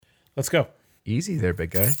Let's go. Easy there,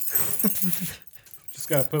 big guy. Just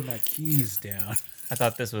got to put my keys down. I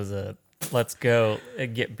thought this was a let's go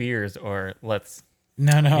and get beers or let's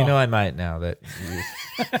No. You know I might now that you...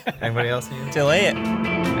 Anybody else need? delay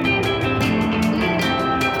it.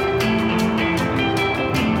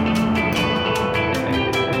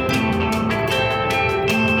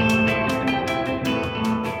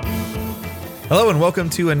 Hello and welcome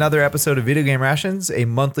to another episode of Video Game Rations, a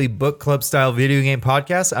monthly book club style video game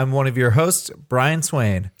podcast. I'm one of your hosts, Brian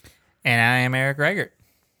Swain. And I am Eric Reichert.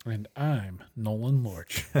 And I'm Nolan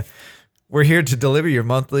Lorch. We're here to deliver your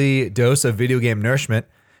monthly dose of video game nourishment.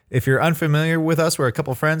 If you're unfamiliar with us, we're a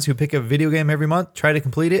couple friends who pick a video game every month, try to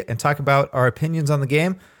complete it, and talk about our opinions on the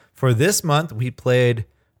game. For this month, we played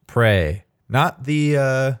Prey. Not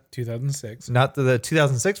the 2006. not the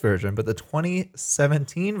 2006 version, but the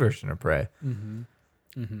 2017 version of Prey.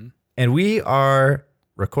 And we are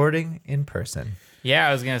recording in person. Yeah,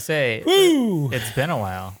 I was gonna say Woo! it's been a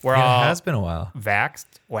while. We're It all has been a while. vaxxed,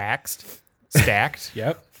 waxed, stacked,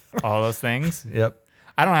 Yep. all those things. Yep.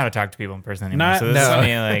 I don't know how to talk to people in person anymore. Not- so this No. is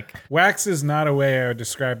me like Wax is not a way I would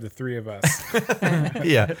describe the three of us.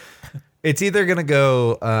 Yeah. It's either going to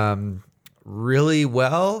go really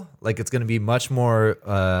well, like it's going to be much more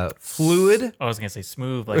fluid. I was gonna say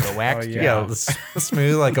smooth like a waxed. yeah. Yeah,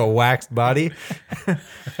 smooth like a waxed body,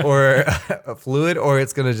 or fluid, or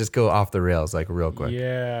it's going to just go off the rails like real quick.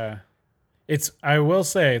 Yeah. I will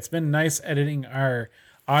say, it's been nice editing our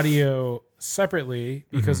audio separately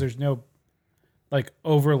because there's no like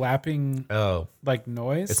overlapping Oh, like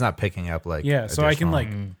noise. it's not picking up like Yeah, so I can additional-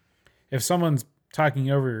 like, if someone's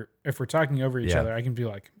talking over, if we're talking over each Yeah. other, I can be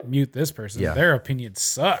like, mute this person. Yeah. Their opinion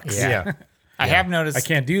sucks. yeah. I have noticed I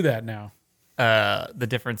can't do that now. the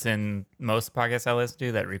difference in most podcasts I listen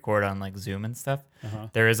to that record on like Zoom and stuff.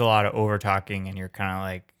 There is a lot of over talking, and you're kind of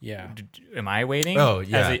like, Yeah. Am I waiting? Oh,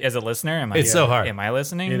 yeah. As a listener, am I? It's so hard. Am I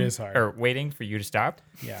listening? It is hard. Or waiting for you to stop?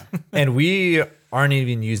 Yeah. And we aren't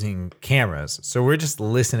even using cameras, so we're just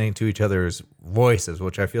listening to each other's voices,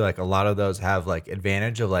 which I feel like a lot of those have like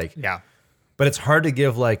advantage of like. Yeah. But it's hard to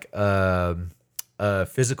give like a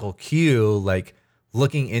physical cue, like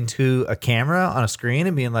looking into a camera on a screen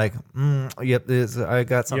and being like, yep, I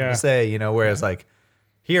got something Yeah. to say, you know, whereas like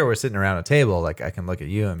here we're sitting around a table, like I can look at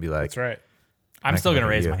you and be like, That's right. I'm still can gonna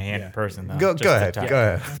look at raise you. my hand Yeah. in person though. go just to ahead, talk.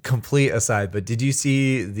 go ahead. Complete aside, but did you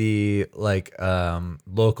see the like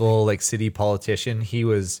local like city politician? He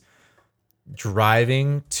was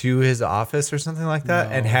driving to his office or something like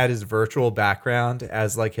that and had his virtual background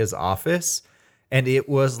as like his office, and it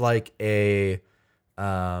was like a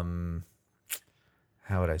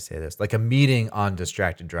how would I say this, like a meeting on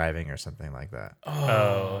distracted driving or something like that.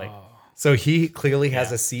 Oh, like So he clearly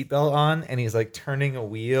has a seatbelt on and he's like turning a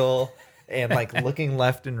wheel and like looking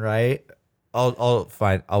left and right. I'll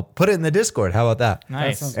put it in the Discord. How about that?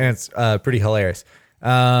 nice. And it's pretty hilarious.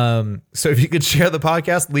 So if you could share the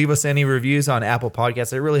podcast, leave us any reviews on Apple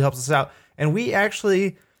Podcasts. It really helps us out. And we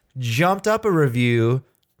actually jumped up a review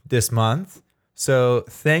this month. So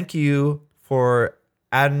thank you for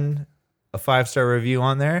adding a 5-star review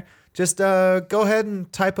on there. Just go ahead and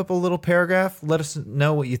type up a little paragraph. Let us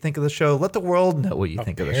know what you think of the show. Let the world know what you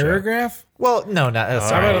think of the show. Paragraph? Well, no, not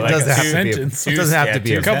sorry. about It like doesn't a have to be. sentence? It doesn't have Yeah, to be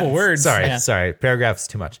two a couple sentence. words. Sorry, Yeah. sorry. Paragraph's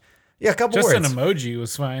too much. Yeah, a couple Just words. an emoji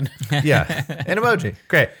was fine. Yeah, an emoji.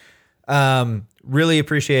 Great. Really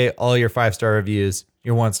appreciate all your 5-star reviews,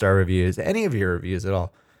 your 1-star reviews, any of your reviews at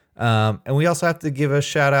all. And we also have to give a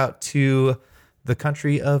shout out to the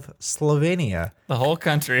country of Slovenia The whole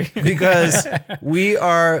country. because we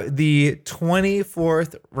are the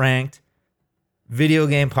 24th ranked video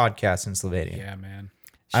game podcast in Slovenia. Yeah, man.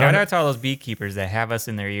 Shout out to all those beekeepers that have us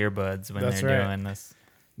in their earbuds when That's they're right. doing this.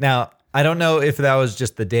 Now, I don't know if that was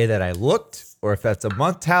just the day that I looked or if that's a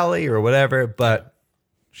month tally or whatever, but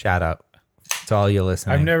shout out to all you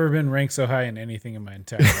listening. I've never been ranked so high in anything in my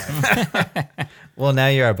entire life. Well, now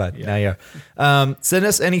you are, bud. Now you are. Send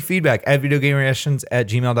us any feedback at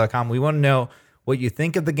videogamereactions@gmail.com. We want to know what you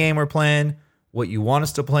think of the game we're playing, what you want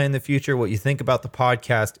us to play in the future, what you think about the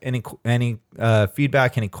podcast, any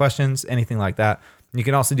feedback, any questions, anything like that. You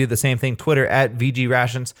can also do the same thing, Twitter at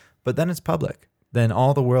VGRations, but then it's public. Then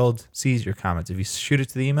all the world sees your comments. If you shoot it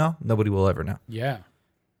to the email, nobody will ever know. Yeah.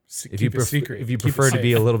 If Keep you it secret. if you Keep it prefer to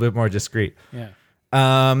be a safe. little bit more discreet. Yeah.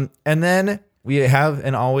 And then we have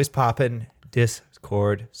an always poppin'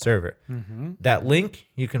 Discord server. That link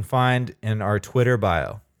you can find in our Twitter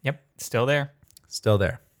bio. Yep, still there. Still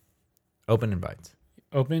there. Open invites.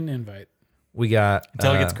 Open invite. We got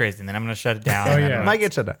Until it gets crazy, and then I'm gonna shut it down. Oh, and yeah. then might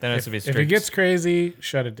get shut down. Then it's gonna be If strict. it gets crazy,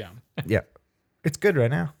 shut it down. Yeah. It's good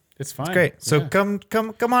right now. It's fine. It's great. So Yeah.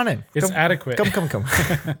 come on in. It's Come- adequate. Come.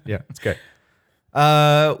 Yeah, it's great.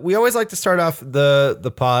 We always like to start off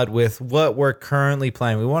the pod with what we're currently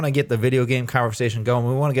playing. We want to get the video game conversation going.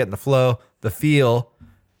 We want to get in the flow, the feel.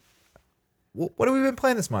 What have we been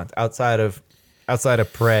playing this month outside of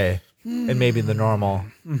Prey and maybe the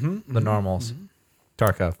normals?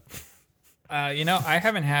 Tarkov. I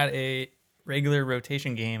haven't had a regular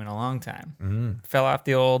rotation game in a long time. Fell off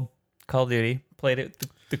the old Call of Duty. Played it with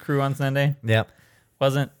the crew on Sunday. Yeah,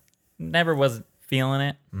 Never was feeling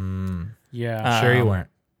it. Yeah. sure you Um, weren't.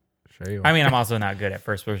 Sure you weren't. I mean, I'm also not good at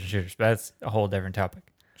first-person shooters, but that's a whole different topic.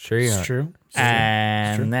 Sure you It's aren't. true.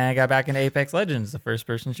 And then I got back into Apex Legends, the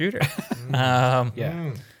first-person shooter.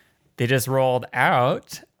 Yeah. They just rolled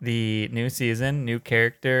out the new season, new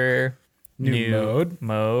character, New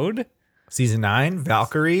mode. Season 9,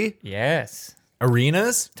 Valkyrie, Yes.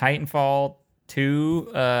 Arenas. Titanfall 2,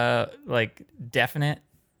 like definite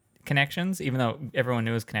connections, even though everyone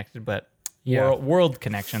knew it was connected, but Yeah. world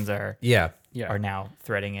connections are Yeah. now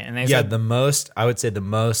threading it. And they Yeah, said, I would say the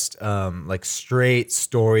most like straight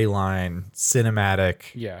storyline cinematic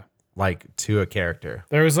Yeah. like to a character.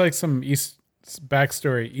 There was like some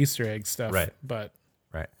backstory Easter egg stuff. Right. But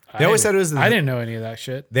Right. They always said it was I didn't know any of that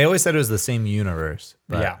shit. they always said it was the same universe.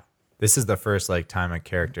 But Yeah. this is the first like time a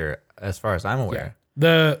character as far as I'm aware.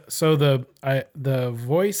 The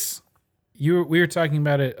voice we were talking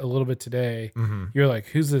about it a little bit today. You're like,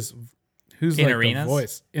 who's this? Who's in like arenas? the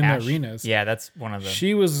voice in Ash. the arenas? Yeah, that's one of the.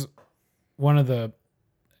 She was one of the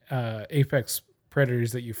Apex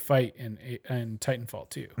predators that you fight in Titanfall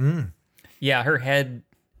 2. Yeah, her head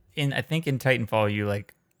I think in Titanfall you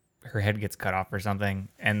like her head gets cut off or something,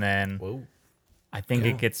 and then Whoa. I think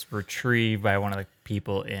it gets retrieved by one of the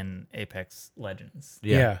people in Apex Legends.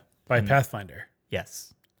 Yeah. By Pathfinder.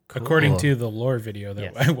 Yes. According to the lore video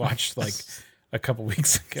that Yes. I watched like a couple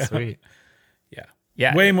weeks ago. Sweet. Yeah.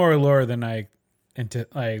 Yeah. Way more lore than I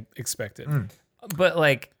expected. But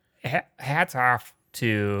like hats off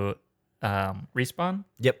to Respawn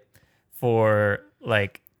Yep. for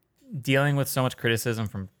like dealing with so much criticism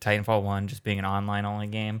from Titanfall 1 just being an online only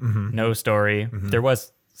game. No story. There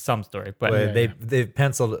was some story, but But they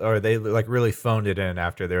penciled or they like really phoned it in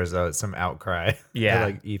after there was some outcry. Yeah. at,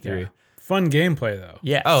 like E3. Yeah. Fun gameplay though.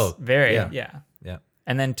 yes. Oh, very. yeah. Yeah. Yeah.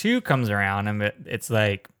 And then 2 comes around and it's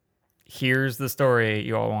like, here's the story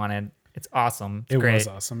you all wanted. It's awesome. It's It great. was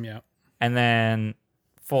awesome. Yeah. And then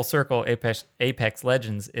full circle Apex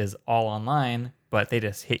Legends is all online, but they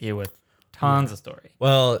just hit you with tons of story.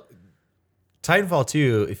 Well, Titanfall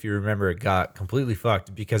 2, if you remember, it got completely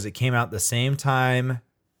fucked because it came out the same time,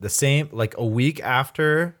 like a week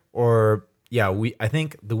after, or I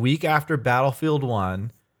think the week after Battlefield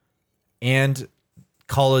 1 and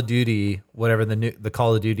Call of Duty, whatever the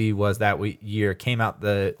Call of Duty was that year, came out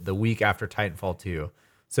the week after Titanfall 2.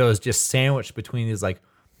 So it was just sandwiched between these like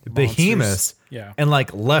behemoths Yeah. and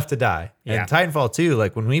like left to die. Yeah. And Titanfall 2,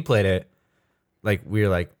 like when we played it, like we were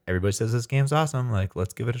like, everybody says this game's awesome. Like,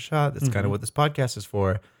 let's give it a shot. That's kind of what this podcast is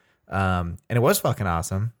for. And it was fucking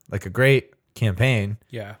awesome. Like a great campaign.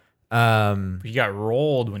 Yeah. But you got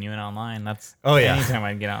rolled when you went online. That's Oh, yeah. anytime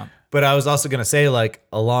I'd get on. But I was also gonna say, like,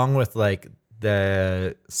 along with like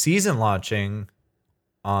the season launching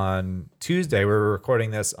on Tuesday, we were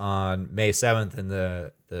recording this on May 7th, and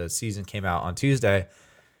the season came out on Tuesday.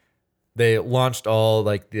 They launched all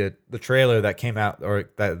like the trailer that came out, or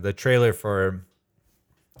the trailer for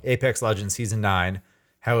Apex Legends Season 9,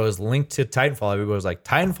 how it was linked to Titanfall. Everybody was like,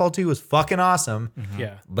 Titanfall 2 was fucking awesome.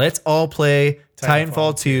 Yeah. Let's all play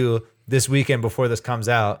Titanfall Titanfall 2 this weekend before this comes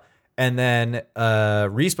out. And then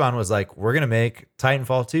Respawn was like, we're going to make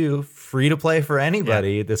Titanfall 2 free to play for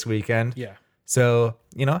anybody this weekend. Yeah. So,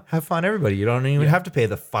 have fun, everybody. You don't even have to pay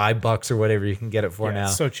the $5 or whatever you can get it for Yeah, now.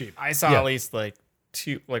 it's so cheap. I saw Yeah. at least like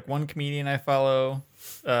one comedian I follow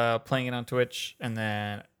playing it on Twitch, and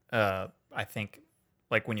then I think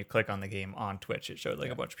like when you click on the game on Twitch, it showed like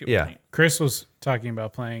a bunch of people Yeah. playing it. Chris was talking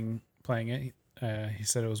about playing it. He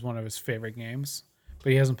said it was one of his favorite games,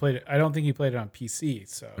 but he hasn't played it. I don't think he played it on PC.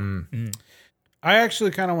 So I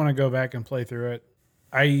actually kind of want to go back and play through it.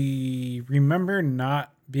 I remember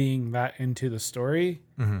not being that into the story,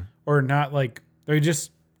 or not like they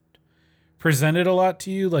just presented a lot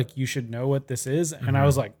to you, like you should know what this is, and I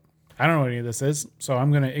was like, I don't know what any of this is, so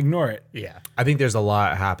I'm gonna ignore it. Yeah. I think there's a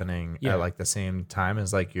lot happening Yeah. at like the same time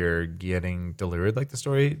as like you're getting delivered like the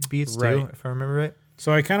story beats too, Right. if I remember right.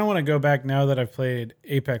 So I kind of want to go back now that I've played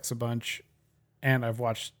Apex a bunch, and I've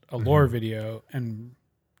watched a lore video and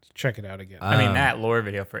check it out again. I mean, that lore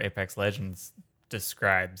video for Apex Legends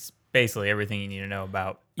describes basically everything you need to know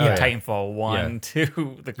about Yeah. Titanfall 1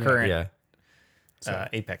 to the current. Yeah.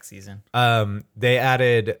 Apex season. They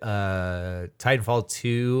added Titanfall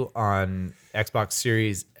 2 on Xbox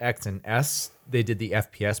Series X and S. They did the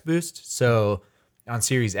FPS boost. So on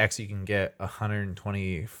Series X, you can get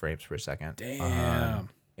 120 frames per second. Damn.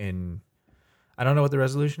 I don't know what the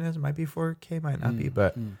resolution is. It might be 4K, might not be,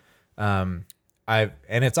 but and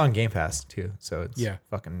it's on Game Pass too. So it's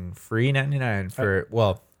fucking free 99 for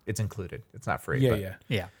it's included. It's not free.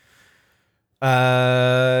 Yeah.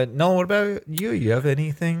 Nolan, what about you? You have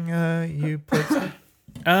anything you played?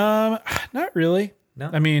 Not really. No?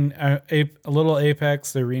 I mean, a little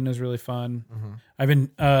Apex. The arena is really fun. I've been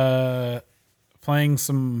playing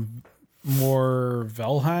some more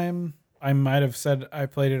Valheim. I might have said I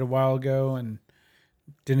played it a while ago and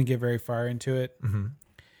didn't get very far into it.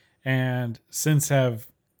 And since have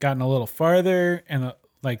gotten a little farther and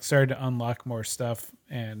like started to unlock more stuff.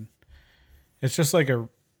 And it's just like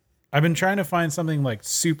I've been trying to find something like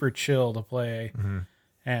super chill to play.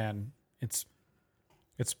 And it's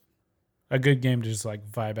a good game to just like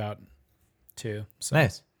vibe out to. So,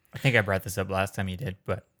 Nice. I think I brought this up last time you did,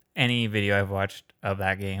 but any video I've watched of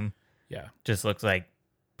that game yeah. just looks like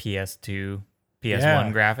PS2, PS1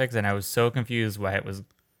 Yeah. graphics, and I was so confused why it was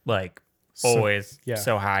like always yeah.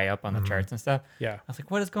 so high up on the charts and stuff. Yeah. I was like,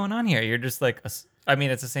 what is going on here? You're just like, I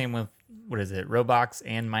mean, it's the same with, what is it, Roblox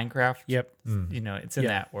and Minecraft? Yep. You know, it's in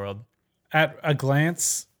that world. At a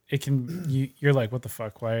glance, it can you're like, what the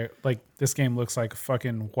fuck? Why? Like this game looks like a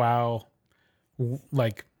fucking WoW,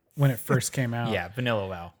 like when it first came out. Yeah, vanilla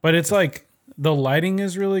WoW. But it's like the lighting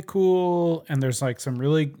is really cool, and there's like some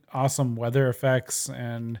really awesome weather effects,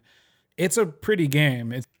 and it's a pretty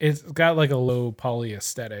game. It's got like a low poly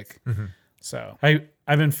aesthetic. So I've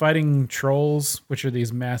been fighting trolls, which are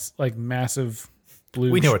these massive blue.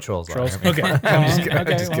 We know what trolls are. Okay.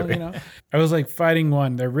 I was like fighting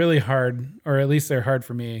one. They're really hard, or at least they're hard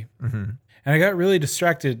for me. And I got really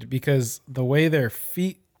distracted because the way their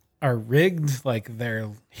feet are rigged, like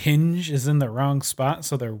their hinge is in the wrong spot,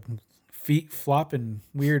 so their feet flop in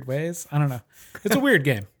weird ways. I don't know. It's a weird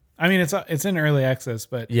game. I mean, it's in early access,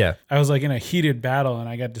 but Yeah. I was like in a heated battle and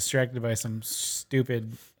I got distracted by some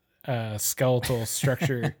stupid skeletal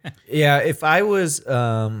structure. Yeah, if I was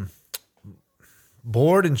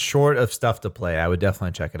bored and short of stuff to play, I would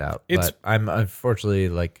definitely check it out. It's- But I'm unfortunately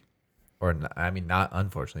not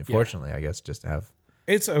unfortunately, fortunately, I guess, just to have.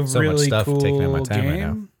 It's a So much really stuff taking up my cool time right game.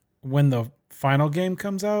 now. When the final game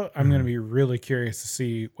comes out, I'm going to be really curious to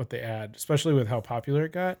see what they add, especially with how popular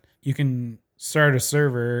it got. You can start a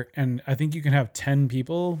server, and I think you can have 10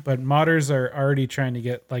 people, but modders are already trying to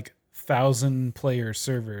get like 1,000 player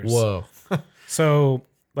servers. Whoa. So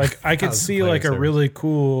like I could 1,000 see player like a servers. really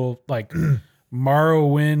cool like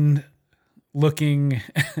Morrowind looking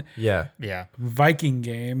Yeah. Yeah. Viking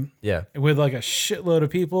game Yeah. with like a shitload of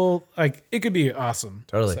people. Like it could be awesome.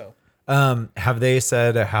 Totally. So, Have they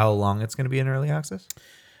said how long it's going to be in early access?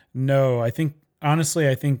 no, I think honestly,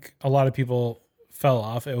 a lot of people fell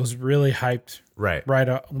off. It was really hyped Right.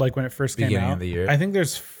 like when it first came Beginning out. of the year. I think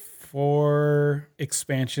there's 4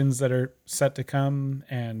 expansions that are set to come,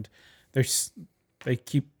 and they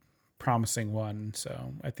keep promising one.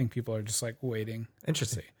 So I think people are just like waiting.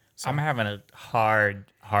 Interesting. I'm having a hard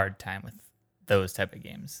time with those type of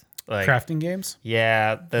games. Like, Crafting games.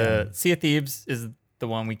 yeah, the Sea of Thieves is the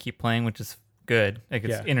one we keep playing, which is good. Like,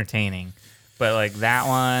 it's Yeah. entertaining. But like that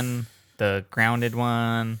one, the Grounded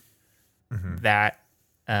one, that,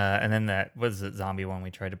 and then that was the zombie one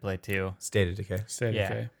we tried to play too. State of Decay. State Yeah. of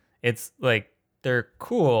Decay. It's like they're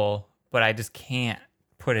cool, but I just can't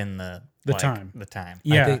put in the time. The time.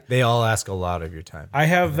 Yeah. I think they all ask a lot of your time. I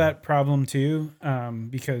have that problem too,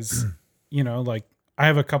 because like I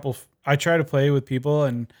have a couple. I try to play with people,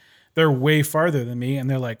 and they're way farther than me, and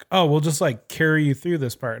they're like, "Oh, we'll just like carry you through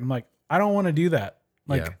this part." I'm like, I don't want to do that.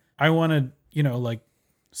 Like, Yeah. I want to, like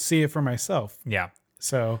see it for myself. Yeah.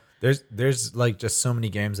 So There's like just so many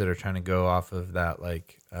games that are trying to go off of that,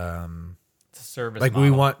 like It's a service. we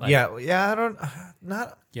model. want Like, yeah. I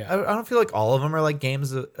don't feel like all of them are like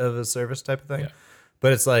games of a service type of thing. Yeah.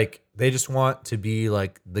 But it's like they just want to be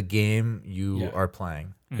like the game you Yeah. are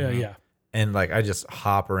playing. yeah. And like I just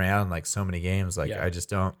hop around like so many games. Like Yeah. I just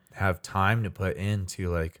don't have time to put into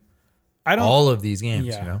like I don't. all of these games,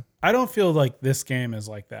 yeah. you know? I don't feel like this game is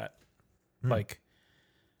like that. Like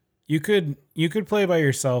you could play by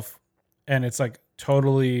yourself, and it's like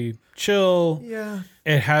totally chill. Yeah.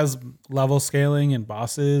 It has level scaling and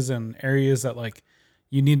bosses and areas that like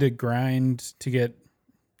you need to grind to get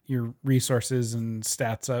your resources and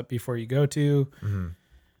stats up before you go to.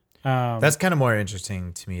 That's kind of more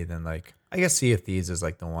interesting to me than like I guess Sea of Thieves is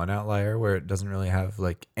like the one outlier where it doesn't really have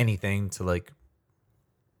like anything to like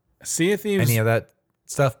Sea of Thieves. any of that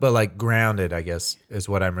stuff, but like Grounded, I guess, is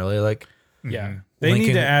what I'm really like. Yeah, they need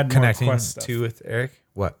linking- to add more connecting quest stuff to with Eric.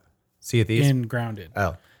 What? Sea of Thieves? in Grounded.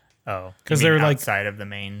 Oh, Oh, 'Cause you mean they're like- outside of the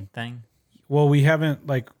main thing. Well, we haven't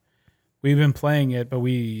we've been playing it, but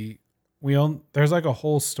there's like a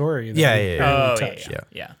whole story. That Yeah, we yeah, yeah. barely Oh, touched.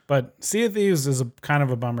 yeah. But Sea of Thieves is kind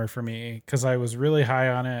of a bummer for me because I was really high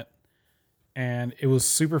on it, and it was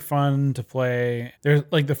super fun to play. There's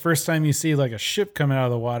like the first time you see like a ship coming out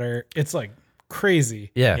of the water, it's like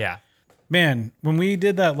crazy. yeah. Yeah. Man, when we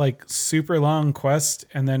did that like super long quest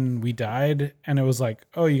and then we died, and it was like,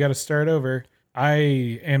 oh, you got to start over. I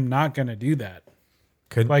am not gonna do that.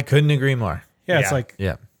 Couldn't agree more. Yeah, it's Yeah. like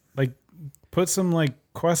Yeah. put some like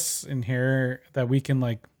quests in here that we can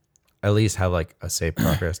like. At least have like a safe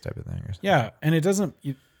progress type of thing or something. Yeah, and it doesn't.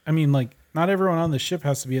 I mean, like not everyone on the ship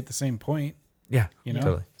has to be at the same point. Yeah. You know.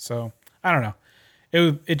 Totally. So I don't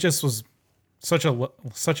know. It just was such a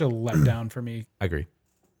letdown for me. I agree.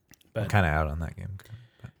 But- I'm kind of out on that game.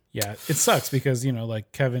 Yeah, it sucks because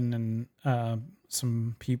like Kevin and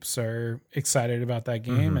some peeps are excited about that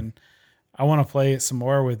game, and I want to play it some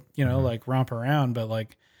more with like romp around. But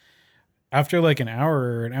like after like an hour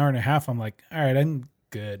or an hour and a half, I'm like, all right, I'm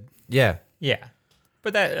good. Yeah. Yeah.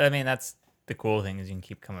 But that's the cool thing is you can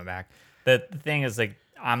keep coming back. The thing is like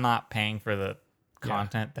I'm not paying for the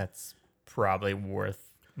content that's probably worth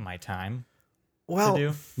my time Well, to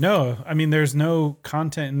do. No, I mean, there's no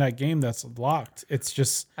content in that game that's locked. It's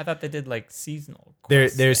just I thought they did like seasonal.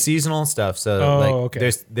 there's things. seasonal stuff. So Oh, like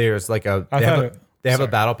okay. there's like a I they have thought a, it- they have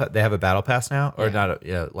a sorry. they have a battle pass now, or Yeah.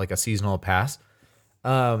 not like a seasonal pass.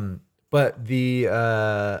 But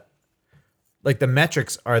the like the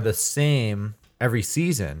metrics are the same every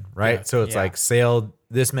season, right? Yeah. So it's Yeah. like sailed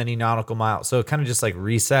this many nautical miles. So it kind of just like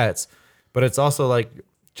resets, but it's also like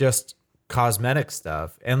just cosmetic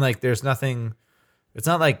stuff. And like there's nothing, it's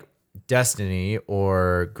not like Destiny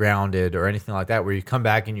or Grounded or anything like that where you come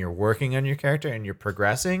back and you're working on your character and you're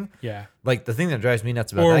progressing. yeah, Like the thing that drives me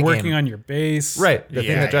nuts about or that working game, on your base. right? The thing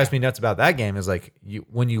Yeah, that drives me nuts about that game is like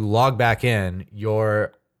when you log back in,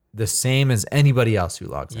 you're the same as anybody else who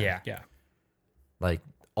logs in. Yeah. Yeah. Like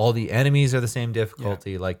all the enemies are the same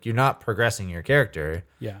difficulty. Like you're not progressing your character.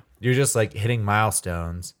 Yeah. You're just like hitting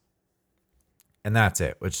milestones, and that's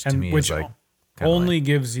it. Which to And me which is like kinda only like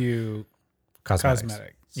gives you cosmetics.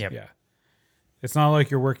 cosmetics. Yep. Yeah. It's not like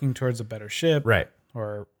you're working towards a better ship, Right?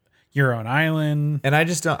 or your own island. And I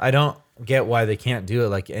don't get why they can't do it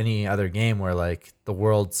like any other game where like the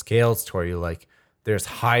world scales toward you. Like there's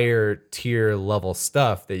higher tier level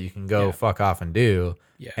stuff that you can go Yeah. fuck off and do,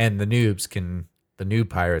 Yeah. and the noob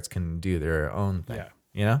pirates can do their own thing. Yeah.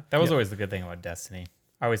 You know? That was always the good thing about Destiny.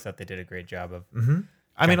 I always thought they did a great job of.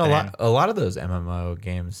 I mean, Jumping a lot of those MMO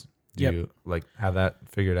games do Yep. like have that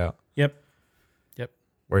figured out. Yep.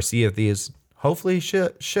 Where Sea of Thieves hopefully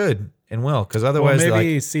should and will, because Well, otherwise,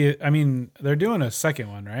 maybe like, see it. I mean, they're doing a second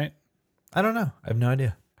one, right? I don't know. I have no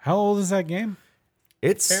idea. How old is that game?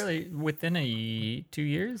 It's Fairly within 2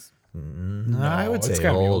 years. I would it's say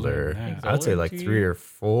gotta be older. older than that. I would say Older like than 2 3 or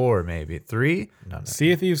 4, maybe 3. No.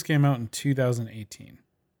 Sea of Thieves came out in 2018.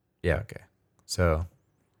 Yeah. Okay. So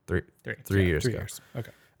 3 3. years 3 ago. years.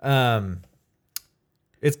 Okay.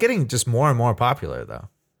 It's getting just more and more popular though.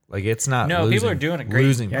 Like it's not. No, people are doing a great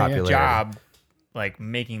losing popularity. job, like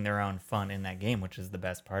making their own fun in that game, which is the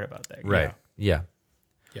best part about that game. Right. Yeah.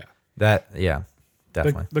 Yeah. Yeah.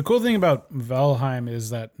 Definitely. The cool thing about Valheim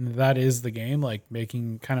is that is the game, like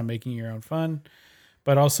making your own fun,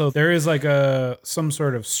 but also there is like some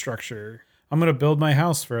sort of structure. I'm gonna build my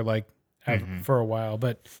house for for a while,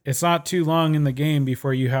 but it's not too long in the game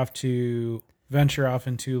before you have to venture off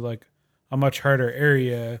into like a much harder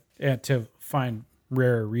area and to find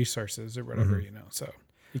rare resources or whatever, So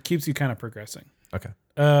it keeps you kind of progressing. Okay.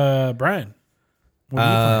 Brian, what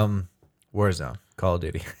are you playing? Warzone, Call of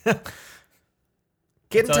Duty.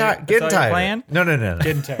 Getting That's all tired. you- Getting that's all you're tired. No.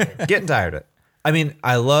 Getting tired. Getting tired of it. I mean,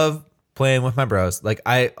 I love playing with my bros. Like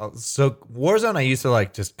so Warzone, I used to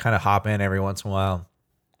like just kind of hop in every once in a while,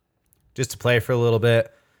 just to play for a little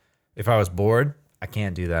bit. If I was bored, I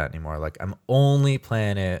can't do that anymore. Like I'm only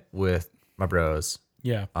playing it with my bros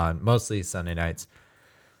Yeah. on mostly Sunday nights.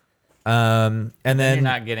 And And then you're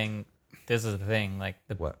not getting. This is the thing. Like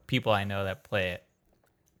the What? people I know that play it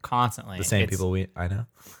constantly. the same it's- people I know.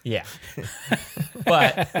 Yeah.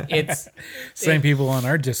 But it's Same people on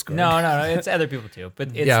our Discord. no. It's other people too. But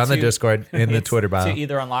it's Yeah, on the to- Discord, in the it's Twitter bio. to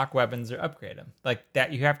either unlock weapons or upgrade them. Like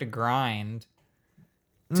that, you have to grind.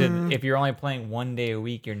 To if you're only playing 1 day a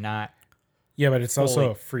week, you're not. Yeah, but it's also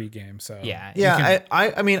Fully- a free game, so Yeah. you Yeah, can-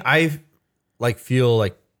 I mean I like feel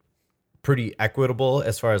like pretty equitable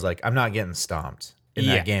as far as like I'm not getting stomped in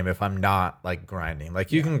Yeah. that game if I'm not like grinding.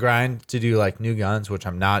 Like you can grind to do like new guns, which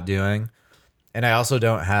I'm not doing. And I also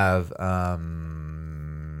don't have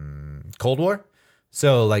Cold War.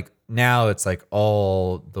 So like now it's like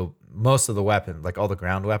most of the weapons, like all the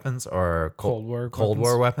ground weapons are Cold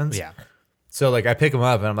War weapons. Yeah. So like I pick them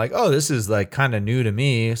up and I'm like, oh, this is like kind of new to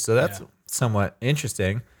me. So that's somewhat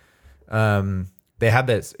interesting. They had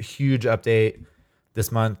this huge update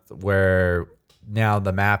this month where now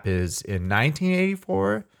the map is in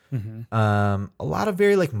 1984. A lot of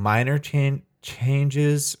very like minor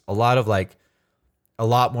changes, a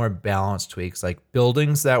lot more balanced tweaks, like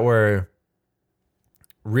buildings that were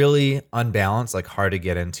really unbalanced, like hard to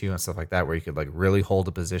get into and stuff like that, where you could like really hold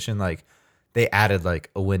a position. Like they added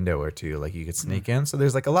like a window or two, like you could sneak in. So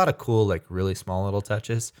there's like a lot of cool, like really small little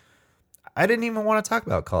touches. I didn't even want to talk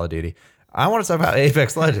about Call of Duty. I want to talk about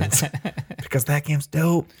Apex Legends because that game's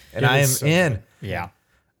dope and I am so in Yeah.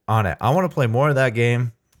 on it. I want to play more of that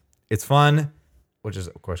game. It's fun, which is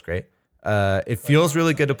of course great. It feels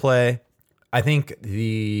really good to play. I think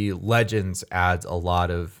the Legends adds a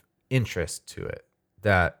lot of interest to it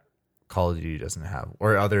that Call of Duty doesn't have,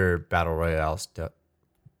 or other battle royales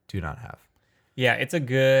do not have. Yeah, it's a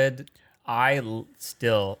good. I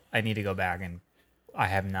need to go back, and I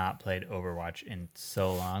have not played Overwatch in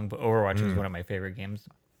so long, but Overwatch is one of my favorite games.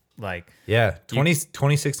 Like, Yeah,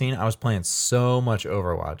 2016, I was playing so much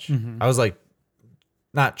Overwatch. I was like,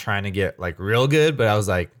 not trying to get like real good, but I was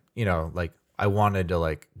like, like I wanted to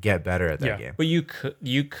like get better at that Yeah. game. but you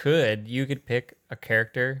could pick a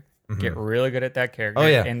character, get really good at that character, Oh,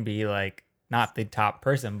 yeah. and be like not the top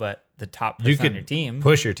person, but the top You person on could your team.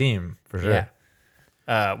 push your team for sure.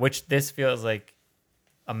 Yeah. Which this feels like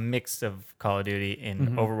a mix of Call of Duty and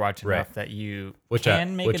Overwatch Right. enough that you Which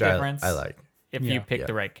can make a difference. I like. if Yeah. you pick Yeah.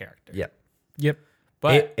 the right character. Yeah. Yep.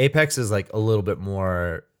 But Apex is like a little bit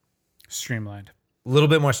more Streamlined.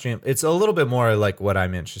 stream. It's a little bit more like what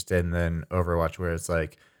I'm interested in than Overwatch, where it's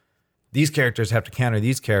like these characters have to counter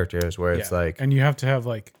these characters, where it's Yeah. like, and you have to have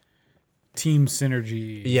like team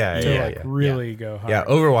synergy Yeah, to yeah, like yeah. really go hard. yeah,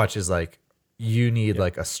 Overwatch is like you need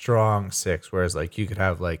like a strong 6, whereas like you could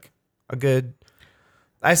have like a good.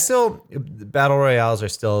 Battle royales are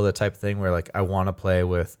still the type of thing where like I want to play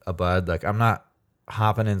with a bud. Like I'm not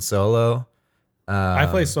hopping in solo. I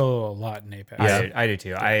play solo a lot in Apex. I do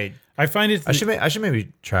too. I I should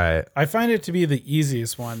maybe try it. I find it to be the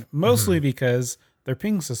easiest one, mostly because their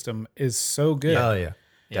ping system is so good. Oh yeah,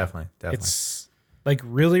 definitely. It's like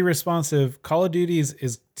really responsive. Call of Duty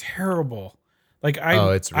is terrible. Like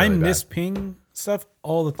it's I really miss bad. ping stuff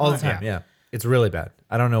all the time. All the time. Yeah, it's really bad.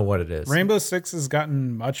 I don't know what it is. Rainbow Six has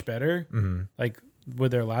gotten much better, like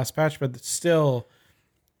with their last patch, but still,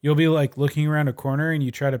 you'll be like looking around a corner and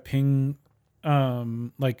you try to ping,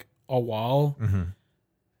 like a wall,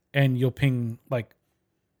 and you'll ping like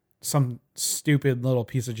some stupid little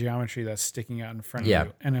piece of geometry that's sticking out in front of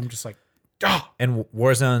you, and I'm just like, ah, And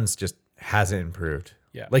Warzone's just hasn't improved.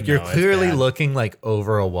 Yeah. Like you're No, it's clearly bad. looking like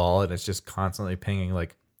over a wall and it's just constantly pinging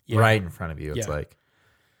like right in front of you. It's Yeah. like,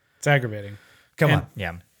 it's aggravating. come And- on.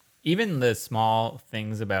 Yeah. Even the small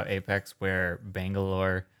things about Apex where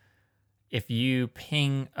Bangalore, if you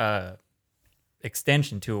ping a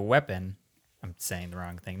extension to a weapon, I'm saying the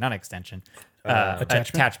wrong thing, not extension,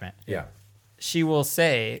 attachment. Yeah. She will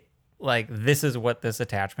say, like, this is what this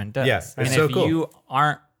attachment does. Yes, and it's so if cool. you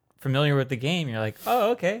aren't familiar with the game, you're like,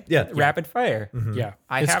 oh, okay. Yeah. Rapid fire. Yeah,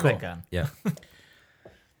 I it's have cool. that gun. Yeah.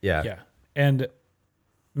 Yeah. Yeah, and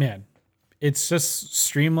man, it's just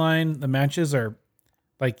streamlined. The matches are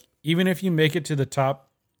like, even if you make it to the top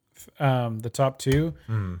 2,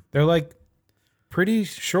 they're like pretty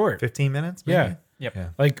short. 15 minutes? Yeah. maybe? Yep. Yeah.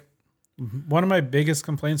 Like one of my biggest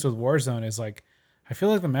complaints with Warzone is like, I feel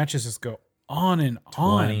like the matches just go on and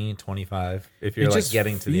on. 20, 25. If you're It like just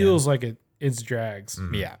getting to the end. feels like it's drags.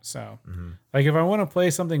 Yeah. So, like, if I want to play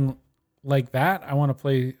something like that, I want to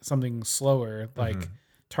play something slower, like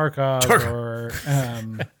Tarkov, or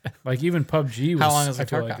like even PUBG. Was, How long does a I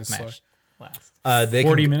feel like, Tarkov is slow. match last? They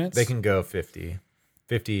 40 can, minutes? They can go 50.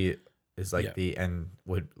 50 is like Yeah. the end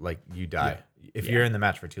would like you die. If you're in the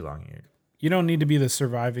match for too long, you're You don't need to be the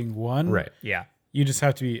surviving one. right. Yeah. You just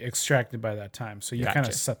have to be extracted by that time. So you kind of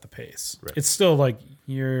Gotcha. set the pace. Right. It's still like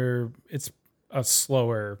it's a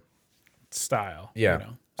slower style. Yeah. You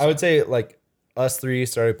know? I would say like us three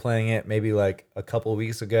started playing it maybe like a couple of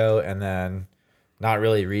weeks ago and then not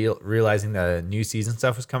really realizing the new season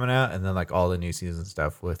stuff was coming out. And then like all the new season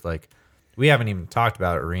stuff with like, we haven't even talked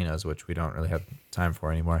about arenas, which we don't really have time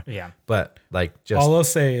for anymore. Yeah. But like just, All I'll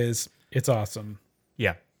say is it's awesome.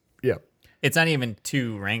 Yeah. yeah. It's not even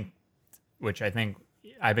 2 ranked, which I think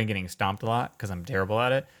I've been getting stomped a lot because I'm terrible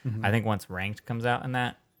at it. I think once ranked comes out in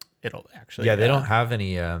that, it'll actually. Yeah, they don't have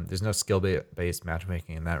any. There's no skill-based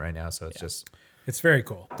matchmaking in that right now, so it's just It's very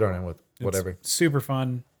cool. thrown in with whatever. It's super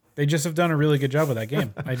fun. They just have done a really good job with that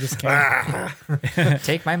game. I just can't.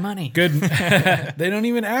 Take my money. Good. They don't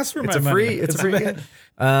even ask for It's my a money. free. It's a free game. Good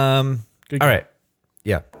All game. right.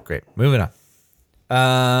 Yeah. Great. Moving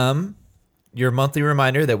on. Your monthly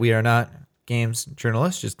reminder that we are not games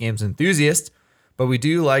journalists, just games enthusiasts, but we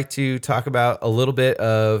do like to talk about a little bit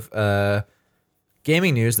of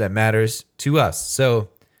gaming news that matters to us. So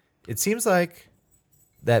it seems like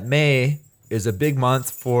that May is a big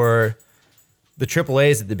month for the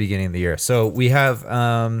AAAs at the beginning of the year. So we have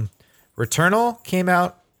Returnal came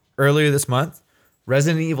out earlier this month.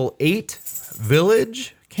 Resident Evil 8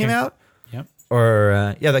 Village came out. Yep.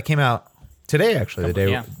 Or that came out today, actually,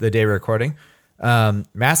 Yeah. the day we're recording.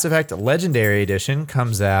 Mass Effect Legendary Edition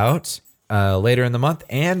comes out later in the month,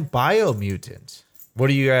 and Biomutant. What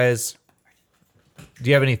do you guys? Do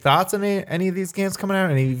you have any thoughts on any of these games coming out?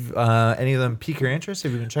 Any of them pique your interest?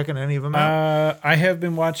 Have you been checking any of them out? I have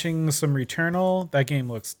been watching some Returnal. That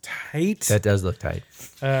game looks tight. That does look tight.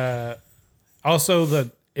 Also,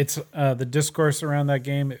 the discourse around that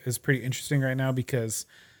game is pretty interesting right now because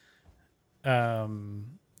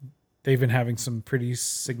they've been having some pretty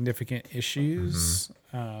significant issues.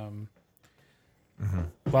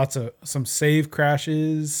 Lots of some save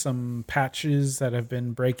crashes, some patches that have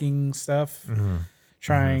been breaking stuff.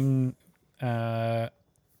 Trying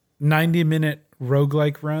 90-minute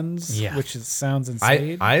roguelike runs, Yeah. which sounds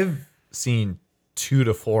insane. I've seen 2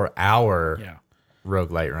 to 4 hour Yeah.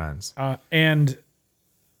 roguelite runs. And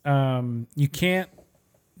you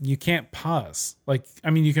can't pause. Like, I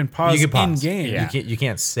mean, you can pause, You can pause. in game. Yeah. You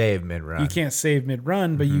can't save mid run. You can't save mid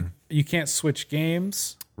run, but you can't switch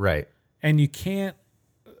games, Right. and you can't.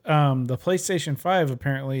 The PlayStation 5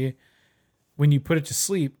 apparently, when you put it to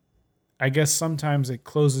sleep, I guess sometimes it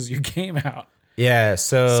closes your game out. Yeah.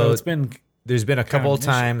 So it's been There's been a couple an of issue.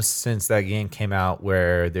 times since that game came out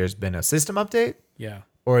where there's been a system update yeah,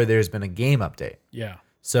 or there's been a game update. yeah,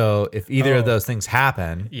 So if either of Oh. those things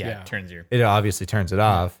happen, Yeah, Yeah. it turns your. it obviously turns it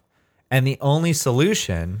off. And the only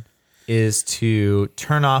solution is to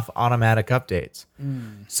turn off automatic updates.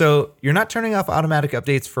 So you're not turning off automatic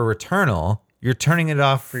updates for Returnal. You're turning it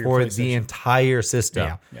off for, your the PlayStation. entire system.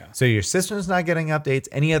 Yeah. Yeah. So your system's not getting updates.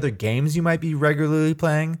 Any other games you might be regularly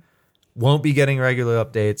playing won't be getting regular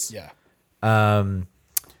updates. yeah.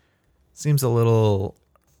 Seems a little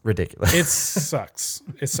ridiculous. It sucks.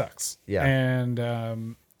 It sucks. Yeah.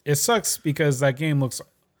 And it sucks because that game looks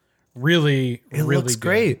really, It really looks good.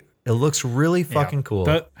 great. It looks really fucking cool.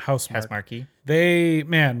 The Housemarque. House marquee. They,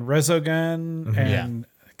 man, Resogun and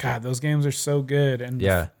God, those games are so good. And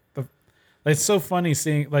Yeah. it's so funny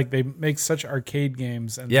seeing like they make such arcade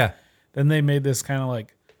games, and Yeah. then they made this kind of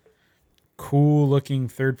like cool looking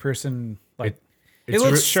third person. Like it It's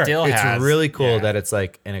looks re- sharp. still- It's has- really cool yeah. that it's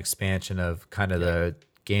like an expansion of kind of the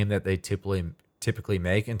game that they typically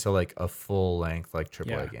make into like a full length like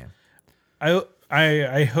AAA Yeah. game.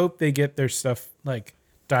 I hope they get their stuff like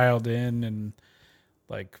dialed in and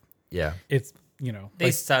like Yeah. it's They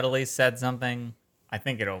like, subtly said something. I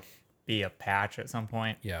think it'll be a patch at some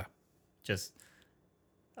point. yeah. Just,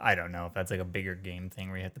 I don't know if that's like a bigger game thing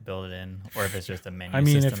where you have to build it in, or if it's just a menu I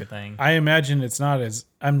mean, system if thing. I imagine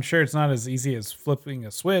I'm sure it's not as easy as flipping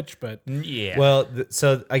a switch, but Yeah. Well,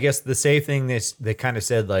 so I guess the safe thing they kind of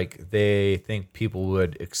said like they think people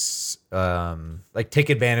would like take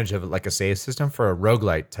advantage of like a save system for a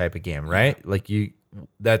roguelite type of game, right? Like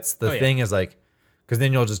that's the Oh, yeah. thing is like because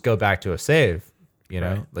then you'll just go back to a save,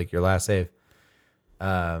 Right. like your last save.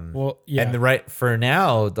 well, yeah, And for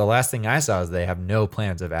now, the last thing I saw is they have no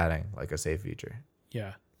plans of adding like a save feature.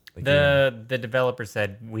 yeah. Like, the developer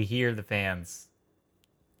said, "We hear the fans."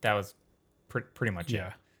 That was pretty much Yeah.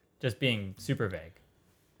 it. Just being super vague.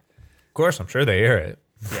 of course, I'm sure they hear it.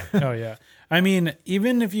 Oh yeah. I mean,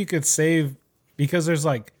 even if you could save, because there's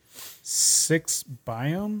like 6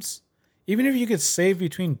 biomes, even if you could save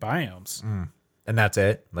between biomes, And that's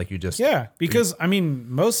it. Like you just yeah. Because I mean,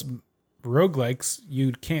 most roguelikes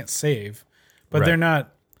you can't save, but Right. they're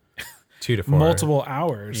not 2 to 4 multiple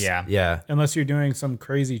hours. Yeah. Yeah. Unless you're doing some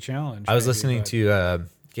crazy challenge. I was maybe, listening but- to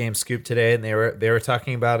Game Scoop today, and they were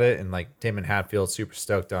talking about it, and like Damon Hatfield's super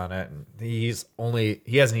stoked on it, and he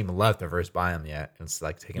hasn't even left the first biome yet. It's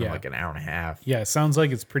like taking him Yeah. like an hour and a half, Yeah, it sounds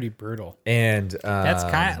like it's pretty brutal. and That's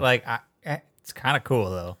kind of like it's kind of cool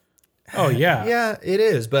though. Oh yeah. yeah, it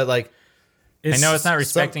is, but like I know it's not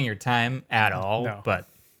respecting your time at all, No. but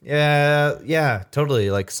yeah, totally.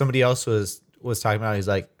 Like somebody else was talking about, he's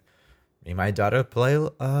like, me and my daughter play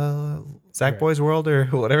Sackboy's World or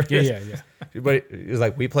whatever. it is. Yeah. But it was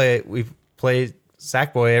like we play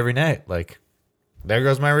Sackboy every night. Like, there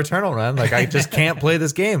goes my Returnal run. Like, I just can't play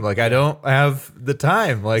this game. Like, I don't have the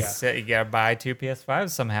time. Like, So you gotta buy 2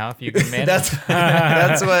 PS5s somehow if you can manage.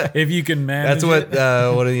 that's what If you can manage that's what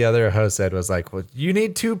it. one of the other hosts said was like, well, you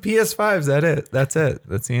need 2 PS5s. That's it.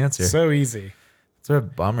 That's the answer. So easy. It's a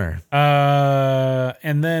bummer.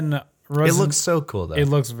 And then It looks so cool though. It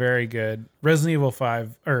looks very good. Resident Evil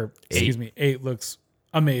 5 or excuse me, 8 looks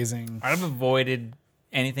amazing. I've avoided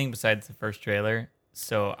anything besides the first trailer,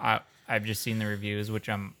 so I've just seen the reviews, which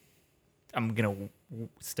I'm gonna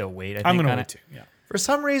still wait. I'm gonna on wait it. too. Yeah. For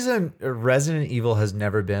some reason, Resident Evil has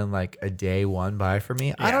never been like a day one buy for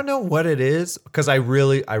me. I Yeah. don't know what it is because I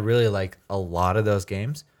really like a lot of those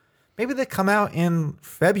games. Maybe they come out in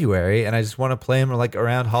February and I just want to play them like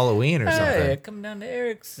around Halloween or Hey, something. come down to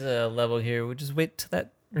Eric's level here. We'll just wait till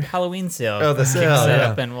that Halloween sale. Oh, the kicks sale,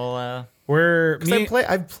 up, yeah. and we'll. Where 'Cause me,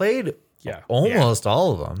 I've played yeah. almost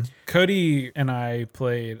all of them. Cody and I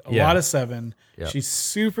played a Yeah. lot of 7. Yep. She's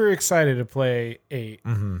super excited to play 8.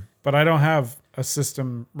 But I don't have a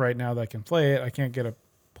system right now that can play it. I can't get a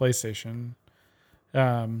PlayStation.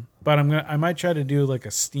 But I might try to do like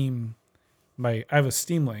a Steam. I have a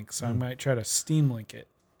Steam link, so I might try to Steam link it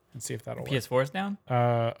and see if that'll work. PS4's down.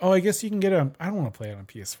 I guess you can get it on. I don't want to play it on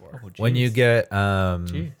PS4. Oh, When you jeez. get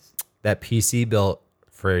Jeez. that PC built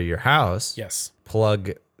for your house, Yes.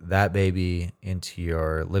 plug that baby into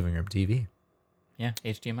your living room TV. Yeah,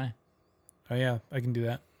 HDMI. Oh yeah, I can do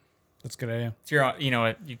that. That's a good idea. It's your, you know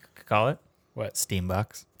what you could call it? What?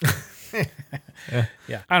 Steambox.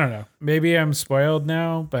 Yeah. I don't know. Maybe I'm spoiled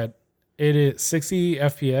now, but it is 60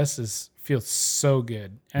 FPS feels so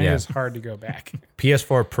good, and Yeah. it is hard to go back.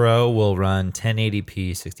 PS4 Pro will run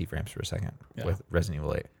 1080p 60 frames per second Yeah. with Resident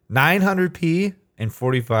Evil 8. 900p and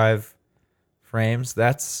 45 frames.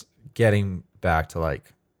 That's getting back to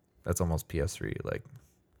like, that's almost PS3, like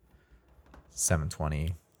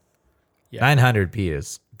 720. Yeah. 900p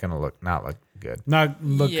is going to not look good. Not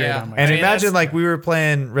look Yeah. great on my. And mean, imagine that's- like we were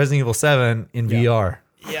playing Resident Evil 7 in Yeah. VR.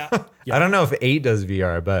 Yeah. Yeah. I don't know if 8 does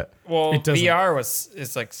VR, but Well, It doesn't. VR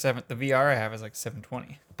is like 7. The VR I have is like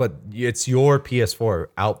 720. it's your PS4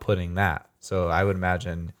 outputting that. So I would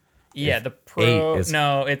imagine Yeah, If the Pro. 8 is-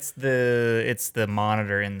 No, it's the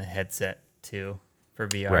monitor in the headset too for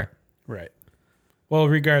VR. Right. Right. Well,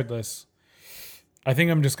 regardless, I think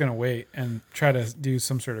I'm just gonna wait and try to do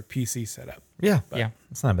some sort of PC setup. Yeah. Yeah.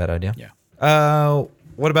 It's not a bad idea. Yeah.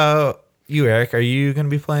 What about you, Eric? Are you going to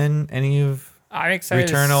be playing any of I'm excited.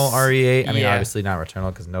 to Returnal, s- RE8? I mean, yeah. obviously not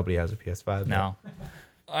Returnal because nobody has a PS5. but- No.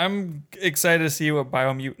 I'm excited to see what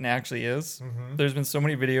Biomutant actually is. There's been so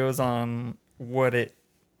many videos on what it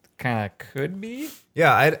kind of could be.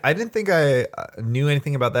 Yeah, I didn't think I knew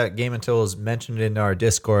anything about that game until it was mentioned in our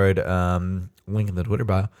Discord, link in the Twitter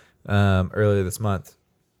bio, earlier this month.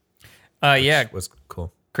 Yeah, It was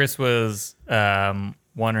cool. Chris was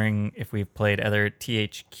wondering if we've played other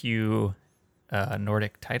THQ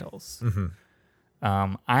Nordic titles.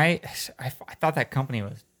 I thought that company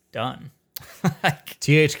was done. Like,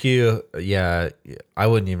 THQ, yeah, I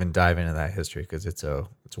wouldn't even dive into that history because it's a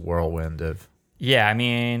whirlwind of. yeah, I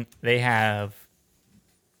mean, they have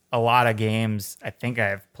a lot of games I think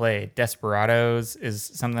I've played. Desperados is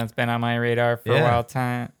something that's been on my radar for a Yeah.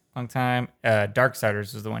 long time.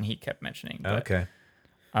 Darksiders was the one he kept mentioning. But, Okay.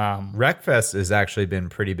 Wreckfest has actually been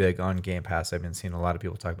pretty big on Game Pass. I've been seeing a lot of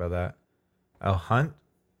people talk about that. Oh, Hunt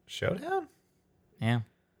Showdown? yeah.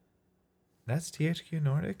 That's THQ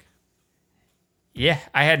Nordic? Yeah,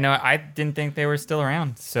 I didn't think they were still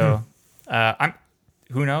around. So,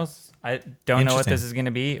 who knows? I don't know what this Interesting. is going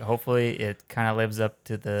to be. Hopefully it kind of lives up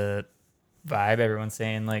to the vibe everyone's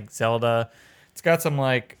saying, like Zelda. It's got some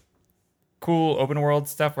like cool open world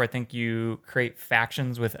stuff where I think you create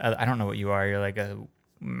factions with I don't know what you are. You're like a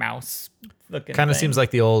mouse looking Kind of thing. seems like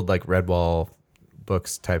the old like Redwall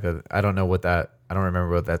books type of. I don't remember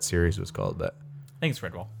what that series was called, but I think it's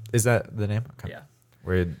Redwall. is that the name? Okay. Yeah.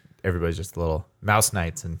 Where everybody's just little mouse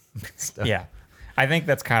knights and stuff. Yeah. I think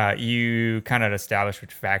that's you kind of establish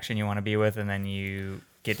which faction you want to be with, and then you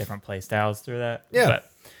get different play styles through that. Yeah.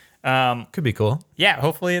 But Could be cool. yeah,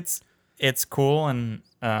 hopefully it's cool, and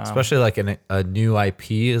Especially like a new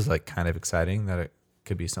IP is like kind of exciting that it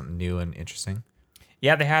could be something new and interesting.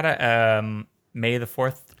 yeah, they had a May the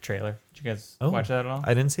 4th trailer. Did you guys watch that at all?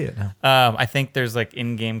 I didn't see it. No. I think there's like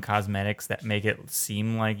in-game cosmetics that make it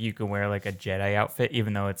seem like you could wear like a Jedi outfit,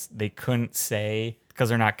 even though they couldn't say because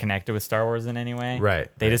they're not connected with Star Wars in any way. Right,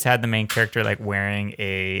 They right. just had the main character like wearing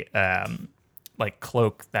a like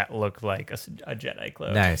cloak that looked like a Jedi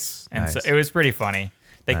cloak. Nice. And nice. so it was pretty funny.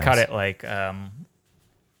 They Nice. cut it like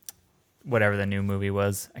whatever the new movie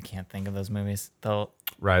was. I can't think of those movies.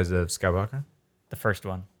 Rise of Skywalker, The first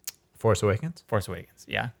one, Force Awakens. Force Awakens.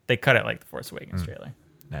 Yeah, they cut it like the Force Hmm. Awakens trailer.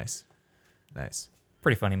 Nice.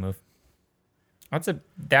 Pretty funny move. I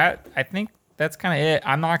think that's kind of it.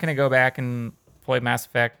 I'm not gonna go back and play Mass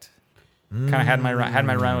Effect. Kind of had my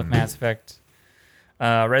run with Mass Effect.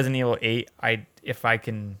 Resident Evil 8. If I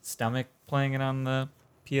can stomach playing it on the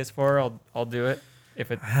PS4, I'll do it.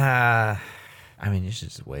 If it I mean, you should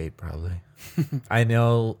just wait, probably. I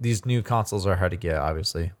know these new consoles are hard to get,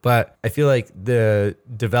 obviously, but I feel like the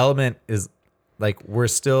development is like we're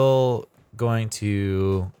still going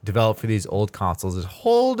to develop for these old consoles is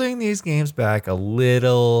holding these games back a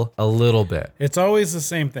little bit. It's always the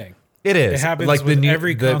same thing. It is It happens like with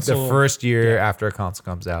every the console. first year after a console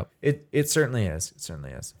comes out. It certainly is. It certainly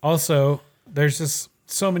is. Also, there's just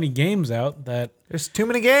so many games out that There's too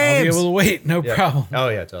many I'll games. be able to wait, no Yeah. problem. Oh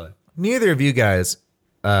yeah, totally. Neither of you guys,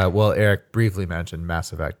 well, Eric briefly mentioned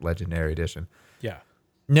Mass Effect Legendary Edition. Yeah,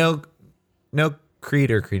 No creed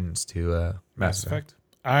or credence to Mass Effect.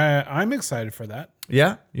 I'm excited for that.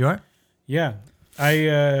 Yeah, you are. Yeah,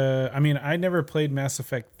 I mean, I never played Mass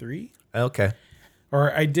Effect 3, Okay.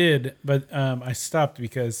 or I did, but I stopped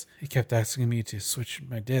because he kept asking me to switch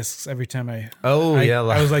my discs every time I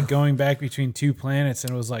was like going back between two planets,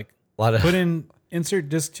 and it was like A lot of put in insert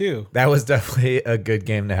disc 2. that was definitely a good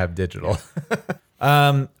game to have digital.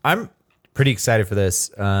 I'm pretty excited for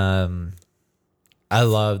this. I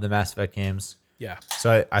love the Mass Effect games. Yeah,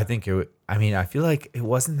 So I think it would, I mean, I feel like it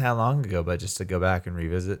wasn't that long ago, but just to go back and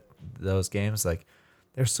revisit those games, like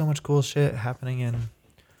there's so much cool shit happening in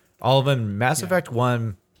all of them. Mass Effect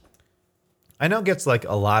 1, I know gets like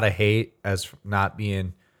a lot of hate as not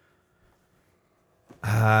being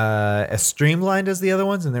as streamlined as the other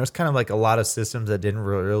ones. And there was kind of like a lot of systems that didn't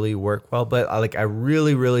really work well, but I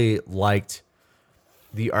really, really liked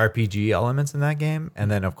the RPG elements in that game. And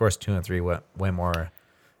then of course 2 and 3 went way more I think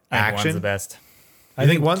action. one's the best. I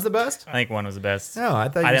think one's the best. I think one was the best. No, I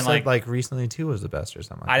thought I you didn't said like- recently 2 was the best or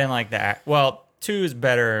something. I didn't like that. Well, 2 is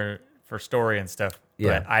better for story and stuff.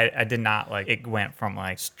 Yeah. But I did not like it. Went from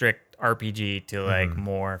like strict RPG to like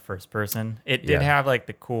more first person. It did Yeah. have like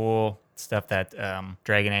the cool stuff that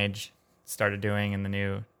Dragon Age started doing in the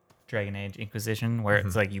new Dragon Age Inquisition, where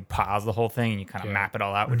it's like you pause the whole thing and you kind of map it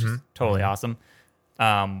all out, which is totally awesome.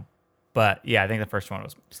 But yeah, I think the first one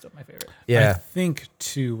was still my favorite. I Yeah, think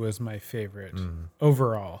 2 was my favorite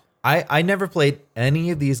overall. I never played any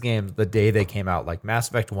of these games the day they came out. Like Mass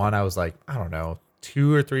Effect 1, I was like, I don't know,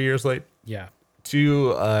 2 or 3 years late. Yeah, 2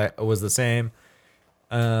 was the same.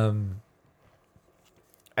 I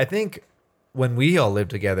think when we all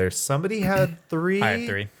lived together, somebody had 3. I had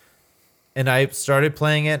 3. And I started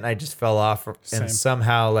playing it and I just fell off. Same. And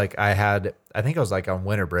somehow like I think I was like on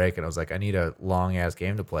winter break and I was like, I need a long ass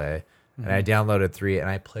game to play. And I downloaded 3 and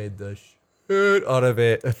I played the shit out of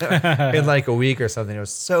it in like a week or something. It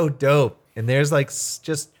was so dope. And there's like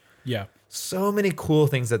just yeah. so many cool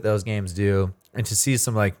things that those games do. And to see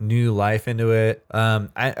some like new life into it.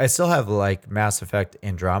 I still have like Mass Effect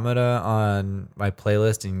Andromeda on my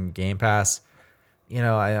playlist in Game Pass. You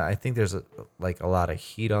know, I think there's a lot of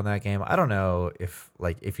heat on that game. I don't know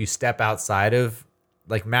if you step outside of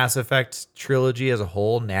like Mass Effect trilogy as a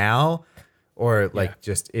whole now, or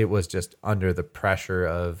it was just under the pressure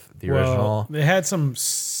of the original. They had some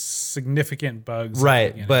significant bugs, at the Right,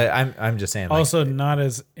 beginning. but I'm just saying. Like, also not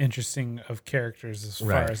as interesting of characters as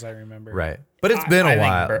Right. far as I remember. right, but it's been a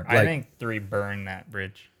while. I think 3 burned that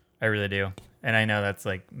bridge. I really do. And I know that's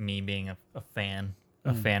like me being a fan,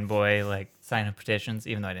 a fanboy, like sign up petitions,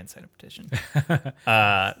 even though I didn't sign a petition.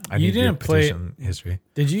 I You need your didn't play- petition history.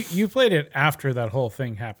 Did you played it after that whole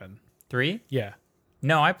thing happened? 3? Yeah.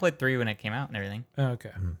 No, I played 3 when it came out and everything. Oh,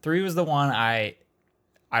 okay. 3 was the one I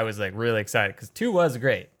was like really excited because 2 was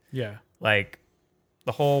great. Yeah. Like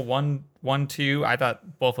the whole 1, 2, I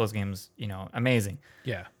thought both those games, amazing.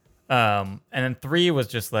 Yeah. And then 3 was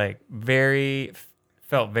just like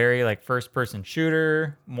felt very like first person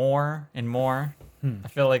shooter more and more. I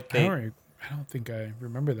feel like I don't think I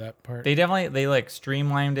remember that part. they like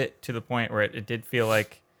streamlined it to the point where it did feel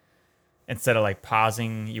like instead of like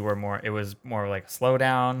pausing, it was more like a slow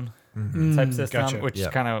down type system, gotcha. which Yeah.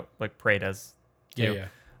 kind of like Prey does. Too.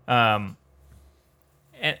 yeah.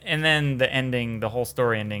 And then the ending, the whole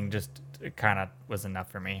story ending, just kind of was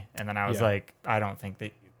enough for me. And then I was Yeah. like, I don't think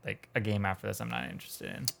that like a game after this, I'm not interested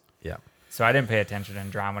in. Yeah. So I didn't pay attention to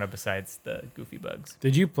Andromeda besides the goofy bugs.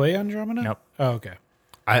 Did you play Andromeda? Nope. Oh, okay.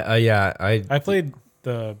 I I played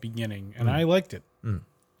the beginning and I liked it.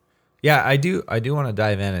 Yeah, I do want to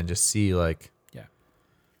dive in and just see like Yeah.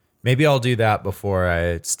 Maybe I'll do that before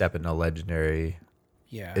I step into Legendary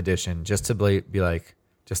Yeah. Edition, just to be like,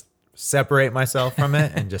 just separate myself from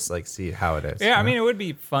it and just like see how it is. Yeah, I mean, it would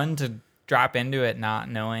be fun to drop into it not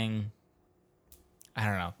knowing. I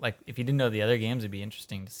don't know. Like, if you didn't know the other games, it'd be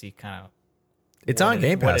interesting to see kind of. It's on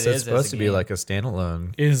Game what Pass. it It's is as supposed a to be game. like a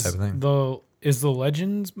standalone Is type of thing. the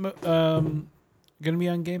Legends going to be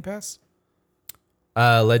on Game Pass?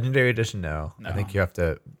 Legendary Edition, no. I think you have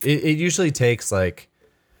to. It usually takes like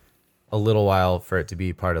a little while for it to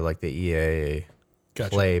be part of like the EA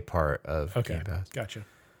Play part of Okay. Game Pass. Gotcha.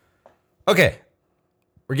 Okay,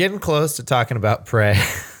 we're getting close to talking about Prey,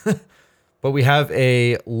 but we have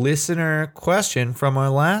a listener question from our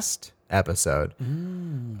last episode.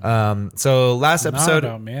 So last Not episode,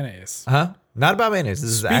 about mayonnaise. not about mayonnaise. This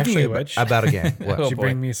is Speaking actually of which- about a game. What? Did you boy.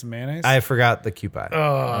 bring me some mayonnaise? I forgot the coupon.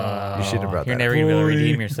 You should have brought You're that. never going to be able to Boy.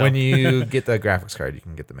 redeem yourself. When you get the graphics card, you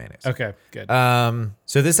can get the mayonnaise. okay, good.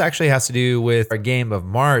 So this actually has to do with our game of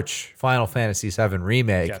March, Final Fantasy VII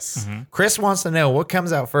Remake. yes. Chris wants to know what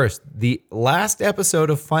comes out first, the last episode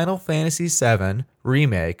of Final Fantasy VII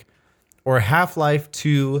Remake or Half-Life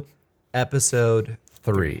 2 Episode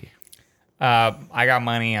 3? I got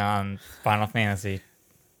money on Final Fantasy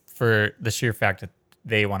for the sheer fact that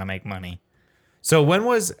they want to make money. So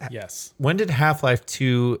Yes. when did Half-Life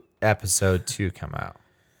 2 Episode 2 come out?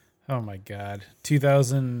 Oh my God.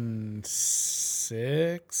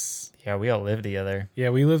 2006. Yeah, we all live together. Yeah,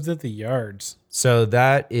 we lived at the yards. So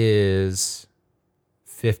that is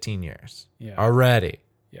 15 years Yeah. already.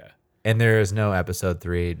 Yeah. And there is no Episode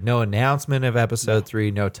 3, no announcement of Episode 3,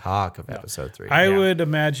 no talk of Episode 3. I Yeah. would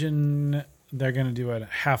imagine they're going to do a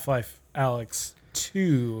Half-Life Alex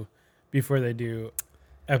 2 before they do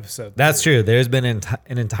episode. That's 3. true. There's been an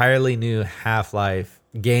entirely new Half-Life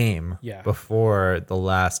game Yeah. before the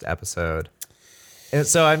last episode. And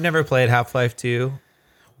so I've never played Half-Life 2.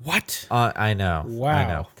 What? I know.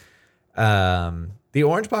 Wow. I know. The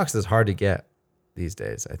orange box is hard to get these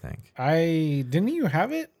days, I think. Didn't you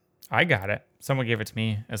have it? I got it. Someone gave it to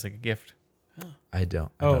me as like a gift. I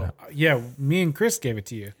don't Oh, know. yeah. Me and Chris gave it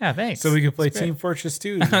to you. Yeah, thanks. So we could play It's great. Team Fortress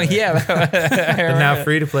 2. Oh, yeah. And now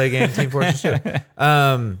free to play game Team Fortress 2.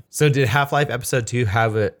 So did Half-Life Episode 2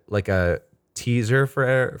 have a teaser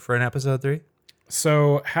for an Episode 3?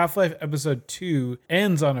 So Half-Life Episode 2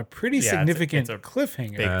 ends on a pretty Yeah, significant it's a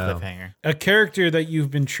cliffhanger. Big cliffhanger. A character that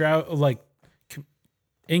you've been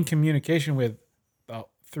in communication with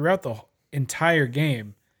throughout the entire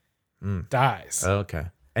game dies. Okay.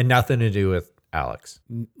 And nothing to do with Alex.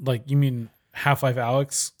 Like, you mean Half-Life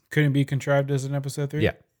Alex couldn't be contrived as an Episode 3?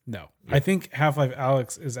 Yeah. No. I think Half-Life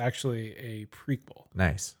Alex is actually a prequel.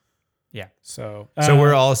 Nice. Yeah. So So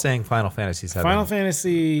we're all saying Final Fantasy 7. Final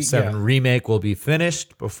Fantasy 7 yeah. Remake will be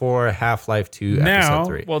finished before Half-Life 2 Now, Episode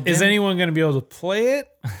 3. Well, is Dim- anyone going to be able to play it?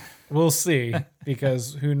 We'll see,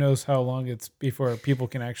 because who knows how long it's before people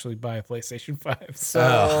can actually buy a PlayStation 5.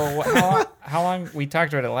 So how long? We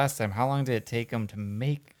talked about it last time. How long did it take them to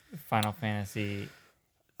make Final Fantasy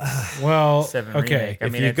Well, 7 okay. Remake? I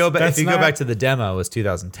if mean, you go back, that's if you go not- back to the demo, it was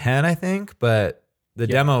 2010, I think, but the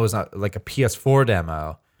demo was not like a PS4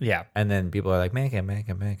 demo, yeah. and then people are like, make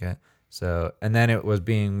it. So, and then it was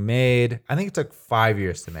being made. I think it took 5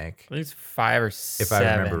 years to make, At least 5 or if 7.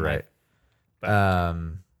 I remember right.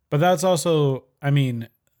 But that's also, I mean,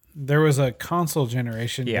 there was a console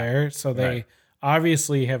generation Yeah, there, so they right.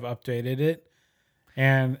 obviously have updated it,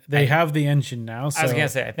 and they have the engine now. So I was gonna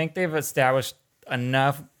say, I think they've established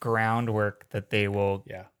enough groundwork that they will.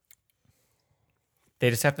 yeah. They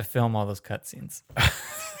just have to film all those cutscenes.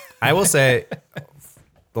 I will say,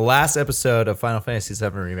 the last episode of Final Fantasy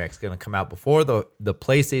VII Remake is going to come out before the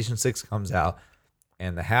PlayStation 6 comes out,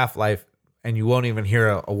 and the Half-Life, and you won't even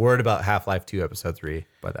hear a word about Half-Life 2 Episode 3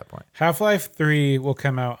 by that point. Half-Life 3 will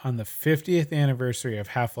come out on the 50th anniversary of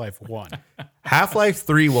Half-Life 1. Half-Life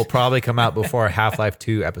 3 will probably come out before Half-Life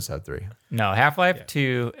 2 Episode 3. No, Half-Life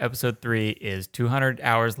 2 Episode 3 is 200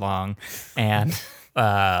 hours long, and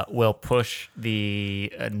will push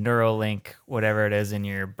the Neuralink, whatever it is in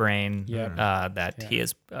your brain, that he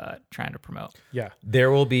is trying to promote. Yeah. There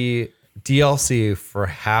will be DLC for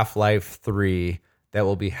Half-Life 3 that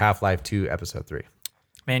will be Half-Life 2 Episode 3.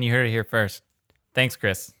 Man, you heard it here first. Thanks,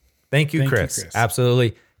 Chris. Thank you, Chris.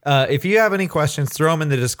 Absolutely. If you have any questions, throw them in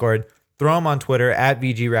the Discord. Throw them on Twitter at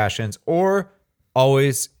VGRations, or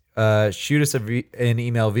always shoot us an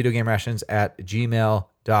email,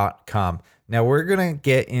 videogamerations@gmail.com. Now, we're going to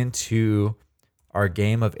get into our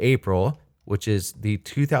game of April, which is the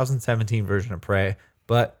 2017 version of Prey,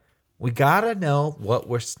 but we got to know what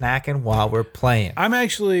we're snacking while we're playing. I'm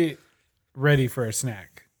actually ready for a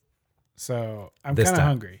snack. So I'm This kind of time.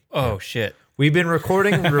 hungry. Oh, shit. We've been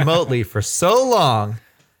recording remotely for so long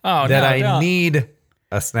Oh, that no, I don't. need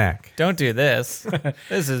a snack. Don't do this.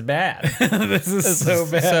 This is bad. This is so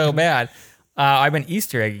bad. So bad. I've been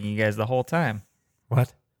Easter egging you guys the whole time.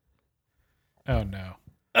 What? Oh no.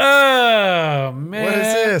 Oh man. What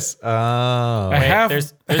is this? Oh. I Wait, have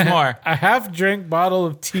there's more. a half drink bottle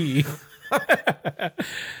of tea.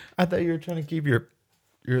 I thought you were trying to keep your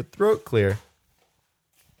throat clear.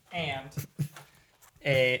 And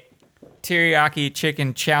a teriyaki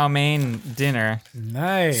chicken chow mein dinner.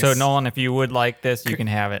 Nice. So Nolan, if you would like this, you can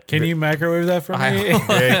have it. Can you microwave that for me?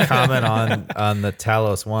 Very comment on the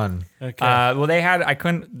Talos one. Okay. Well, they had like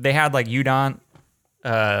udon,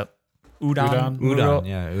 Udon? noodle- Udon,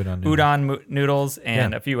 yeah, udon. noodle. udon noodles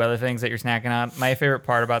and Yeah. a few other things that you're snacking on. My favorite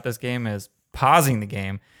part about this game is pausing the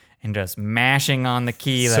game and just mashing on the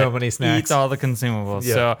key So that many snacks. eats all the consumables.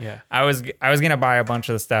 Yeah. So Yeah. I was gonna buy a bunch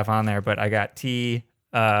of the stuff on there, but I got tea,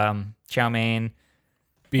 chow mein,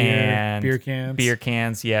 and beer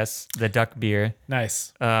cans. yes, the duck beer.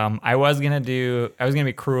 Nice. I was gonna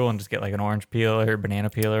be cruel and just get like an orange peel or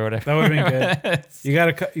banana peel or whatever. That would have been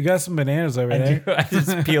good. You got some bananas over there. I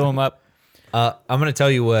just peel them up. I'm gonna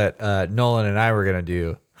tell you what Nolan and I were gonna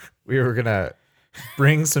do. We were gonna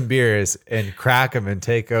bring some beers and crack them and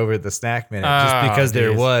take over the snack minute, just Oh, because there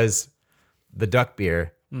geez. was the duck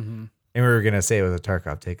beer, and we were gonna say it was a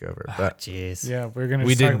Tarkov takeover, but Jeez. Yeah, we're gonna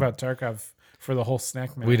We just talk didn't- about Tarkov for the whole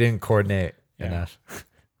snack minute. we didn't coordinate Yeah. enough.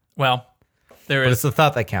 Well, there But is it's the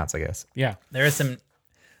thought that counts, I guess. Yeah. some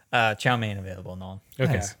chow mein available, Nolan.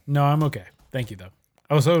 Okay. Nice. No, I'm okay. Thank you though.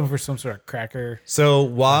 I was hoping for some sort of cracker. So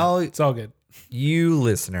while It's all good. you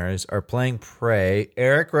listeners are playing Prey,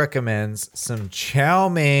 Eric recommends some chow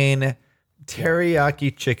mein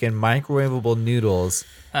teriyaki chicken microwavable noodles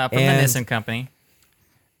From the And- Nissen Company.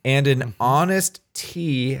 and an honest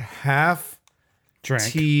tea, half Drink.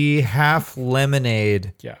 tea, half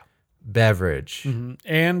lemonade Yeah. beverage.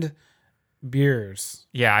 And beers.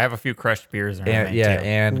 Yeah, I have a few crushed beers around And, there, yeah, too.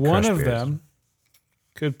 and One crushed of beers. them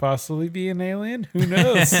could possibly be an alien. Who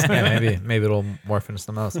knows? Yeah, maybe it'll morph into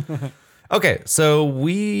something else. Okay, so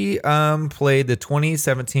we played the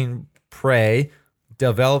 2017 Prey,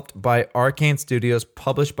 developed by Arcane Studios,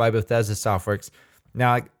 published by Bethesda Softworks.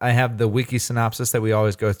 Now I have the wiki synopsis that we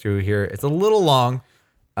always go through here. It's a little long,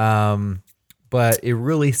 but it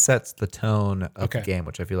really sets the tone of the Okay. game,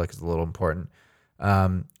 which I feel like is a little important.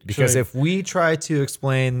 Because Should I- if we try to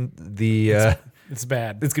explain the, It's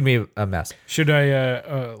bad. it's gonna be a mess. Should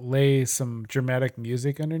I lay some dramatic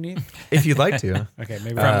music underneath? If you'd like to. Okay,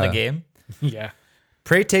 maybe. From the game. Yeah.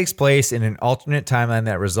 Prey takes place in an alternate timeline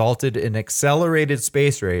that resulted in an accelerated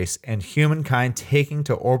space race and humankind taking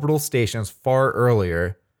to orbital stations far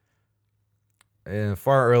earlier.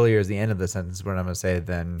 Far earlier is the end of the sentence, what I'm going to say,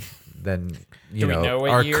 than you Do we know what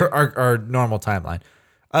our, year? our normal timeline.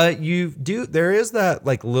 There is that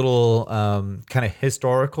like little kind of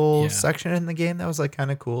historical Yeah. section in the game that was like kind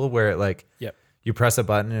of cool, where it like Yep. you press a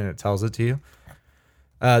button and it tells it to you.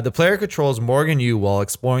 The player controls Morgan Yu while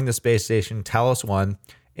exploring the space station Talos 1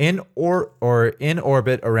 in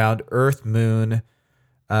orbit around Earth Moon,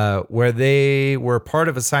 where they were part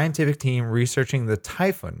of a scientific team researching the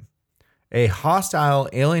Typhon, a hostile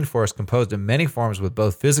alien force composed of many forms with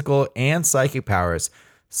both physical and psychic powers,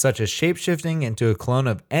 such as shapeshifting into a clone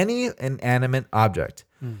of any inanimate object.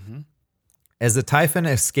 As the Typhon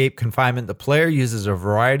escape confinement, the player uses a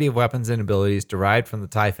variety of weapons and abilities derived from the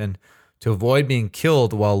Typhon to avoid being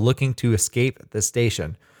killed while looking to escape the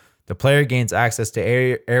station. The player gains access to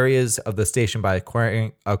areas of the station by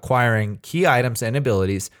acquiring key items and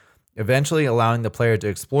abilities, eventually allowing the player to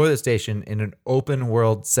explore the station in an open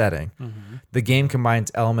world setting. The game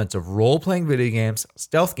combines elements of role-playing video games,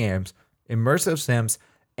 stealth games, immersive sims,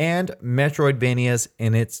 and Metroidvanias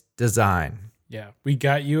in its design. Yeah. We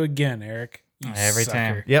got you again, Eric. You Every sucker.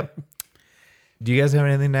 time. Yep. Do you guys have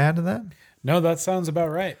anything to add to that? No, that sounds about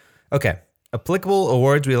right. Okay. Applicable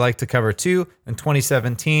awards we like to cover too. In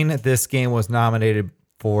 2017, this game was nominated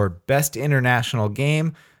for Best International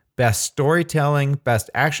Game, Best Storytelling, Best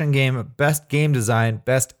Action Game, Best Game Design,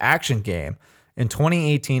 Best Action Game. In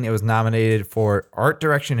 2018, it was nominated for Art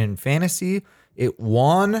Direction in Fantasy. It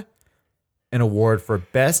won an award for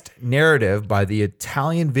Best Narrative by the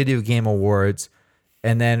Italian Video Game Awards,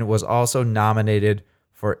 and then was also nominated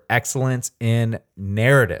for Excellence in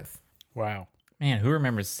Narrative. Wow. Man, who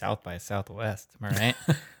remembers South by Southwest? Am I right?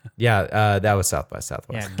 Yeah, that was South by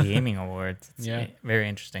Southwest. Yeah, gaming awards. It's Yeah. very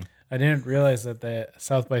interesting. I didn't realize that the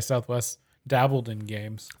South by Southwest dabbled in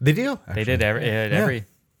games. They do. They did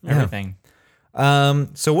everything.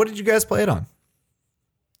 So what did you guys play it on?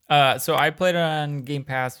 So I played it on Game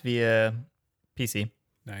Pass via PC.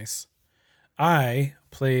 Nice. I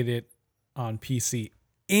played it on PC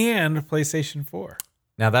and PlayStation 4.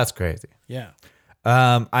 Now that's crazy. Yeah.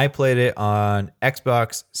 I played it on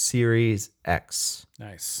Xbox Series X.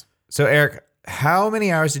 Nice. So Eric, how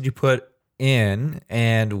many hours did you put in,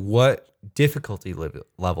 and what difficulty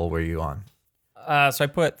level were you on? So I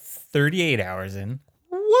put 38 hours in.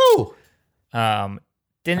 Woo!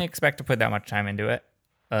 Didn't expect to put that much time into it,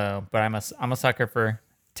 but I'm a sucker for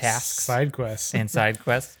tasks Side quests. and side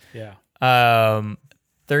quests. Yeah.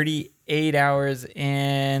 38 hours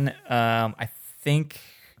in. I think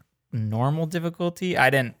normal difficulty. I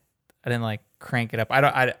didn't like crank it up.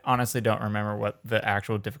 I honestly don't remember what the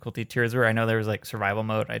actual difficulty tiers were. I know there was like survival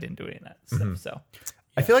mode. I didn't do any of that stuff. So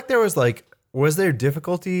I feel like there was there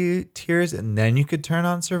difficulty tiers and then you could turn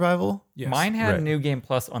on survival? Yes. mine had Right. New Game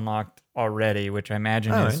Plus unlocked already, which I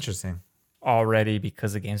imagine Oh, is interesting. already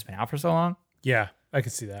because the game's been out for so long. Yeah, I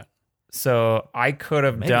could see that. So I could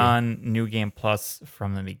have Maybe. done New Game Plus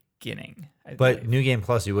from the beginning. I But believe. New Game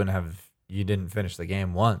Plus, you didn't finish the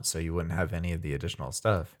game once, so you wouldn't have any of the additional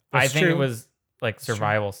stuff. I That's think it true. was like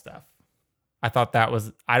survival stuff. I thought that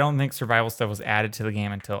was. I don't think survival stuff was added to the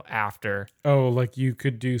game until after. Oh, like you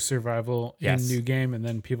could do survival Yes. in New Game, and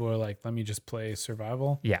then people were like, let me just play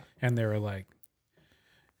survival. Yeah. And they were like,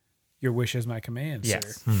 your wish is my command,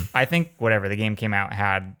 Yes. sir. I think whatever the game came out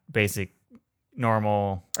had basic,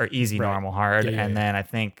 normal or easy, Right. normal, hard, Yeah, yeah, and yeah. then I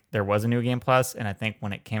think there was a New Game Plus, and I think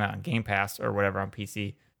when it came out on Game Pass or whatever on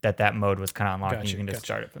PC, that mode was kind of unlocked, and Gotcha, you can just gotcha.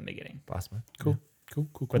 start it from the beginning. Possibly. Cool. Cool.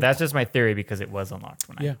 But that's just my theory because it was unlocked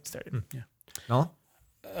when Yeah. I started. Nolan?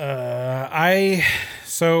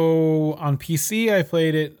 So on PC I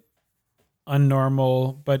played it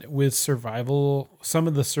unnormal, but with survival, some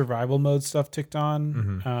of the survival mode stuff ticked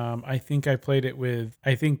on. I think I played it with.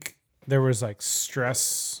 I think there was like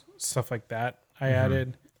stress stuff like that I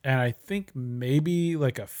added, and I think maybe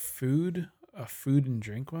like a food and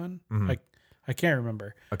drink one. Like I can't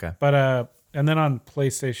remember. Okay. But and then on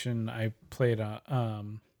PlayStation I played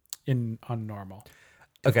on normal.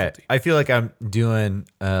 Okay. difficulty. I feel like I'm doing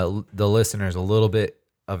the listeners a little bit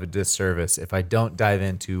of a disservice if I don't dive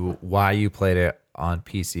into why you played it on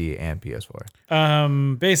PC and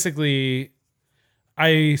PS4. Basically,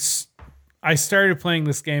 I started playing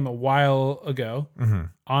this game a while ago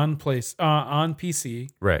on PC.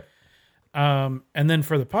 Right. And then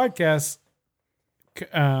for the podcast,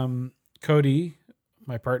 Cody,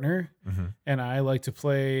 my partner, and I like to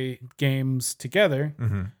play games together,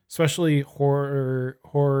 especially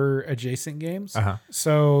horror adjacent games. Uh-huh.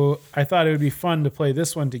 So I thought it would be fun to play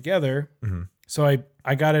this one together. So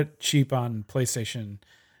I got it cheap on PlayStation,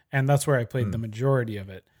 and that's where I played the majority of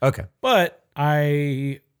it. Okay. But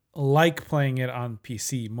I like playing it on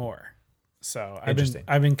PC more. So Interesting.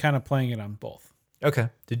 I've been kind of playing it on both. Okay.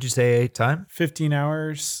 Did you say time? 15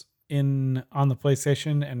 hours on the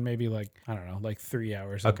PlayStation and maybe like 3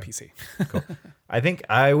 hours on Okay. PC. Cool. I think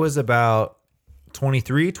I was about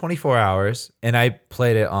 24 hours, and I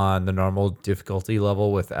played it on the normal difficulty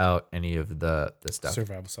level without any of the stuff.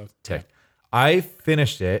 Survival stuff. Tick. I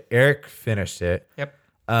finished it. Eric finished it. Yep.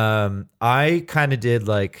 I kind of did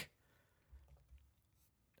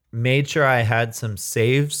made sure I had some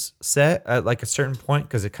saves set at like a certain point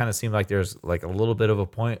because it kind of seemed like there's like a little bit of a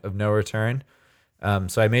point of no return.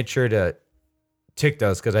 So I made sure to tick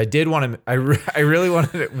those because I did want to. I really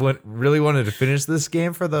wanted to finish this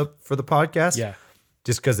game for the podcast. Yeah.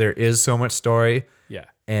 Just because there is so much story, Yeah.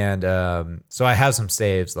 and so I have some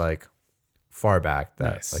saves like far back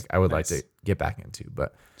that Nice. like I would like Nice. to get back into.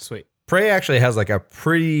 But Sweet. Prey actually has like a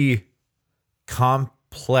pretty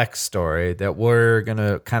complex story that we're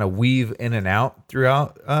gonna kind of weave in and out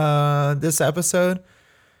throughout this episode.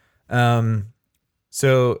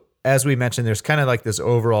 So as we mentioned, there's kind of like this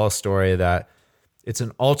overall story that it's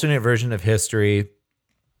an alternate version of history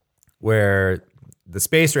where the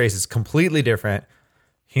space race is completely different.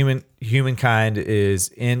 Humankind is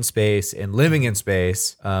in space and living in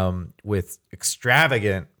space with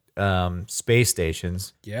extravagant space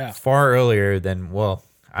stations. Yeah. Far earlier than, well,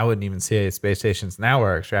 I wouldn't even say space stations now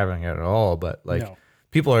are extravagant at all, but like No.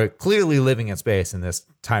 people are clearly living in space in this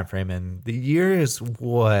time frame. And the year is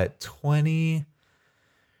what,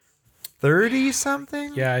 2030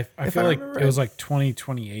 something? Yeah. I If feel I like remember it was right. like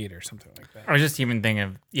 2028 or something like that. I was just even thinking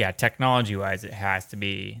of technology wise, it has to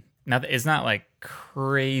be. It's not like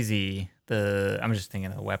crazy. I'm just thinking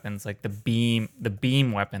of the weapons. Like the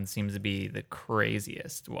beam weapon seems to be the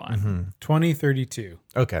craziest one. 2032.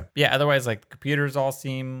 Okay. Yeah. Otherwise, like the computers all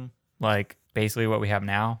seem like basically what we have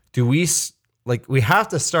now. Do we we have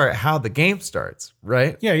to start how the game starts,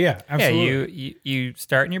 right? Yeah. Absolutely. Yeah. You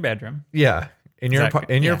start in your bedroom. Yeah. In your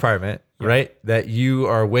Exactly. in your Yeah. apartment, right? That you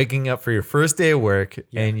are waking up for your first day of work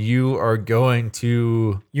and you are going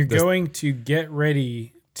to going to get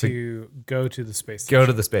ready to go to the space go station.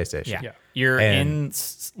 to the space station. Yeah. Yeah. You're And- in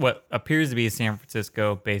what appears to be San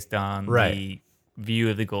Francisco based on Right. the view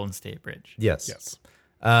of the Golden State Bridge. Yes. Yes.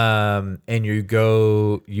 And you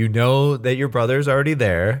go, you know that your brother's already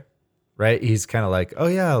there, right? He's kind of like, oh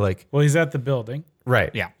yeah, like, Well, he's at the building.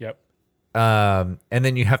 right. Yeah. Yep. And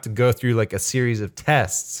then you have to go through like a series of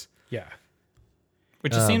tests. Yeah.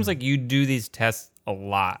 Which it seems like you do these tests a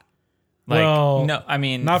lot. Like, Well, no, I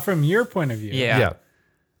mean, Not from your point of view. yeah.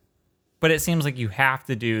 But it seems like you have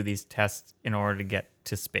to do these tests in order to get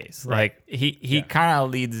to space. Right. Like he kind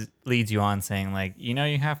of leads you on saying like, you know,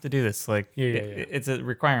 you have to do this. Like Yeah. it's a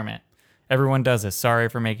requirement. Everyone does this. Sorry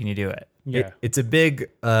for making you do it. Yeah. It's a big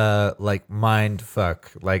like mind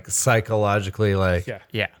fuck, like psychologically, like, Yeah.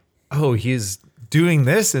 Yeah. oh, he's doing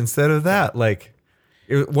this instead of that. Like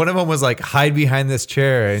one of them was like, hide behind this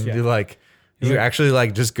chair, and Yeah. you like, you actually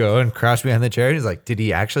like just go and crouch behind the chair. And he's like, did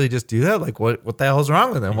he actually just do that? Like, what the hell's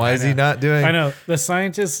wrong with him? Why is he not doing? I know the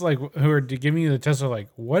scientists like who are giving you the test are like,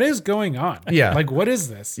 what is going on? Yeah. Like, what is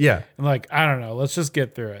this? Yeah. And like, I don't know. Let's just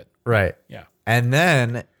get through it. Right. Yeah. And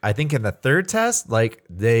then I think in the third test, like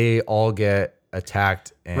they all get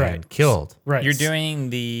attacked and Right. killed. Right. You're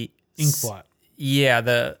doing the ink blot. Yeah,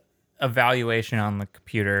 the evaluation on the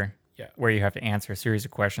computer. Yeah. Where you have to answer a series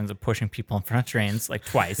of questions of pushing people in front of trains like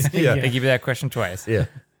twice. Yeah. They give you that question twice. Yeah.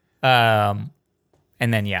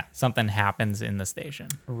 And then something happens in the station.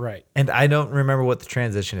 Right. And I don't remember what the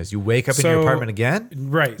transition is. You wake up in your So- apartment again?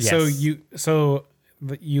 Right. So Yes.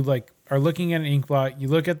 you like are looking at an ink blot. You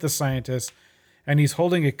look at the scientist, and he's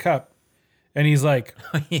holding a cup, and he's like,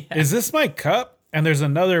 "Is this my cup?" And there's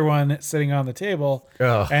another one sitting on the table,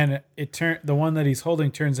 Oh. and the one that he's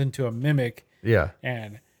holding turns into a mimic, Yeah.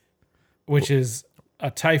 and which is a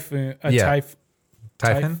typhoon. Yeah.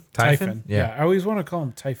 Typhon? Typhon. Yeah. I always want to call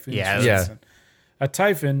them typhoons. Yeah. for some Yeah. reason. A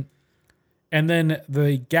typhon, and then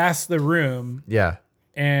they gas the room, Yeah.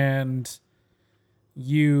 and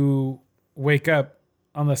you wake up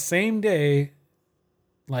on the same day,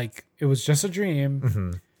 like it was just a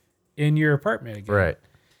dream, in your apartment again. Right.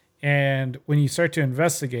 And when you start to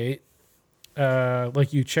investigate,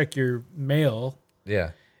 like you check your mail,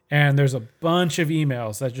 Yeah. and there's a bunch of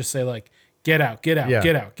emails that just say like, "Get out, get out, Yeah.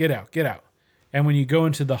 get out, get out, get out." And when you go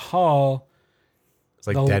into the hall, It's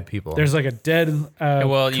like the- dead people. There's like a dead.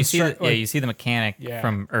 Well, you see, like, you see the mechanic Yeah.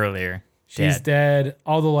 from earlier. she's dead.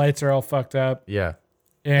 All the lights are all fucked up. yeah.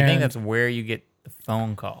 And I think that's where you get the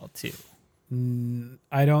phone call too.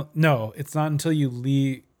 I don't know. It's not until you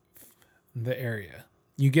leave the area.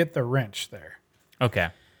 You get the wrench there. Okay.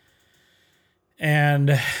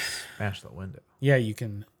 And Smash the window. yeah,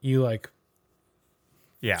 you like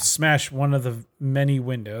Yeah. smash one of the many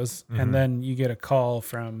windows, and then you get a call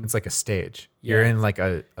from It's like a stage. You're Yeah. in like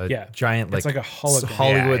a Yeah. giant, like, It's like a hologram.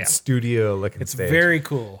 Hollywood Yeah. studio looking it's stage. very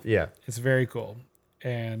cool. Yeah. It's very cool.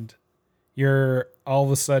 And you're all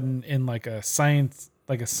of a sudden in like a science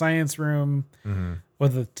room where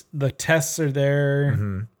the tests are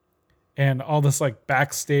there, and all this like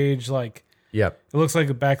backstage, like Yep. it looks like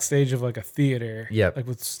a backstage of like a theater. Yep. Like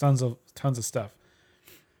with tons of stuff.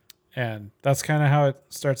 And that's kind of how it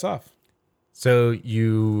starts off. So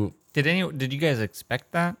you Did you guys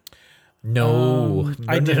expect that? no,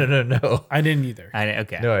 I didn't. no. I didn't either.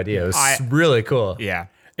 Okay. No idea. It was I- really cool. Yeah.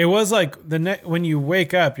 It was like when you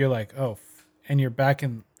wake up, you're like, oh, and you're back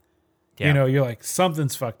in, Yeah. you're like,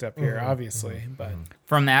 something's fucked up here, obviously. But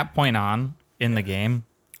From that point on in the game,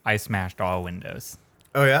 I smashed all windows.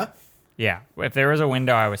 Oh yeah. Yeah. If there was a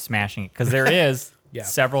window, I was smashing it because there is Yeah.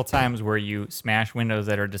 several times where you smash windows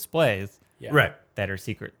that are displays yeah. Right. that are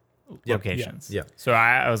secret locations. Yeah. So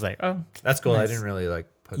I was like, oh, That's cool. I Nice. didn't really like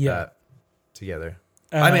put Yeah. that together.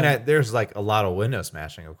 I mean, Uh, there's like a lot of window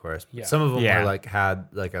smashing, of course. Yeah. Some of them Yeah. were like had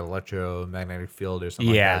like an electromagnetic field or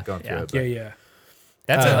something Yeah, like that going yeah. through it. Yeah,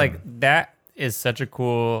 but- yeah. that's that is such a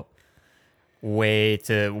cool way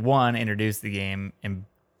to one introduce the game and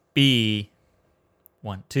B,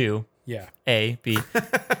 two. Yeah. A, B.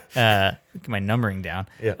 Get my numbering down.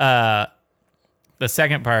 Yeah. The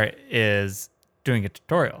second part is doing a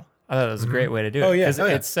tutorial. I thought it was a great way to do it. Oh, yeah. 'Cause Oh,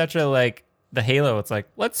 yeah. it's such a like the Halo. It's like,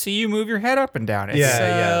 let's see you move your head up and down. It's Yeah, so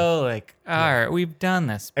yeah. like, all right, we've done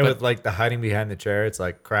this. And But with like the hiding behind the chair, it's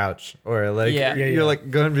like crouch or like Yeah. Yeah, you're yeah.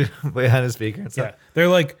 like going behind a speaker. It's Yeah. like, They're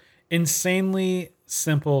like insanely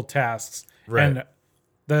simple tasks. Right. And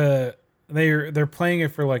they're playing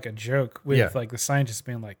it for like a joke with Yeah. like the scientists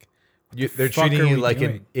being like, they're fuck treating are you we like an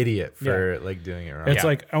doing? idiot for like doing it wrong. it's Yeah.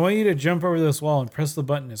 like, I want you to jump over this wall and press the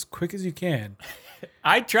button as quick as you can.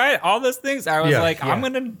 I tried all those things. I was Yeah. like, I'm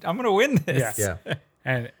gonna win this. Yes.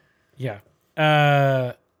 Yeah.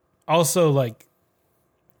 And also like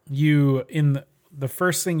the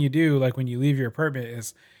first thing you do, like when you leave your apartment,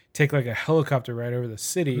 is take like a helicopter ride over the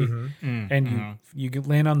city, Mm-hmm. and you can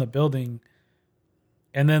land on the building,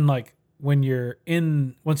 and then like once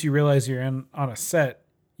you realize you're on a set,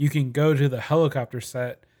 you can go to the helicopter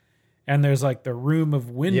set, and there's like the room of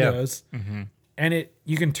windows, and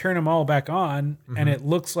you can turn them all back on, and it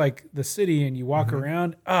looks like the city, and you walk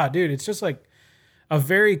around. Dude, it's just like a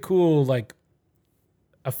very cool like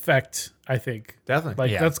effect, I think. Definitely.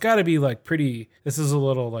 Like Yeah. that's got to be like pretty. This is a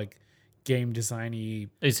little like game designy.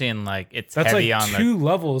 You're seeing like it's That's heavy like on two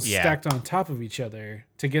levels Yeah. stacked on top of each other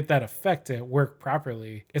to get that effect to work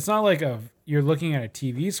properly. It's not like you're looking at a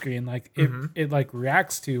TV screen. Like it like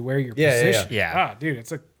reacts to where you're Yeah, yeah, positioned. yeah. Dude,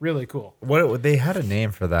 it's like really cool. What they had a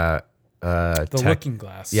name for that. The looking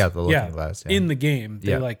glass. Yeah, the looking glass, yeah. In the game,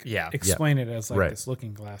 they Yeah. like Yeah. explain it as like Right. this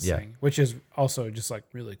looking glass Yeah. thing, which is also just like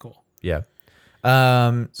really cool. Yeah.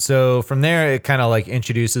 So from there, it kind of like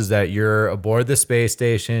introduces that you're aboard the space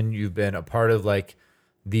station. You've been a part of like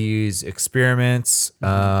these experiments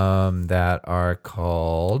that are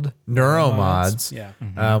called neuromods,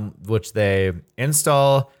 Yeah. which they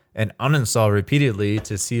install and uninstall repeatedly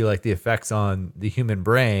to see like the effects on the human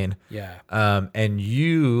brain. Yeah. And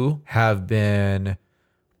you have been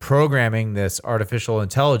programming this artificial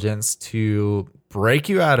intelligence to break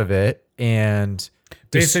you out of it and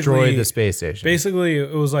destroy Basically- the space station. Basically,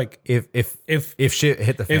 it was like if shit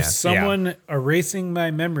hit the fan. if someone erasing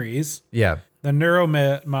my memories, yeah. the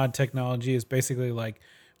neuromod technology is basically like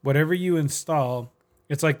whatever you install,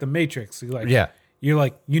 it's like the Matrix. You're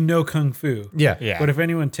like kung fu. Yeah. Yeah. But if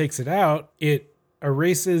anyone takes it out, it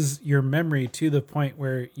erases your memory to the point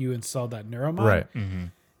where you installed that neuromod. Right.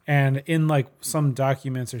 And in like some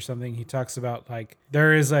documents or something, he talks about like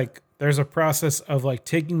there's a process of like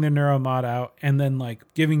taking the neuromod out and then like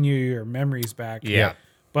giving you your memories back. Yeah.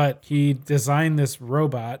 But he designed this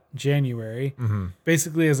robot, January,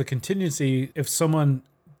 basically as a contingency if someone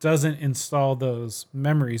doesn't install those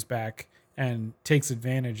memories back and takes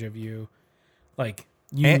advantage of you, like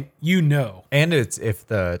And- you know. And it's if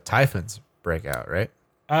the typhons break out, right?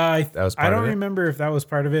 That was I part don't of it? remember if that was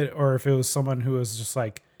part of it or if it was someone who was just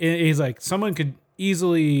like he's like someone could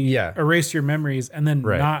easily Yeah. erase your memories and then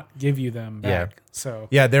Right. not give you them Yeah. back. So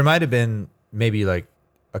Yeah, there might have been maybe like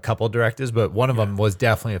a couple directives, but one of them was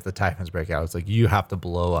definitely if the typhons break out, it's like you have to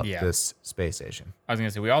blow up Yeah. this space station. I was gonna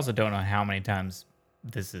say we also don't know how many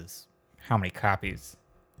copies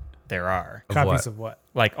there are. Of copies what? of what?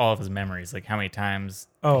 Like all of his memories, like how many times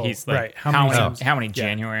Oh, he's like right. how, How many many times? how many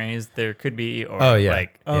Yeah. Januaries there could be, or Oh, yeah.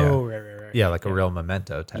 like Oh, right. Yeah, like a real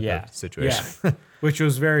memento type Yeah. of situation. Yeah. Which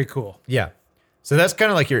was very cool. Yeah. So that's kind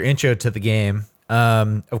of like your intro to the game.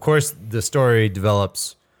 Of course, the story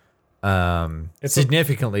develops It's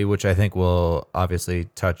significantly, which I think we'll obviously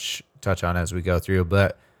touch on as we go through.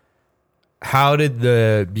 But how did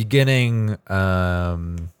the beginning,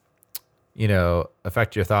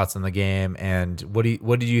 affect your thoughts on the game, and what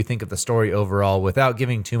did you think of the story overall, without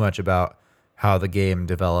giving too much about how the game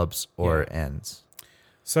develops or ends?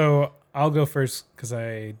 So I'll go first because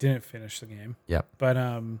I didn't finish the game. Yep. But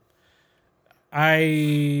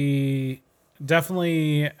I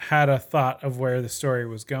definitely had a thought of where the story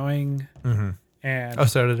was going, and Oh,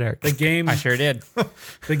 so did Eric. the game I sure did.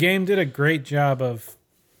 the game did a great job of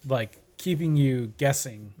like keeping you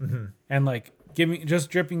guessing and like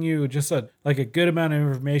dripping you just a good amount of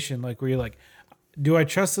information, like where you're like, do I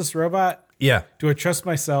trust this robot? Yeah. Do I trust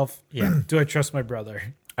myself? Yeah. Do I trust my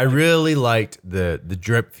brother? I really liked the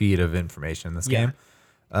drip feed of information in this Yeah.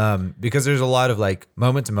 game, because there's a lot of like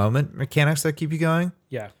moment to moment mechanics that keep you going,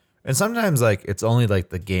 Yeah. and sometimes like it's only like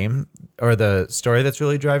the game or the story that's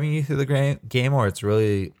really driving you through the game, or it's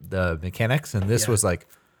really the mechanics. And this Yeah. was like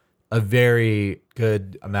a very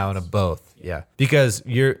good amount of both. Yeah, because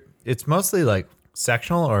it's mostly like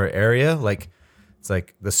sectional or area, like. It's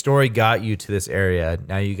like the story got you to this area.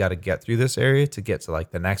 Now you got to get through this area to get to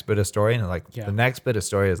like the next bit of story. And like Yeah. the next bit of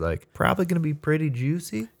story is like probably going to be pretty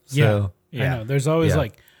juicy. Yeah. So, I know. There's always Yeah.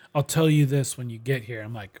 like, I'll tell you this when you get here.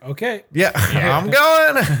 I'm like, okay. yeah, I'm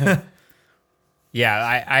going.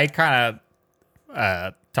 Yeah, I kind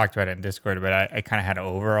of talked about it in Discord, but I kind of had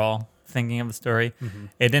overall thinking of the story.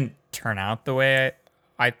 It didn't turn out the way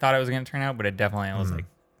I thought it was going to turn out, but it definitely was like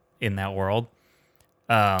in that world.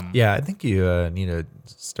 Yeah, I think you need to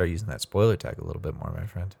start using that spoiler tag a little bit more, my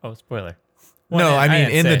friend. Oh, spoiler. No, I mean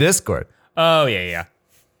didn't in the say. Discord. Oh, yeah.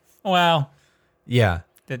 Well, Yeah.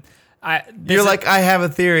 You're like, I have a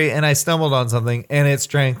theory and I stumbled on something and it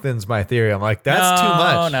strengthens my theory. I'm like, that's too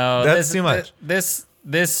much. No, that's too much. This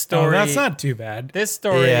Oh, story. that's not too bad. This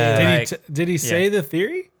story. Yeah. Like, Did he say the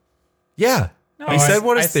theory? Yeah. No, he said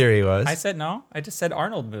what his theory was. I said no. I just said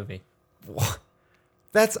Arnold movie.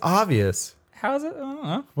 That's obvious. How is it? I don't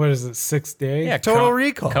know. What is it? 6 days? Yeah, Total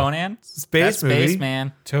Recall. Conan. Space movie.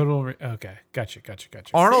 Spaceman. Okay. Gotcha.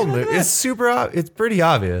 Arnold movie. It's super. It's pretty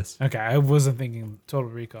obvious. Okay. I wasn't thinking Total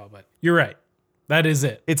Recall, but you're right. That is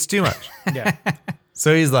it. It's too much. Yeah.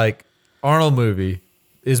 So he's like, Arnold movie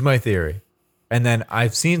is my theory. And then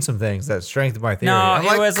I've seen some things that strengthen my theory. No, I'm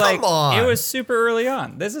it was come on. it was super early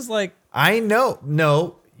on. This is like I know.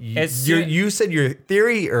 No. You said your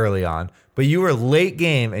theory early on, but you were late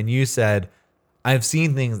game and you said, I've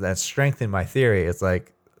seen things that strengthen my theory. It's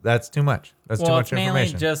like, that's too much. That's too much it's mainly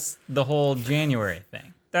information. just the whole January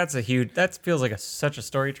thing. That's a huge. That feels like such a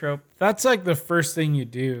story trope. That's like the first thing you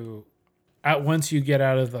do once you get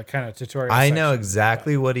out of the kind of tutorial. I know section.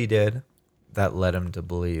 exactly what he did that led him to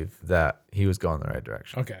believe that he was going the right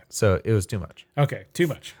direction. Okay. So it was too much. Okay. Too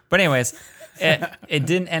much. But anyways, it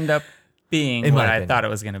didn't end up being In what my I opinion. thought it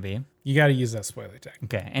was going to be. You got to use that spoiler tag.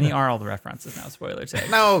 Okay. Any Arnold reference is now spoiler tag.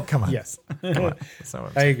 No, come on. Yes. Come on. That's not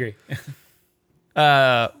what I'm I saying. agree.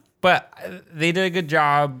 But they did a good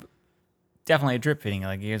job. Definitely drip feeding,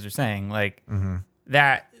 like you guys were saying, like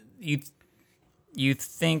that. You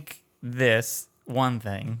think this one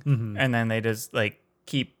thing, and then they just like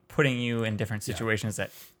keep putting you in different situations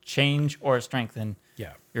that change or strengthen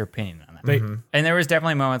Yeah. your opinion on that. They, And there was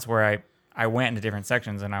definitely moments where I went into different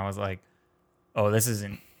sections and I was like, oh, this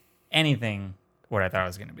isn't anything what I thought it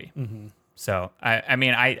was going to be. So I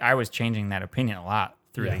mean, I was changing that opinion a lot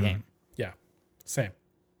through the game. Yeah. Same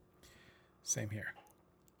here.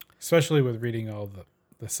 Especially with reading all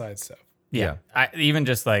the side stuff. Yeah. Even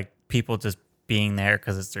just like people just being there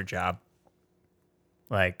because it's their job.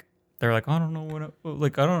 Like they're like, I don't know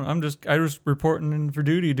I'm just reporting in for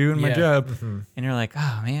duty, doing my Yeah. job. And you're like,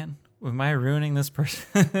 oh man, am I ruining this person,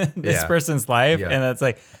 person's life? Yeah. And that's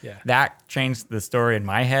like, Yeah. that changed the story in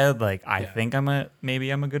my head. Like, I think maybe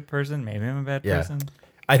I'm a good person. Maybe I'm a bad Yeah. person.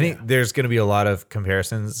 I think there's going to be a lot of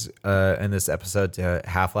comparisons in this episode to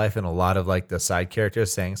Half-Life, and a lot of like the side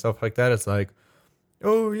characters saying stuff like that. It's like,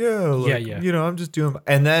 oh yeah, like, yeah. you know, I'm just doing.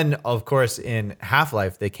 And then of course in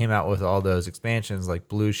Half-Life they came out with all those expansions like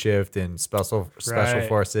Blue Shift and Special Right.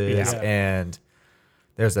 Forces, Yeah. and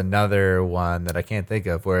there's another one that I can't think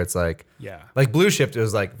of where it's like, Yeah. like Blue Shift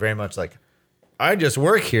is like very much like, I just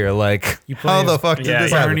work here. Like, You play how the as fuck did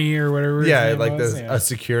this happen? Barney or whatever. his Yeah, name like was. a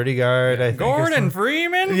security guard. I think, or Gordon something.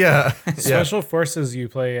 Freeman? Yeah. Special Forces, you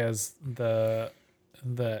play as the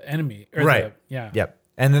enemy. Or Right. Yeah. Yep.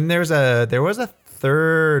 And then there was a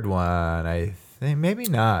third one. I think maybe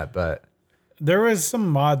not, but There was some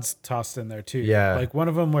mods tossed in there too. Yeah. Like one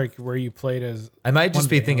of them where you played as. I might one just of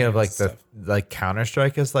be the thinking of like aliens the Counter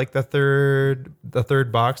Strike as like the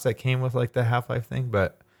third box that came with like the Half-Life thing.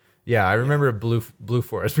 But yeah, I remember Blue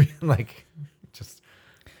Forest being like just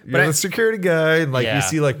you're the security guy, and like you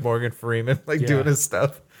see like Morgan Freeman like doing his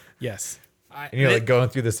stuff, Yes. and you're like going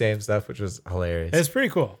through the same stuff, which was hilarious. It's pretty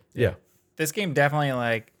cool. Yeah. This game definitely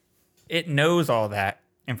like it knows all that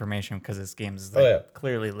information because this game is like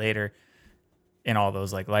clearly later in all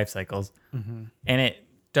those like life cycles, and it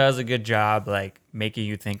does a good job like making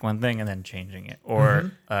you think one thing and then changing it,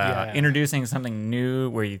 or introducing something new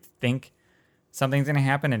where you think something's gonna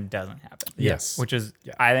happen and it doesn't happen. Yes. Which is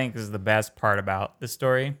I think is the best part about the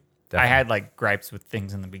story. Definitely. I had like gripes with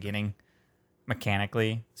things in the beginning,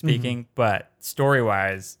 mechanically speaking, but story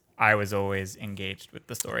wise, I was always engaged with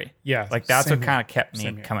the story. Yeah. Like that's same what kind of kept me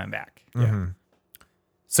Same here. coming back. Yeah.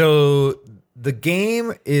 So the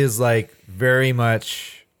game is like very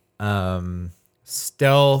much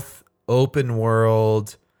stealth, open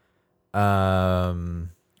world.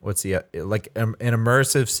 What's the like an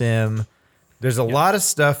immersive sim? There's a lot of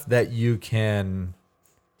stuff that you can.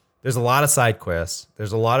 There's a lot of side quests.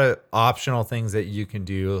 There's a lot of optional things that you can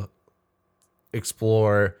do,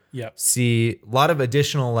 explore, Yep. see. A lot of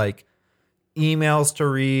additional like emails to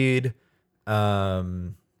read,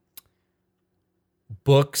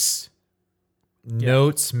 books,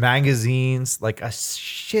 notes, magazines, like a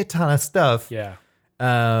shit ton of stuff. Yeah.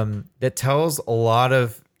 That tells a lot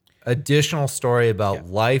of additional story about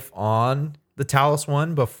life on the Talos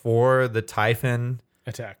One before the Typhon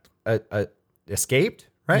Attacked. escaped,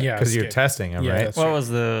 right? Yeah, Because you're escaped. testing him, Yeah, right? that's What right. was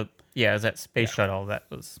the is that space shuttle that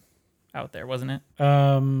was out there, wasn't it?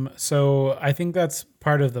 So I think that's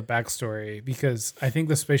part of the backstory because I think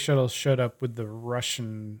the space shuttle showed up with the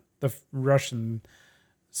Russian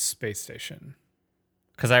space station.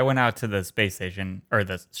 because I went out to the space station or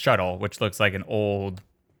the shuttle, which looks like an old,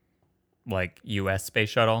 like U.S. space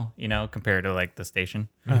shuttle, compared to like the station.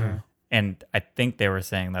 And I think they were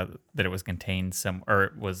saying that it was contained or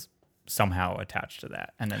it was somehow attached to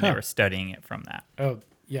that, and then they were studying it from that. Oh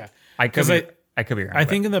yeah, I could be wrong. I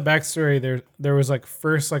think in the backstory there was like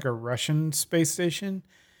first like a Russian space station,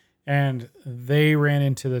 and they ran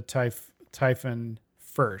into the Typhon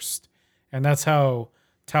first, and that's how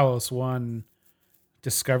Talos 1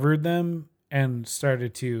 discovered them and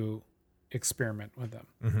started to experiment with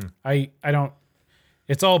them. I don't.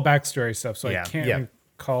 It's all backstory stuff, so I can't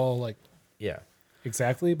recall like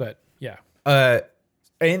exactly, but yeah.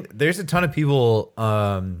 And there's a ton of people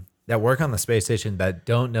that work on the space station that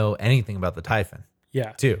don't know anything about the Typhon.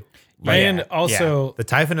 Yeah. Too. And also the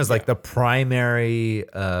Typhon is like the primary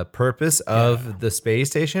purpose of the space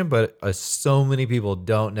station, but so many people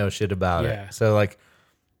don't know shit about it. So like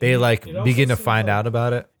they like begin to find out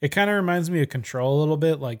about it. It kind of reminds me of Control a little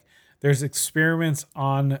bit. Like there's experiments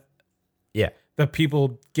on the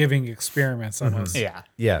people giving experiments almost. Yeah.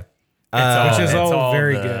 Yeah. Which is all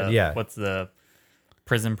very good. Yeah. What's the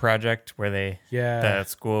prison project where the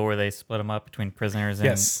school where they split them up between prisoners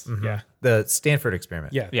and yeah, the Stanford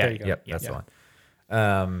experiment. there you go. Yep, that's the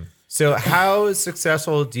one. So how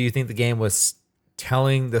successful do you think the game was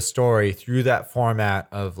telling the story through that format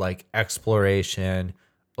of like exploration,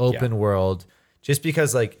 open world? Just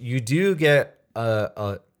because like you do get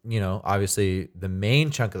obviously the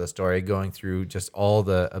main chunk of the story going through just all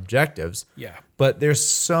the objectives. Yeah. But there's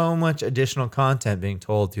so much additional content being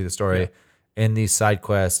told through the story in these side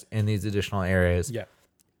quests, in these additional areas. Yeah.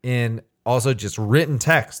 And also just written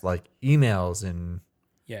text like emails and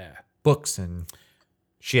books and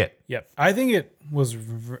shit. Yep. I think it was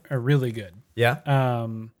really good. Yeah.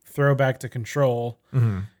 Throwback to Control,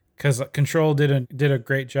 because Control did a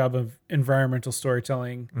great job of environmental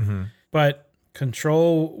storytelling, but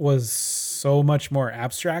Control was so much more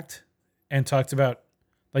abstract and talked about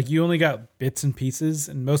like you only got bits and pieces,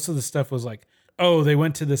 and most of the stuff was like, oh, they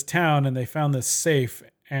went to this town and they found this safe,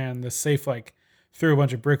 and the safe like threw a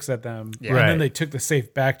bunch of bricks at them, and then they took the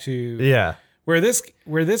safe back to Where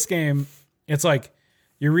this game, it's like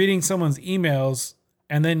you're reading someone's emails,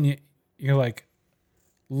 and then you're like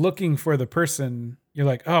looking for the person. You're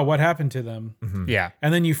like, oh, what happened to them? Yeah,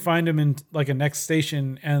 and then you find them in like a next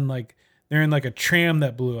station, and like they're in like a tram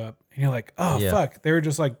that blew up, and you're like, oh fuck, they were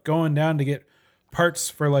just like going down to get parts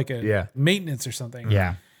for like a maintenance or something.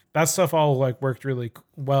 Yeah. That stuff all like worked really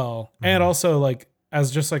well. And also like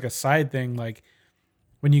as just like a side thing, like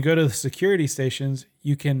when you go to the security stations,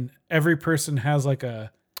 every person has like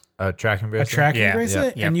a tracking bracelet.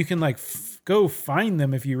 Bracelet, and you can like go find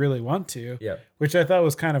them if you really want to. Yeah. Which I thought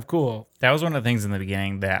was kind of cool. That was one of the things in the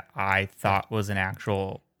beginning that I thought was an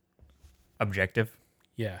actual objective.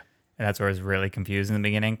 Yeah. And that's where I was really confused in the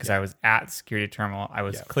beginning, because I was at the security terminal. I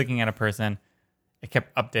was clicking at a person. It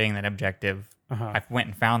kept updating that objective. I went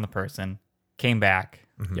and found the person, came back.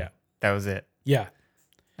 Yeah. That was it. Yeah.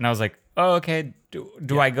 And I was like, oh, okay.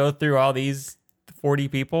 Do I go through all these 40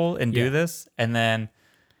 people and do this? And then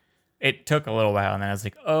it took a little while. And then I was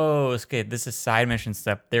like, oh, okay, this is side mission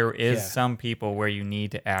stuff. There is some people where you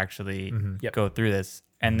need to actually go through this.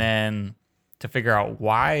 And then to figure out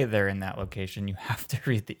why they're in that location, you have to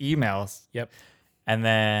read the emails. Yep. And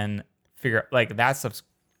then figure out, like, that stuff's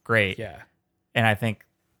great. Yeah. And I think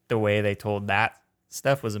the way they told that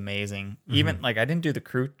stuff was amazing. Even like I didn't do the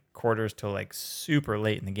crew quarters till like super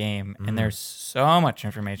late in the game, and there's so much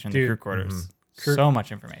information in the crew quarters. So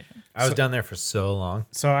much information. I was down there for so long.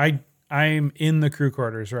 So I'm in the crew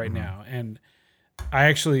quarters right now, and I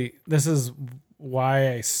actually, this is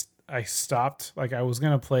why I stopped. Like I was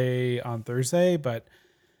gonna play on Thursday, but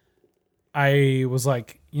I was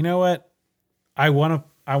like, you know what, I want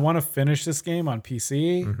to finish this game on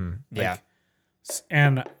PC.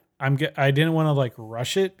 And I didn't want to like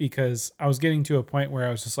rush it, because I was getting to a point where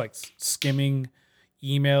I was just like skimming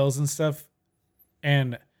emails and stuff,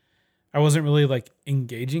 and I wasn't really like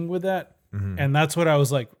engaging with that. And that's what I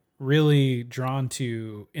was like really drawn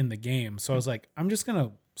to in the game. So I was like, I'm just going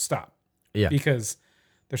to stop. Yeah. Because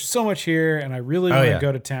there's so much here, and I really want to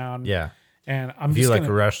go to town. Yeah. And I'm if just you like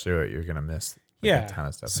gonna rush through it, you're going to miss a ton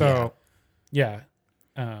of stuff. So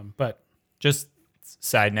but just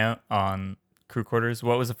side note on crew quarters,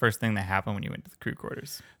 what was the first thing that happened when you went to the crew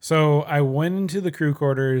quarters? So I went into the crew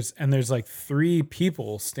quarters, and there's like 3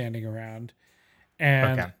 people standing around,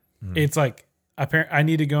 and it's like I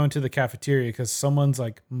need to go into the cafeteria because someone's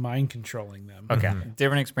like mind controlling them. Okay.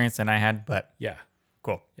 Different experience than I had, but Yeah.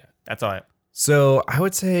 cool. Yeah. That's all. So I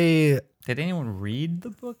would say Did anyone read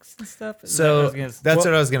the books and stuff? So that's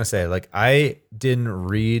what I was gonna say. Like, I didn't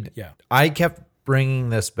read. Yeah. I kept bringing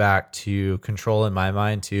this back to Control in my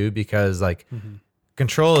mind too, because like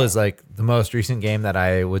Control is like the most recent game that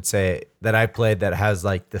I would say that I played that has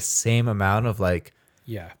like the same amount of like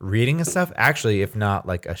reading and stuff. Actually, if not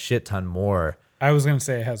like a shit ton more. I was gonna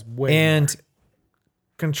say it has way And more.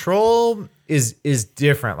 Control is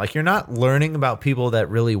different. Like, you're not learning about people that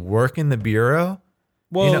really work in the bureau.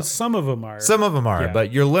 Well, some of them are. Some of them are, Yeah.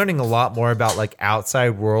 but you're learning a lot more about like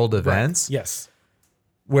outside world events. Yes.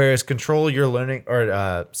 Whereas Control, you're learning,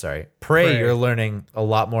 or Prey, you're learning a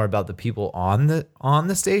lot more about the people on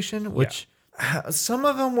the station. Which some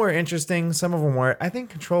of them were interesting, some of them weren't. I think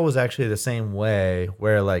Control was actually the same way,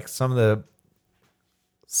 where like some of the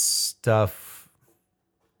stuff,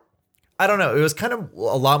 I don't know, it was kind of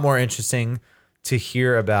a lot more interesting to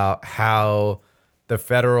hear about how the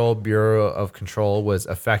Federal Bureau of Control was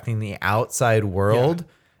affecting the outside world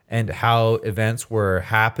and how events were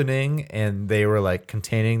happening and they were like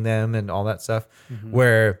containing them and all that stuff.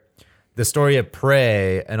 Where the story of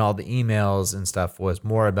Prey and all the emails and stuff was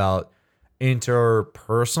more about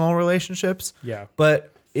interpersonal relationships. Yeah.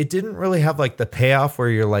 But it didn't really have like the payoff where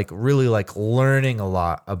you're like really like learning a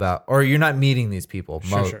lot about, or you're not meeting these people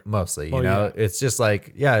mostly, you know, it's just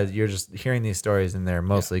like, you're just hearing these stories and they're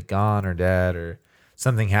mostly gone or dead or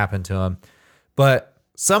something happened to them. But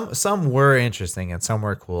some were interesting and some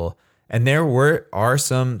were cool. And there are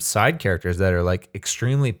some side characters that are like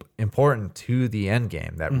extremely important to the end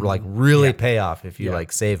game that like really pay off if you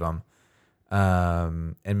like save them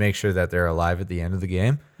and make sure that they're alive at the end of the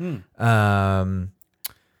game.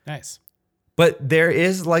 Nice. But there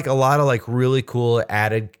is like a lot of like really cool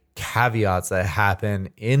added caveats that happen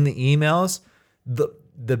in the emails.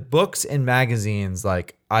 The books and magazines,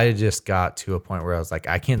 like I just got to a point where I was like,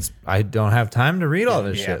 I don't have time to read all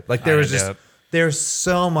this shit. Like there's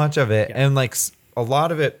so much of it. And like a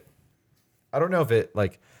lot of it, I don't know if it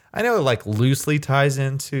like, I know it like loosely ties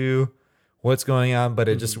into what's going on, but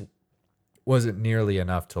it just wasn't nearly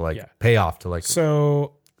enough to like pay off to like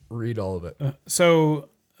read all of it. So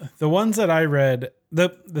the ones that I read, the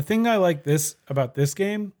thing I like about this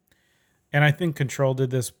game, and I think Control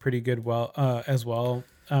did this pretty good as well,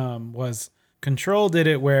 was Control did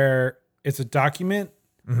it where it's a document,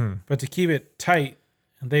 but to keep it tight,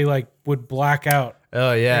 they like would black out.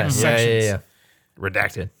 Oh yeah, sections. yeah.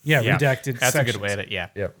 Redacted. Yeah, redacted. That's sections. a good way to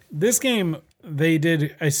Yep. This game, they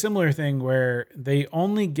did a similar thing where they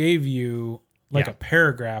only gave you like a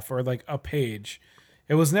paragraph or like a page.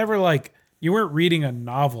 It was never like you weren't reading a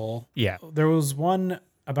novel. Yeah. There was one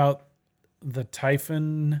about the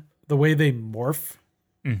Typhon, the way they morph.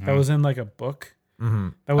 That was in like a book.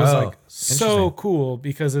 That was like so cool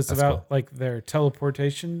because it's about like their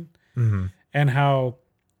teleportation and how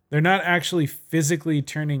they're not actually physically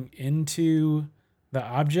turning into the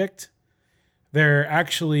object. They're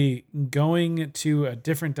actually going to a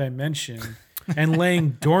different dimension and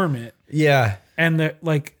laying dormant. Yeah. And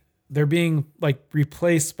they're being like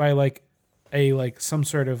replaced by like some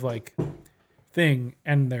sort of like thing,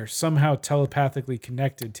 and they're somehow telepathically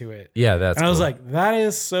connected to it. Yeah, that's and I was cool. like, that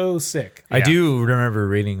is so sick. I do remember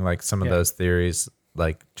reading like some of those theories,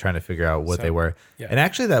 like trying to figure out what they were. Yeah. And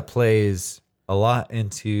actually that plays a lot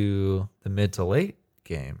into the mid to late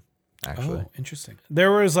game, actually. Oh, interesting.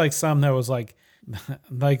 There was like some that was like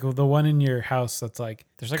like the one in your house that's like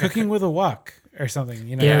There's like cooking with a wok or something,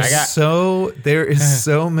 you know? There is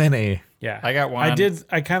so many. Yeah. I got one.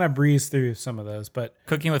 I kind of breezed through some of those, but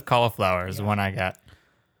Cooking with cauliflower is the one I got.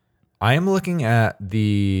 I am looking at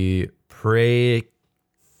the Prey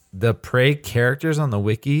characters on the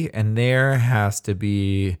wiki, and there has to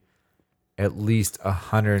be at least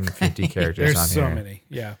 150 characters there's on so here many.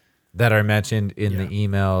 Yeah. that are mentioned in the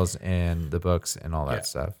emails and the books and all that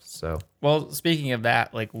stuff. So, Well, speaking of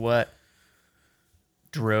that, like what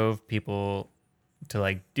drove people to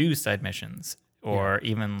like do side missions or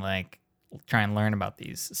even like try and learn about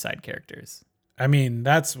these side characters? I mean,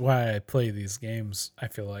 that's why I play these games. I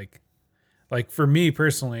feel like for me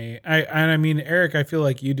personally, I mean, Eric, I feel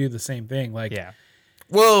like you do the same thing. Like,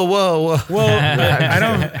 whoa. well, I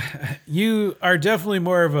don't, you are definitely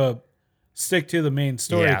more of a stick to the main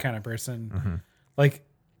story kind of person. Like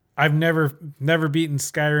I've never beaten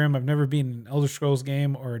Skyrim. I've never beaten an Elder Scrolls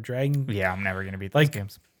game or a Dragon. Yeah, I'm never going to beat those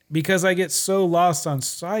games. Because I get so lost on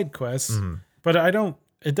side quests, but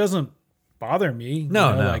it doesn't bother me.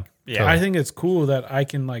 No. Like, I think it's cool that I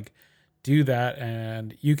can like do that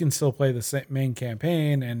and you can still play the main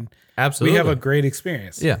campaign and Absolutely. we have a great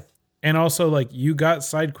experience. Yeah. And also like you got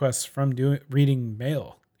side quests from reading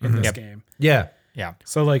mail in this game. Yeah. Yeah.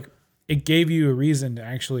 So like it gave you a reason to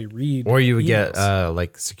actually read. Or you would get emails.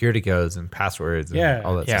 like security codes and passwords and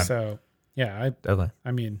all that Yeah. stuff. So yeah, Definitely.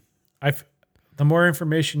 I mean, the more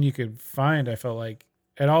information you could find, I felt like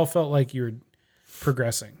it all felt like you were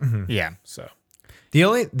progressing. Yeah. So The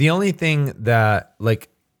only thing that like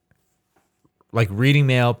reading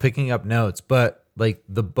mail, picking up notes, but like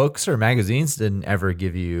the books or magazines didn't ever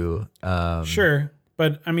give you sure,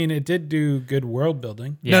 but I mean, it did do good world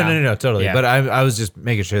building. Yeah. No, totally. Yeah. But I was just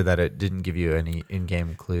making sure that it didn't give you any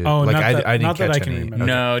in-game clue. Oh, like not that- I didn't not that catch I can any. remember.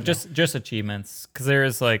 No, just achievements. Because there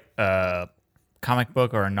is like a comic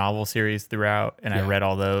book or a novel series throughout, and I read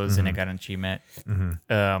all those, and it got an achievement.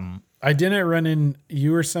 I didn't run in.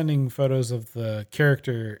 You were sending photos of the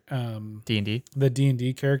character, D&D. the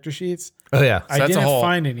D&D character sheets. Oh yeah. I that's a didn't whole-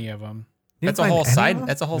 find any of them. You That's didn't a whole find any side. of them?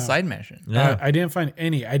 That's a whole side mission. Yeah. I didn't find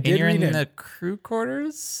any. I And did you're read in it. the crew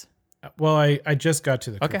quarters. Well, I just got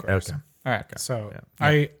to the Okay. course. Okay. All right. So Yeah.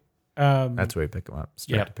 I That's where you pick them up.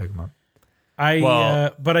 Start Yep. to pick them up.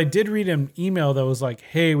 Well- but I did read an email that was like,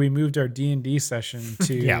 "Hey, we moved our D&D session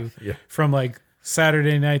to Yeah. from like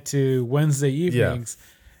Saturday night to Wednesday evenings,"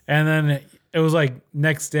 and then it was like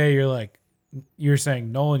next day you're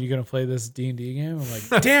saying, "Nolan, you gonna play this D&D game?" I'm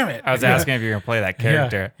like, "Damn it!" I was asking if you were gonna play that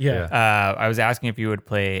character. Yeah. I was asking if you would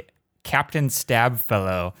play Captain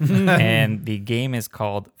Stabfellow, and the game is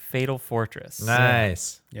called Fatal Fortress.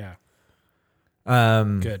 Nice. Yeah.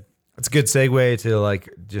 Good. Good. It's a good segue to like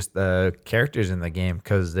just the characters in the game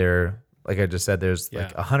because they're like I just said, there's like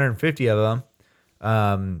Yeah. 150 of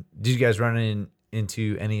them. Did you guys run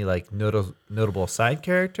into any like notable side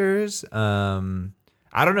characters?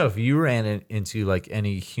 I don't know if you ran into like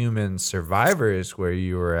any human survivors where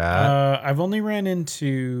you were at. I've only ran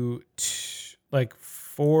into like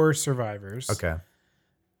 4 survivors. Okay.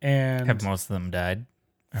 And Have most of them died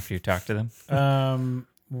after you talked to them?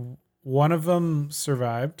 One of them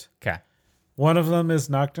survived. Okay. One of them is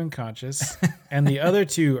knocked unconscious, and the other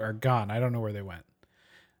 2 are gone. I don't know where they went.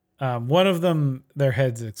 One of them, their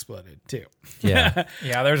heads exploded too. Yeah.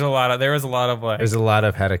 Yeah, there was a lot of like, There's a lot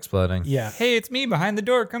of head exploding. Yeah, hey, it's me behind the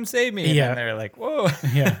door, come save me. And Yeah. then they're like, whoa.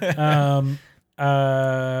 yeah.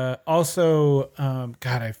 Also,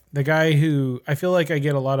 the guy who I feel like I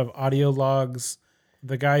get a lot of audio logs.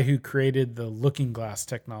 The guy who created the Looking Glass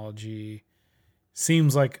technology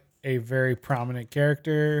seems like a very prominent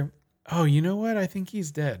character. Oh, you know what? I think he's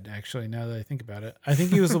dead. Actually, now that I think about it, I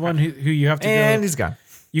think he was the one who you have to And go. he's gone.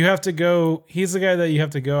 You have to go. He's the guy that you have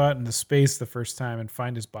to go out into space the first time and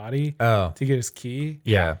find his body Oh. to get his key.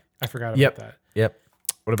 Yeah. I forgot Yep. about that. Yep.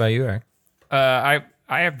 What about you, Eric? I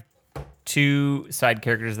have 2 side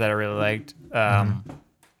characters that I really liked.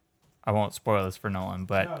 I won't spoil this for Nolan,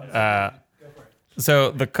 but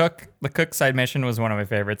so the cook side mission was one of my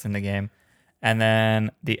favorites in the game, and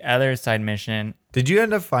then the other side mission. Did you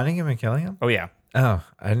end up finding him and killing him? Oh yeah, Oh,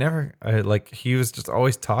 he was just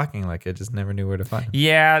always talking. Like I just never knew where to find him.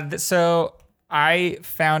 yeah. So I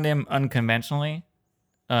found him unconventionally.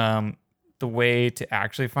 The way to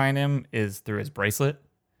actually find him is through his bracelet.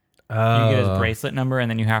 You get his bracelet number,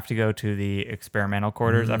 and then you have to go to the experimental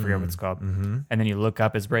quarters. I forget what it's called. And then you look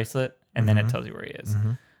up his bracelet, and then it tells you where he is.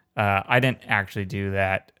 I didn't actually do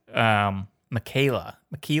that. Michaela,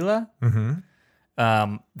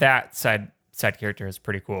 that side character is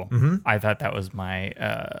pretty cool. I thought that was my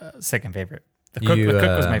second favorite. The cook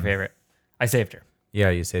was my favorite. I saved her. Yeah,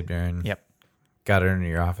 you saved her and Yep. got her into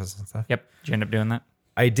your office and stuff. Yep. Did you end up doing that?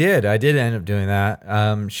 I did end up doing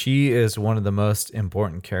that. She is one of the most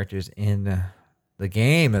important characters in the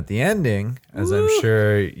game at the ending, as I'm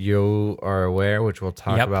sure you are aware, which we'll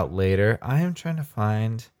talk Yep. about later. I am trying to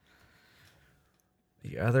find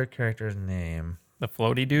the other character's name. The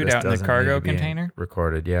floaty dude This out in the doesn't cargo need to be container.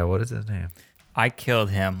 recorded. Yeah, what is his name? I killed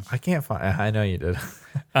him. I can't find. I know you did.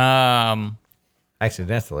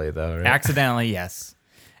 Accidentally though, right? Accidentally, yes.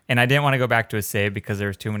 And I didn't want to go back to a save because there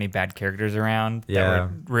was too many bad characters around that Yeah.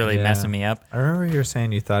 were really Yeah. messing me up. I remember you were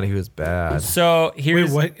saying you thought he was bad. So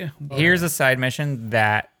here's what? here's a side mission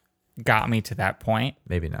that got me to that point.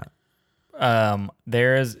 Maybe not.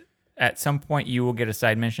 There's at some point you will get a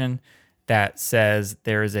side mission that says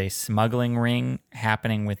there is a smuggling ring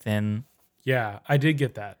happening within. Yeah, I did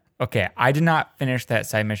get that. Okay, I did not finish that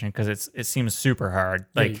side mission because it seems super hard.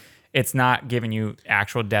 Like Yeah. it's not giving you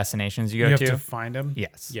actual destinations you You go have to. to find him.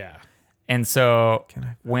 Yes. Yeah. And so Can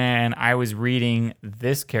I- when I was reading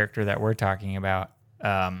this character that we're talking about,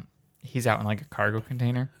 he's out in like a cargo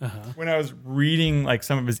container. When I was reading like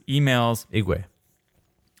some of his emails,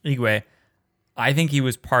 Igwe, I think he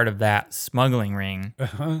was part of that smuggling ring,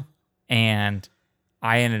 and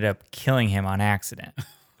I ended up killing him on accident.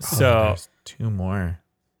 So There's 2 more.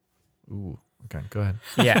 Ooh. Okay, go ahead.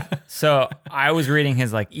 Yeah. So I was reading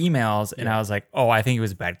his like emails and I was like, oh, I think he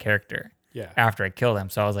was a bad character. Yeah. After I killed him.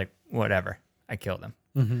 So I was like, whatever. I killed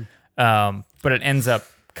him. But it ends up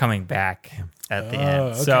coming back at the end.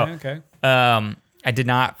 Okay, So okay. I did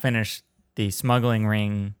not finish the smuggling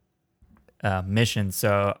ring mission.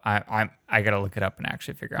 So I got to look it up and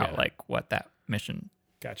actually figure out like what that mission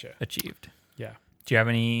Gotcha. achieved. Yeah. Do you have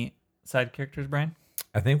any side characters, Brian?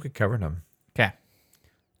 I think we covered them. Okay.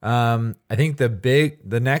 I think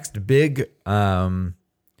the next big, I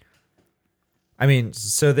mean,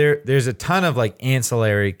 so there's a ton of like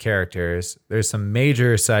ancillary characters. There's some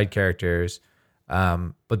major side characters.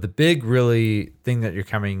 But the big really thing that you're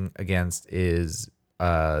coming against is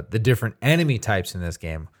the different enemy types in this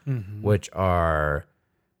game, which are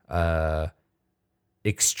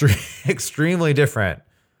extremely different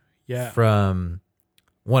Yeah. from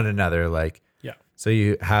one another. Like, Yeah. so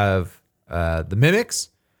you have the mimics,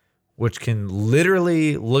 which can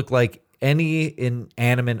literally look like any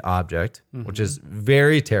inanimate object, which is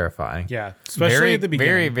very terrifying. Yeah. Especially very, at the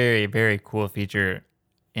beginning. very, very, very cool feature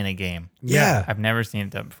in a game. Yeah. I've never seen it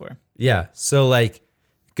done before. Yeah. So like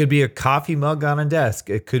it could be a coffee mug on a desk.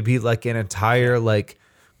 It could be like an entire like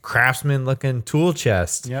craftsman looking tool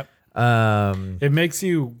chest. Yep. Um It makes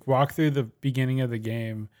you walk through the beginning of the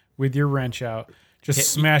game with your wrench out,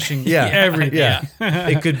 just smashing Yeah. everything. yeah.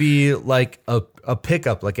 It could be like a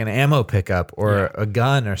pickup, like an ammo pickup or a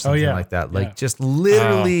gun or something yeah. like that. Like Yeah. just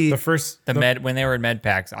literally The first, When they were in med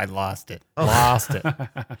packs, I lost it. Lost it.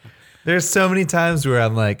 there's so many times where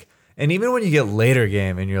I'm like, and even when you get later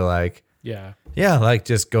game and you're like, yeah. yeah, like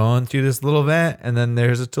just going through this little vent and then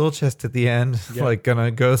there's a tool chest at the end. Yeah. Like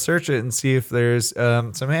gonna go search it and see if there's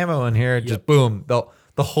some ammo in here. Just boom.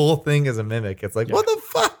 The whole thing is a mimic. It's like, what the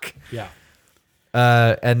fuck? Yeah.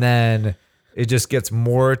 And then it just gets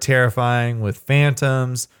more terrifying with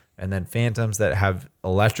phantoms and then phantoms that have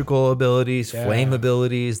electrical abilities, Yeah. flame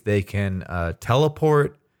abilities. They can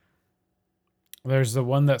teleport. There's the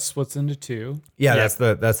one that splits into two. Yeah,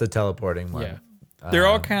 Yeah. that's the teleporting one. Yeah. They're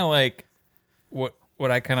all kind of like what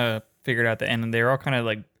I kind of figured out at the end. And they're all kind of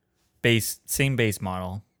like same base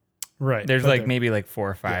model. Right. There's But like they're- maybe like 4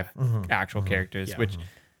 or 5 actual characters, Yeah. which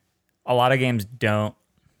a lot of games don't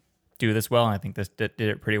do this well. And I think this did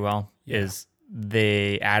it pretty well. Yeah. Is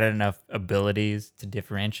they added enough abilities to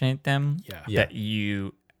differentiate them Yeah. that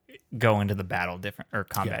you go into the battle different or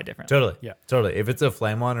combat different. Totally. Yeah. Totally. If it's a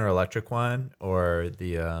flame one or electric one or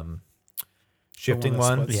the shifting that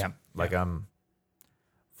one, splits. Yeah. like I'm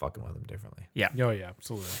fucking with them differently. Yeah. Oh, yeah.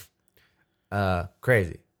 Absolutely.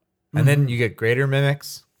 Crazy. And then you get greater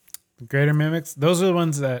mimics. Greater mimics. Those are the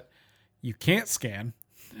ones that you can't scan.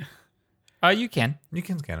 You can. You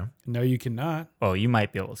can scan them. No, you cannot. Oh, you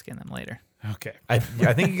might be able to scan them later. Okay. I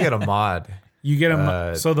think you get a mod. You get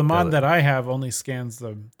them. So the mod really- that I have only scans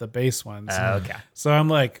the base ones. Okay. So I'm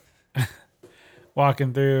like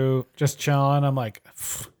walking through, just chilling. I'm like,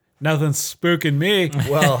 nothing's spooking me.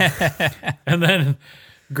 Well, And then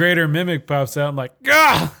Greater Mimic pops out. I'm like,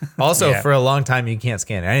 ah! also Yeah. for a long time you can't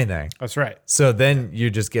scan anything. That's right. So then you're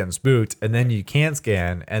just getting spooked, and then you can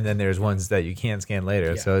scan, and then there's ones that you can scan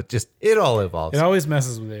later. So it all evolves. It always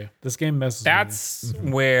messes with you. This game messes That's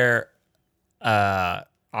where I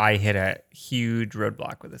hit a huge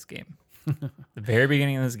roadblock with this game. The very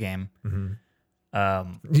beginning of this game.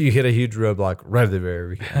 You hit a huge roadblock right at the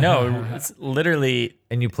very beginning, No, it's literally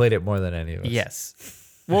and you played it more than any of us. yes.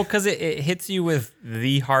 Well, because it hits you with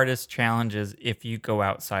the hardest challenges if you go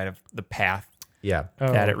outside of the path Yeah. with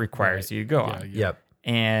you. that Oh, it requires right. you to go Yeah, on. yeah. Yep.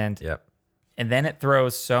 And Yep. then it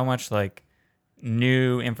throws so much like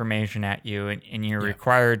new information at you and you're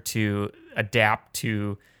required to adapt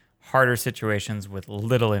to harder situations with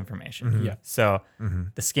little information. Yeah. So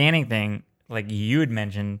the scanning thing, like you had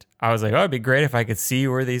mentioned, I was like, oh, it'd be great if I could see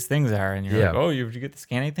where these things are. And you're Yeah. like, oh, did you get the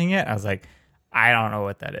scanning thing yet? I was like, I don't know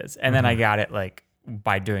what that is. And then I got it like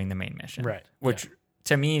by doing the main mission. Right. Which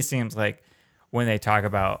to me seems like when they talk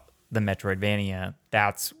about the Metroidvania,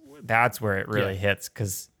 that's where it really hits,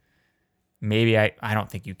 because maybe I don't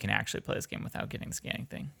think you can actually play this game without getting the scanning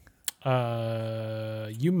thing.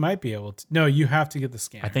 You might be able to. No, you have to get the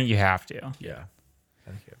scanner. I think you have to. Yeah.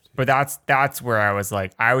 I think you have to. But that's where I was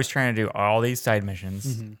like, I was trying to do all these side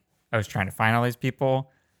missions. I was trying to find all these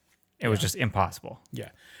people. It was just impossible. Yeah.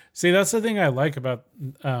 See, that's the thing I like about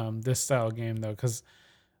this style of game, though, because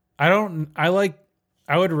I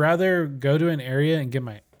would rather go to an area and get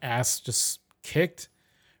my ass just kicked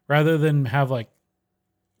rather than have like,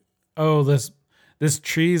 oh, this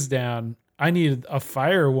tree's down. I need a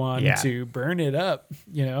fire wand Yeah. to burn it up,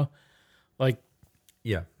 like,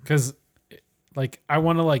 Yeah. because like I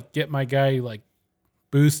want to like get my guy like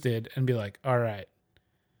boosted and be like, all right,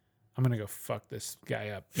 I'm gonna go fuck this guy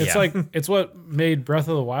up. It's Yeah. like it's what made Breath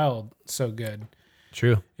of the Wild so good.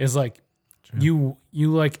 True. Is like you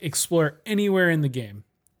like explore anywhere in the game,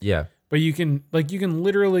 Yeah. but you can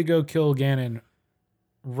literally go kill Ganon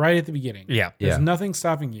right at the beginning. Yeah. There's Yeah. nothing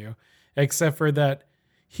stopping you except for that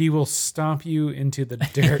he will stomp you into the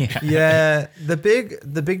dirt. Yeah. The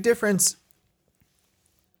big difference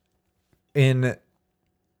in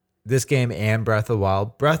this game and Breath of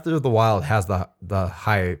the Wild has the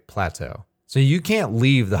high plateau. So you can't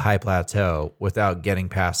leave the high plateau without getting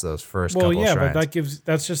past those first Well, couple yeah, shrines. but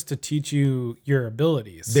that's just to teach you your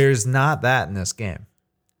abilities. There's not that in this game.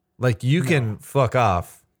 Like you can fuck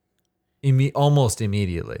off almost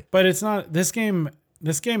immediately. But it's not this game.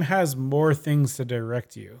 This game has more things to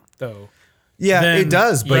direct you, though. Yeah, than it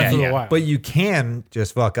does, but Breath of the yeah. Wild. but you can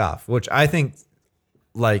just fuck off, which I think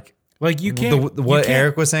like you can't. what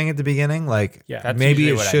Eric was saying at the beginning, like Yeah. That's maybe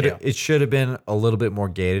usually what I do. it should have been a little bit more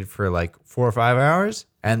gated for like 4 or 5 hours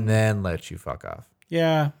and then let you fuck off.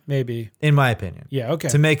 Yeah, maybe. In my opinion. Yeah. Okay.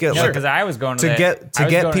 To make it No, like because I was going to to get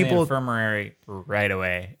the people- infirmary right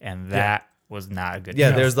away, and that was not a good. yeah,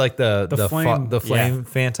 deal. there's like the flame- flame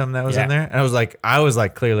phantom that was Yeah. in there. And I was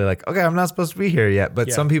like clearly like, okay, I'm not supposed to be here yet, but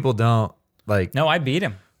Yeah. some people don't like No, I beat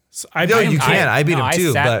him. So I No, beat you him- can't. I beat him too,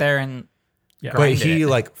 I sat but- there and Yeah. but grinded he it.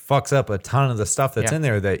 like fucks up a ton of the stuff that's Yeah. in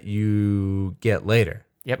there that you get later.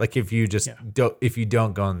 Yep. Like if you just if you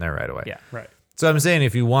don't go in there right away. Yeah. Right. So I'm saying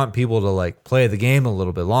if you want people to like play the game a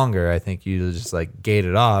little bit longer, I think you just like gate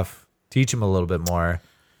it off, teach them a little bit more,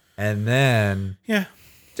 and then Yeah.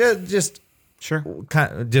 just Sure.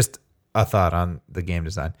 kind of just a thought on the game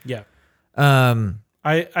design. Yeah. Um,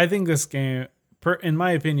 I think this game, in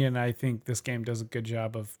my opinion, I think this game does a good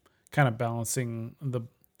job of kind of balancing the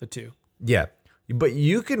two. yeah, but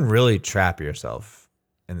you can really trap yourself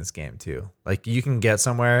in this game too. Like you can get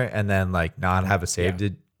somewhere and then like not have a save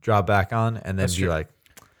to drop back on, and then That's be true. like,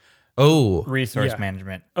 oh, resource Yeah.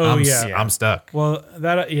 management. Oh yeah. I'm stuck. Well,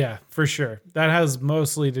 that for sure. That has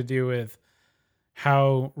mostly to do with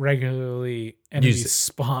how regularly enemies Use it.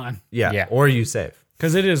 spawn, Yeah. Yeah. Or you save.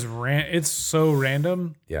 because it is it's so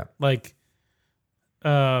random. Yeah. Like,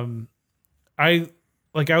 I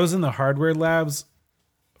was in the hardware labs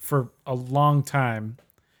for a long time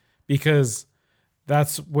because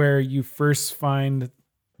that's where you first find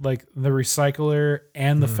like the recycler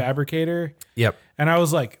and the fabricator. Yep. And I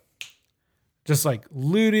was like, just like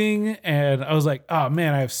looting, and I was like, oh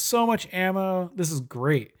man, I have so much ammo. This is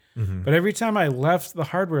great. But every time I left the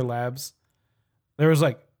hardware labs, there was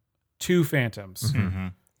like 2 phantoms,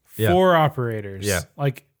 Yeah. 4 operators. Yeah.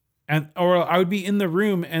 Like, or I would be in the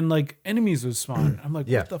room and like enemies would spawn. I'm like,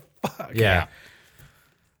 Yeah. what the fuck? Yeah.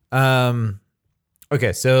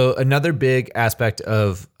 Okay, so another big aspect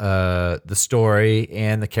of the story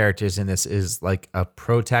and the characters in this is like a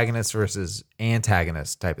protagonist versus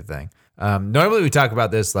antagonist type of thing. Normally we talk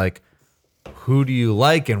about this like who do you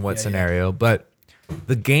like in what scenario, but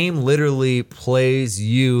the game literally plays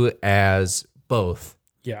you as both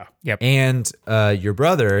Yeah. and your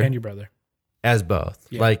brother And your brother. as both.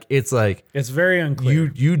 Yeah. Like it's like It's very unclear.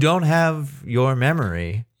 you don't have your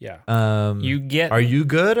memory. Yeah. You get Are you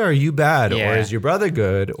good or are you bad? Or Yeah. is your brother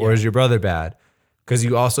good or is your brother bad? Because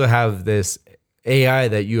you also have this AI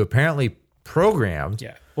that you apparently programmed.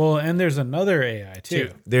 Yeah. Well, and there's another AI too.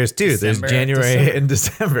 There's 2. December. There's January and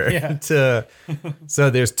December. Yeah. So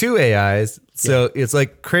there's 2 AIs. So it's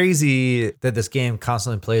like crazy that this game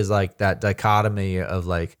constantly plays like that dichotomy of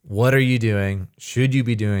like, what are you doing? Should you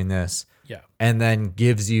be doing this? Yeah. And then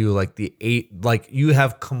gives you like you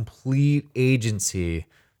have complete agency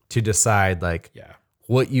to decide like Yeah.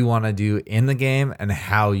 what you want to do in the game and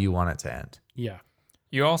how you want it to end. Yeah.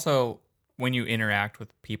 You also, when you interact with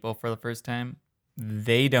people for the first time,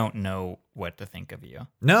 they don't know what to think of you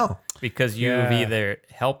No, because you've Yeah. either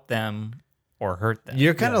helped them or hurt them.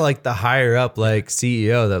 you're kind of like the higher up like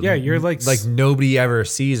CEO that Yeah, you're like nobody ever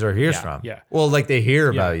sees or hears Yeah, from. yeah. Well, like they hear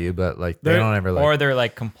about you, but like they They're- don't ever like. or they're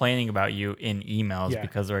like complaining about you in emails Yeah.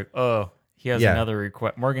 because they're like, oh, he has Yeah. another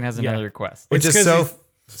request. Morgan has Yeah. another request. which It's is 'cause so.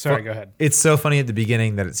 Sorry, go ahead. It's so funny at the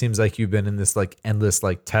beginning that it seems like you've been in this like endless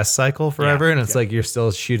like test cycle forever, and it's like you're still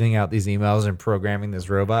shooting out these emails and programming this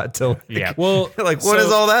robot to like, Yeah. Well, like what is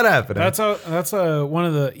so all that happening? That's one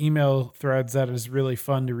of the email threads that is really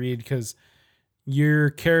fun to read because your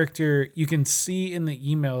character, you can see in the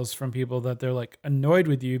emails from people that they're like annoyed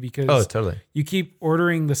with you because oh, totally. you keep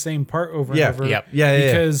ordering the same part over Yeah. and over. Yep. Yeah, yeah,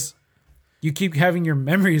 yeah. Because you keep having your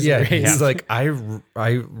memories Yeah, erased. he's like I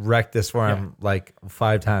wrecked this for him like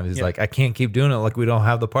 5 times. He's Yeah. like I can't keep doing it. Like we don't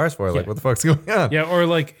have the parts for it. Like Yeah. what the fuck's going on? Yeah, or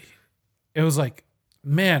like it was like,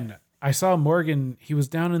 man, I saw Morgan. He was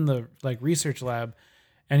down in the like research lab,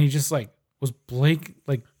 and he just like was blank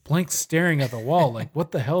staring at the wall. Like,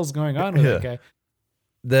 what the hell's going on with that guy?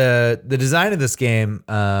 The design of this game,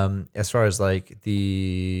 as far as like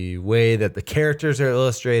the way that the characters are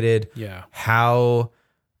illustrated, Yeah. how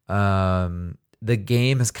the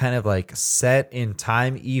game is kind of like set in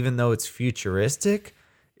time, even though it's futuristic,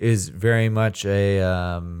 is very much a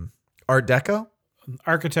Art Deco.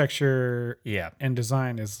 Architecture Yeah. and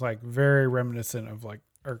design is like very reminiscent of like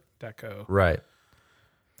Art Deco, Right.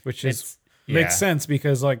 which is It's makes sense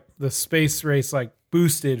because like the space race like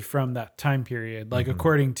boosted from that time period, like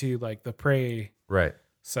according to like the Prey. Right.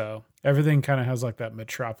 So everything kind of has like that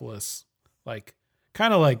metropolis, like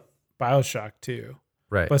kind of like BioShock too,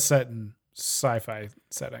 Right. but set in sci-fi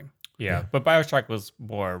setting. Yeah. But BioShock was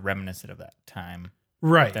more reminiscent of that time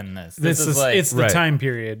Right. than this. This is like it's the Right. time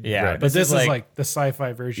period. Yeah, Right. But this is like- like the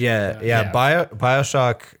sci-fi version. Yeah, of that. yeah.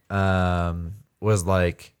 BioShock was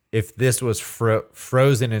like if this was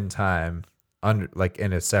frozen in time under like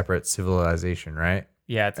in a separate civilization, right?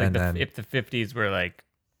 yeah, it's like and then- if the 50s were like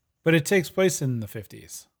But it takes place in the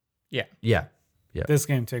 50s. yeah. Yeah. This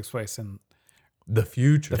game takes place in The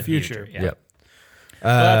future. the future. Yeah. Yep.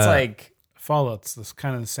 Well, that's like Fallout's this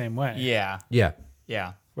kind of the same way. yeah. Yeah.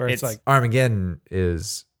 Yeah. Where it's like Armageddon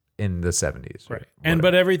is in the 70s. right. Or And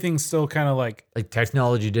but everything's still kind of like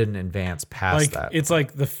technology didn't advance past that. it's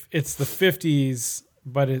like it's the 50s,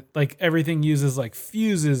 but it like everything uses like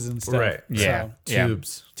fuses and stuff. Right. Yeah. So, Yeah.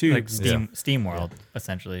 Tubes. Like tubes. Steam World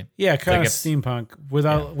essentially. Yeah, kind Like of if- steampunk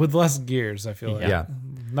with less gears, I feel like. Yeah.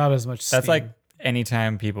 Not as much That's steam. like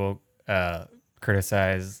anytime people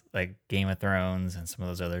criticize like Game of Thrones and some of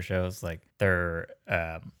those other shows, like they're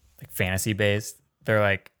like fantasy based. They're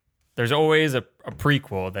like, there's always a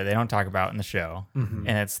prequel that they don't talk about in the show, and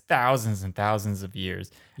it's thousands and thousands of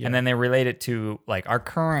years, and then they relate it to like our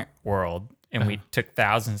current world, and we took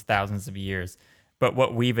thousands of years, but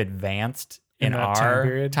what we've advanced in that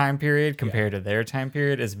our time period compared to their time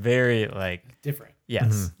period is very like different.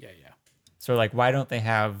 yes. Yeah. So like, why don't they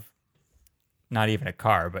have not even a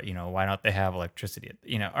car, but why don't they have electricity?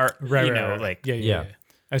 Or Right. like Yeah.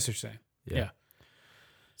 That's what you're saying. Yeah.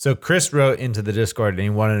 So Chris wrote into the Discord and he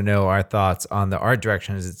wanted to know our thoughts on the art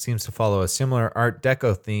direction as it seems to follow a similar Art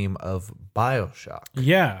Deco theme of BioShock.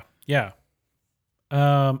 Yeah.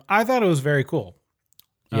 I thought it was very cool.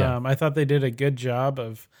 Yeah. I thought they did a good job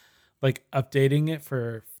of like updating it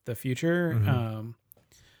for the future.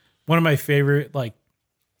 One of my favorite, like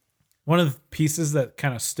one of the pieces that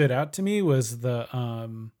kind of stood out to me was the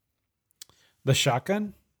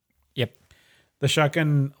shotgun. Yep. The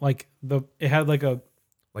shotgun, like it had like a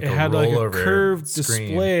Like it had like a rollover curved screen.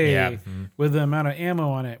 display Yeah. with the amount of ammo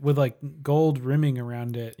on it, with like gold rimming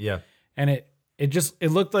around it. Yeah. And it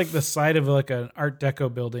looked like the side of like an Art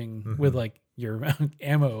Deco building with like your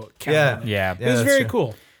ammo count Yeah. on it. Yeah. It was that's very true.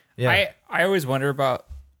 cool. Yeah. I always wonder about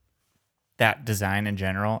that design in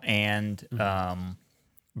general and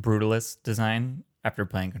Brutalist design after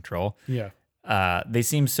playing Control. Yeah. They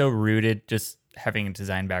seem so rooted, just having a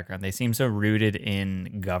design background, they seem so rooted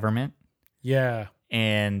in government, Yeah.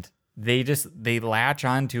 and they latch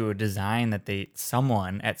onto a design that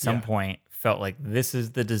someone at some Yeah. point felt like this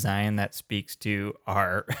is the design that speaks to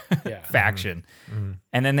our Yeah. faction.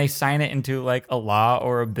 And then they sign it into like a law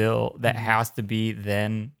or a bill that has to be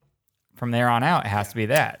then from there on out, it has to be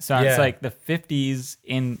that. So Yeah. it's like the 50s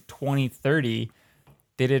in 2030,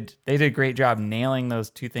 they did a great job nailing those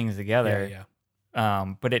two things together. Yeah.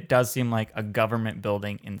 But it does seem like a government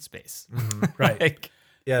building in space. Right. Like,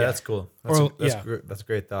 Yeah, that's cool. That's, Or- that's, yeah. that's a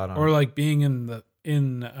great thought on Or it. like being in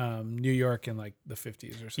New York in like the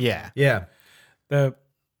 50s or something. yeah. Yeah. The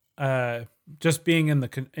just being in the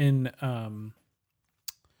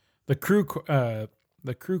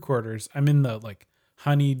crew quarters. I'm in the like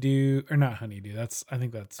honeydew or not honeydew. I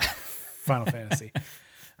think that's Final Fantasy.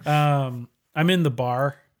 I'm in the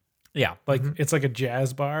bar. Yeah. Like it's like a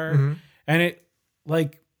jazz bar, and it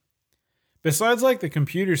like besides like the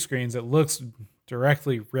computer screens, it looks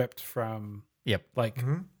directly ripped from Yep. like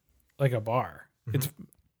a bar. It's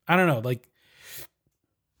I don't know, like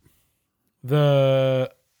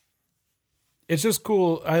it's just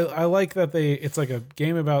cool. I like that it's like a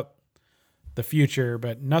game about the future,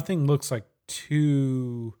 but nothing looks like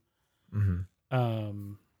too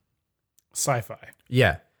sci-fi.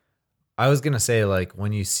 Yeah. I was going to say, like,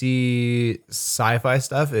 when you see sci-fi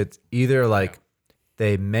stuff, it's either like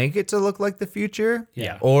they make it to look like the future,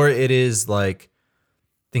 Yeah. or it is like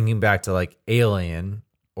thinking back to like Alien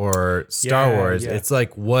or Star Yeah, Wars. yeah. It's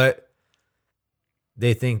like what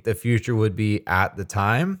they think the future would be at the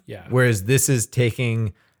time. Yeah. Whereas this is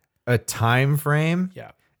taking a time frame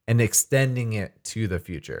Yeah. and extending it to the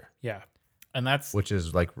future, Yeah. And that's which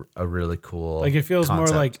is like a really cool. Like it feels concept.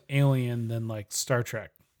 more like Alien than like Star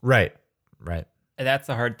Trek. right. that's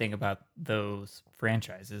the hard thing about those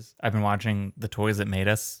franchises. I've been watching The Toys That Made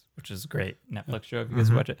Us, which is a great Netflix show if you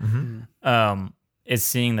guys watch it. Is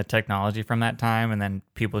seeing the technology from that time and then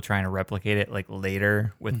people trying to replicate it like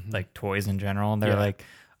later with like toys in general. And they're like,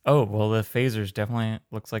 oh, well, the phasers definitely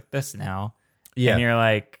looks like this now. Yeah. And you're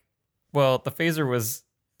like, well, the phaser was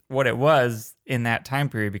what it was in that time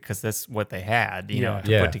period because that's what they had, you know,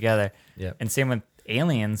 to Yeah. put together. Yeah. And same with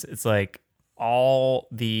Aliens. It's like all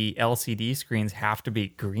the LCD screens have to be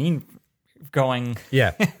green going.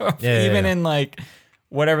 Yeah. Even in like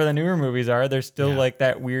whatever the newer movies are, they're still like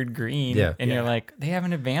that weird green. Yeah. And you're like, they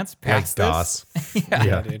haven't advanced Like past DOS. this.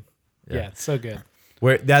 Yeah, dude. Yeah, it's so good.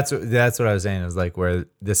 Where that's what I was saying is like where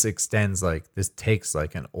this extends, like this takes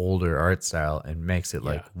like an older art style and makes it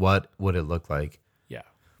like what would it look like, Yeah.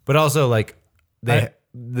 but also like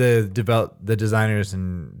the designers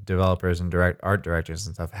and developers and art directors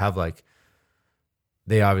and stuff have like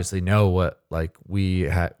they obviously know what like we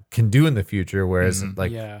can do in the future, whereas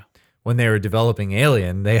like Yeah. when they were developing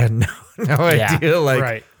Alien, they had no Yeah. idea like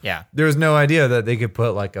Right. Yeah. there was no idea that they could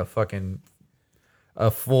put like a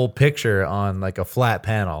full picture on like a flat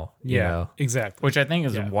panel, you Yeah. know, Exactly. Which I think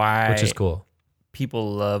is Yeah. why which is cool.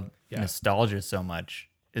 people love Yeah. nostalgia so much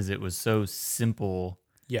is it was so simple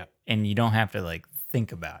Yeah. and you don't have to like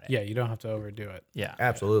think about it. Yeah. You don't have to overdo it. Yeah.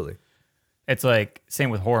 Absolutely. It's like same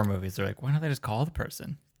with horror movies. They're like, why don't they just call the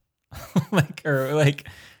person? like,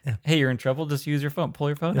 hey, you're in trouble. Just use your phone. Pull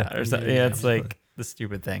your phone out or something. Yeah, it's like the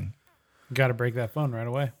stupid thing. Got to break that phone right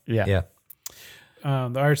away. Yeah. Yeah.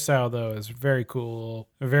 The art style though is very cool,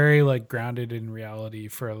 very like grounded in reality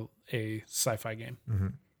for a sci-fi game.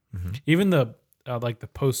 Even the like the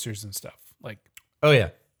posters and stuff, like Oh yeah.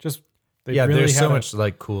 just they Yeah. really There's so had much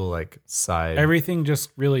like cool like side. everything just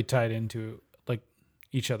really tied into like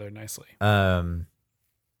each other nicely.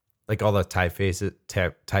 Like all the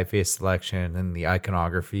typeface selection and the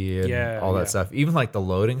iconography and all that stuff. Even like the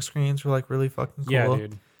loading screens were like really fucking cool.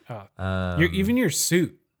 Yeah, dude. Even your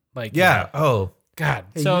suit, like Yeah. Oh. God.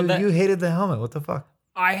 Hey, So you hated the helmet. What the fuck?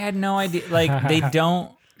 I had no idea. Like they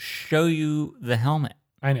don't show you the helmet.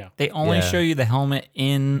 I know. They only Yeah. show you the helmet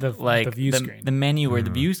in The like view screen. the menu or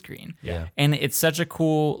the view screen. Yeah. And it's such a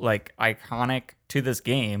cool, like iconic to this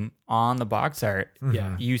game on the box art.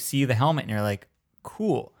 Yeah. You see the helmet and you're like,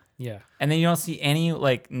 cool. Yeah. And then you don't see any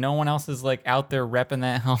like no one else is like out there repping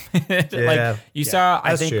that helmet. Yeah. Like you saw, I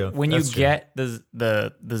That's think true. when That's you true. get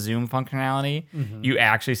the zoom functionality, you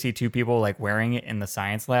actually see two people like wearing it in the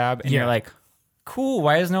science lab, and Yeah. you're like, cool.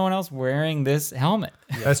 Why is no one else wearing this helmet?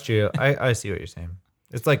 That's true. I see what you're saying.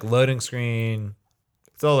 It's like loading screen.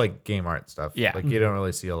 It's all like game art stuff. Yeah. Like you don't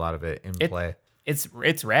really see a lot of it in play. It's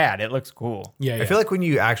rad. It looks cool. Yeah. I feel like when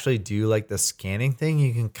you actually do like the scanning thing,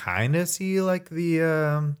 you can kind of see like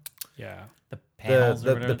the yeah. The panels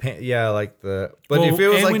or whatever. like the. But Well, if it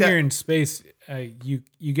was and like when that, you're in space, you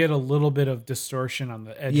get a little bit of distortion on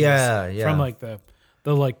the edges. Yeah. From like the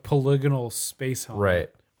like polygonal space helmet, right.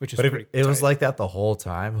 Which is But if pretty. it was tight. like that the whole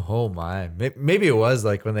time, oh my, maybe it was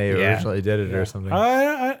like when they Yeah. originally did it Yeah. or something.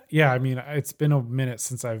 Yeah, I mean, it's been a minute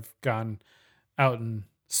since I've gone out in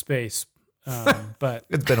space, but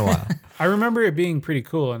It's been a while. I remember it being pretty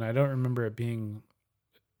cool, and I don't remember it being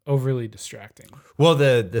overly distracting. Well,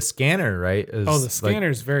 the scanner, right? Is Oh, the scanner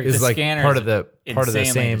is very. is The like scanner's part of the Insanely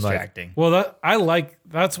same like. distracting. well,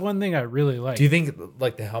 that's one thing I really like. Do you think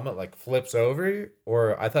like the helmet like flips over,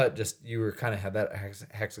 or I thought just you were kind of had that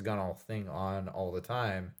hexagonal thing on all the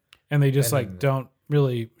time? and they just and like then- don't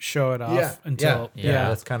really show it off until Yeah.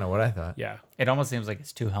 That's kind of what I thought. yeah. It almost seems like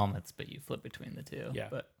it's two helmets, but you flip between the two. Yeah.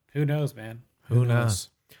 But Who knows, man? Who knows?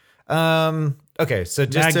 Okay, so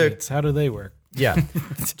just Magnets, how do they work?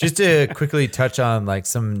 just to quickly touch on like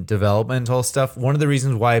some developmental stuff. One of the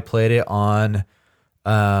reasons why I played it on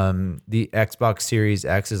the Xbox Series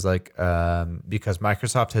X is like because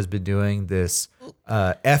Microsoft has been doing this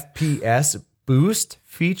FPS boost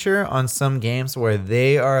feature on some games where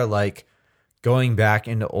they are like going back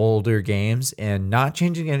into older games and not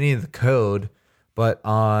changing any of the code, but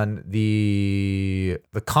on the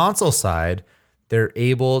console side, they're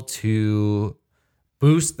able to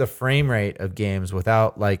boost the frame rate of games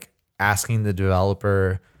without like asking the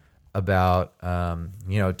developer about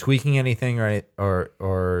tweaking anything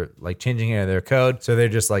or like changing any of their code. So they're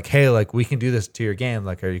just like, hey, like we can do this to your game.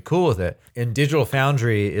 Like, are you cool with it? And Digital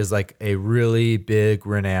Foundry is like a really big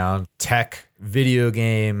renowned tech video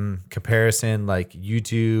game comparison, like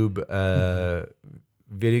YouTube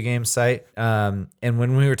video game site. And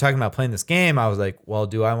when we were talking about playing this game, I was like, well,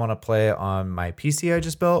 do I want to play it on my PC I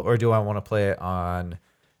just built, or do I want to play it on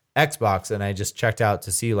Xbox? And I just checked out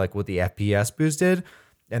to see like what the FPS boost did.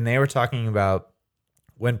 And they were talking about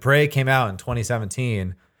when Prey came out in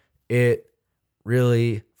 2017, it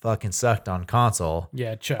really fucking sucked on console.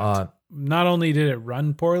 Yeah, it chucked. Not only did it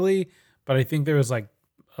run poorly, but I think there was like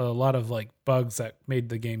a lot of like bugs that made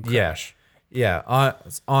the game crash. Yeah.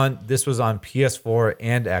 On this was on PS4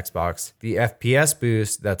 and Xbox. The FPS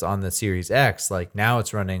boost that's on the Series X, like now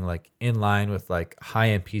it's running like in line with like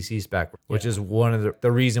high-end PC spec, which is one of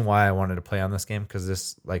the reason why I wanted to play on this game, because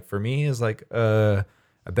this like for me is like a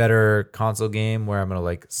better console game where I'm gonna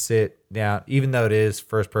like sit down, even though it is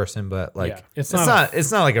first person, but like it's not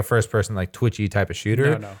like a first person like twitchy type of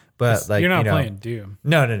shooter. No. But like you're not playing Doom.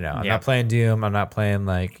 No. I'm not playing Doom. I'm not playing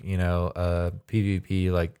like, a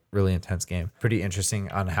PvP like really intense game. Pretty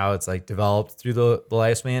interesting on how it's like developed through the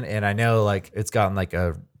lifespan. And I know like it's gotten like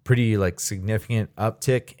a pretty like significant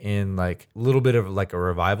uptick in like a little bit of like a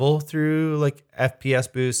revival through like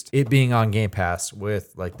FPS boost. It being on Game Pass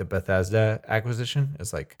with like the Bethesda acquisition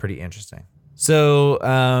is like pretty interesting. So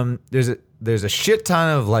there's a shit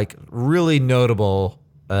ton of like really notable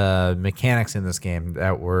mechanics in this game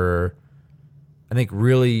that were, I think,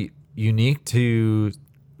 really unique to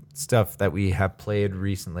stuff that we have played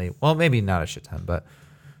recently. Well, maybe not a shit ton, but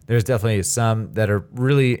there's definitely some that are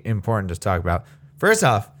really important to talk about. First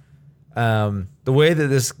off, the way that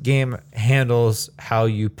this game handles how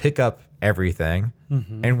you pick up everything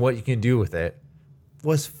and what you can do with it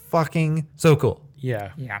was fucking so cool.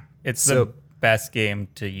 Yeah. It's the best game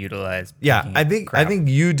to utilize. Yeah, I think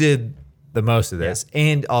you did the most of this,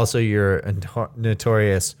 and also you're a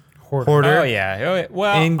notorious hoarder. Oh yeah.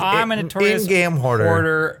 Well, I'm a notorious in-game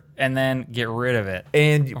hoarder, and then get rid of it.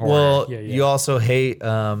 And you also hate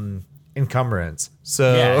encumbrance.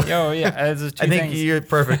 So yeah. I think you're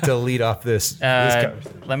perfect to lead off this. This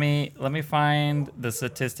let me find the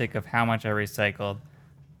statistic of how much I recycled.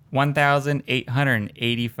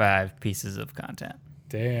 1,885 pieces of content.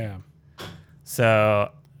 Damn.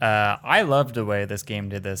 So I loved the way this game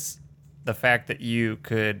did this. The fact that you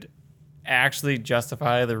could actually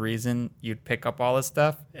justify the reason you'd pick up all this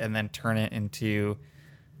stuff and then turn it into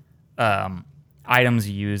items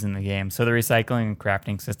you use in the game. So the recycling and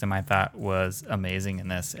crafting system I thought was amazing in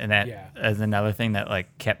this. And that is another thing that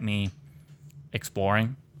like kept me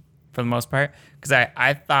exploring for the most part. Because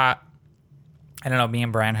I thought, I don't know, me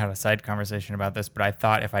and Brian had a side conversation about this, but I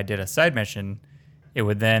thought if I did a side mission, it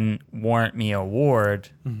would then warrant me a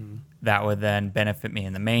award that would then benefit me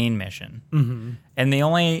in the main mission. And the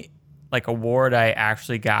only like award I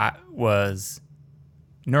actually got was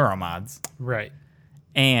neuromods. Right.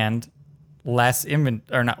 And less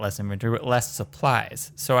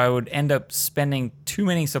supplies. So I would end up spending too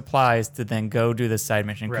many supplies to then go do the side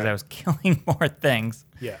mission because I was killing more things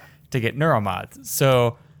to get neuromods.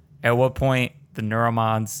 So at what point the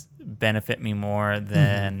neuromods benefit me more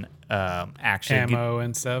than actually ammo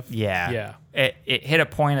and stuff? Yeah. It hit a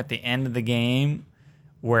point at the end of the game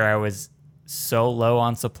where I was so low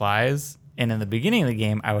on supplies, and in the beginning of the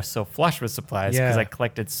game I was so flush with supplies because I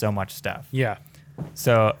collected so much stuff. Yeah.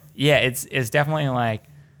 So it's definitely like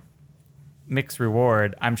mixed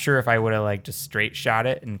reward. I'm sure if I would have like just straight shot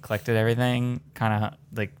it and collected everything kind of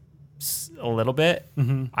like a little bit,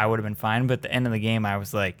 I would have been fine. But at the end of the game, I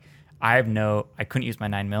was like, I couldn't use my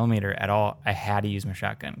 9mm at all. I had to use my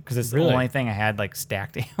shotgun because it's the only thing I had like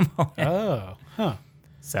stacked ammo in. Oh, huh.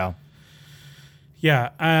 So, yeah,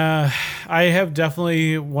 I have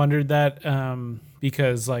definitely wondered that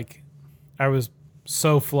because like I was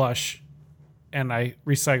so flush and I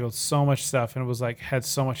recycled so much stuff and it was like had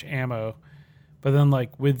so much ammo, but then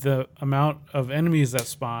like with the amount of enemies that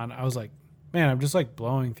spawn, I was like, man, I'm just like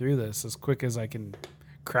blowing through this as quick as I can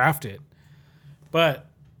craft it. But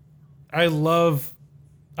I love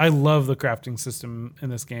the crafting system in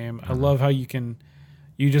this game. I love how you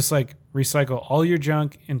just like recycle all your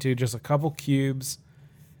junk into just a couple cubes.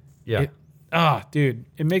 Yeah. Dude,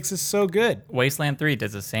 it makes it so good. Wasteland 3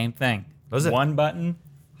 does the same thing. Does it? One button,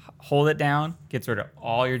 hold it down, gets rid of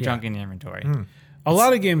all your junk in your inventory. A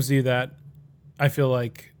lot of games do that. I feel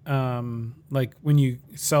like when you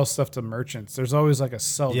sell stuff to merchants, there's always like a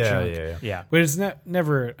sell junk. Yeah. But it's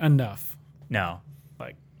never enough. No.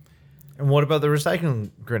 And what about the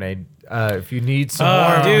recycling grenade? If you need some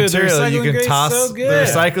more dude, material, you can toss so the good.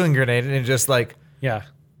 recycling grenade and it just like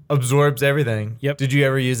absorbs everything. Yep. Did you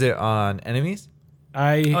ever use it on enemies?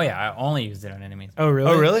 I only used it on enemies. Oh,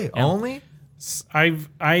 really? Oh, really? Yeah. Only?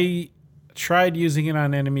 I tried using it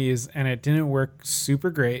on enemies and it didn't work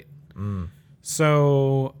super great.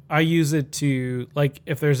 So I use it to like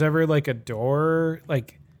if there's ever like a door,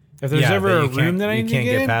 like if there's ever a room that I need to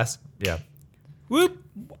get in, past. Yeah. whoop,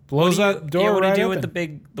 blows that door what do you right do open.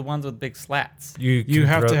 with the ones with big slats? You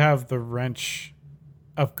have to have the wrench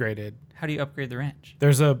upgraded. How do you upgrade the wrench?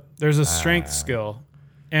 There's a strength skill,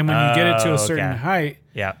 and when you get it to a certain okay. height,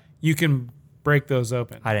 Yeah, you can break those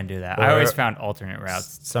open. I didn't do that. Or- I always found alternate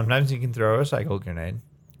routes. Sometimes you can throw a cycle grenade.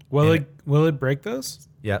 Will and it break those?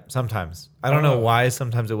 Yeah, sometimes. I don't know Oh. why.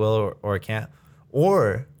 Sometimes it will or it can't.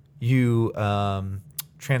 Or you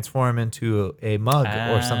transform into a mug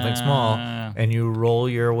or something small, and you roll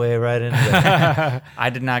your way right into it. I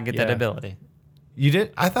did not get that Yeah. ability. You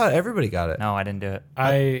did? I thought everybody got it. No, I didn't do it.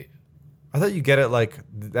 I thought you get it like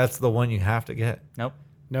that's the one you have to get. Nope.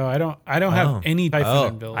 no, I don't Oh. have any Typhon Oh.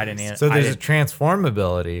 abilities. I didn't either. So there's I a transform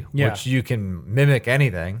ability, Yeah. which you can mimic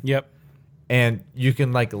anything, Yep. and you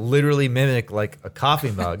can like literally mimic like a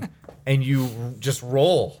coffee mug, and you just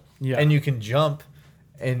roll, Yeah. and you can jump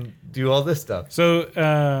and do all this stuff. So,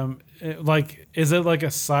 like, is it like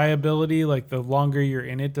a psi ability? Like, the longer you're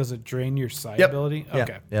in it, does it drain your psi Yep. ability? Yeah.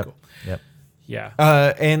 Okay. Yep. Cool. Yep.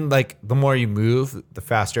 Yeah. And like the more you move, the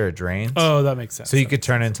faster it drains. Oh, that makes sense. So you could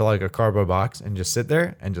turn into like a cardboard box and just sit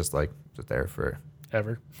there and just like sit there for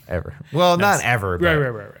ever. ever. Well, not ever. But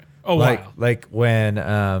Right. Oh, like wow. like when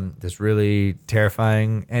this really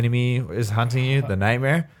terrifying enemy is hunting you, the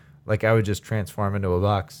nightmare. Like I would just transform into a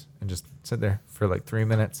box and just sit there for like 3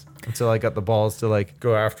 minutes until I got the balls to like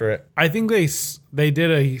go after it. I think they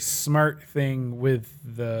did a smart thing with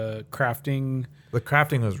the crafting. The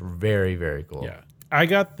crafting was very, very cool. Yeah. I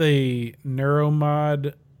got the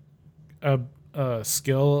neuromod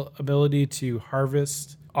skill ability to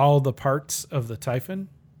harvest all the parts of the Typhon.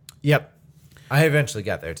 Yep. I eventually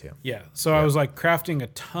got there too. Yeah. So I was like crafting a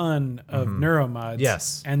ton of neuromods.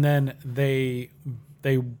 Yes. And then they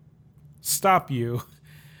stop you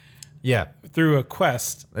Yeah. through a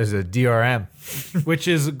quest, There's a DRM. which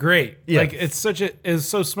is great. Yeah. Like it's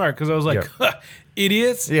so smart because I was like,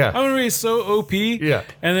 idiots. Yeah. I'm gonna be so OP. Yeah.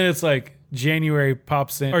 And then it's like January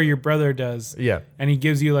pops in, or your brother does. Yeah. And he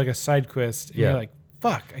gives you like a side quest. And Yeah. you're like,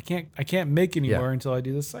 fuck, I can't make anymore until I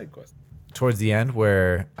do this side quest. Towards the end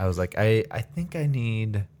where I was like, I think I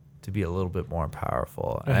need to be a little bit more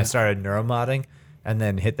powerful. And I started neuromodding and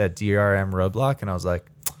then hit that DRM roadblock and I was like,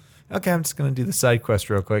 okay, I'm just gonna do the side quest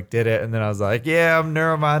real quick. Did it, and then I was like, yeah, I'm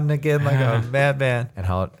neuromodding again like a madman. And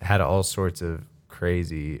how it had all sorts of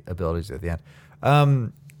crazy abilities at the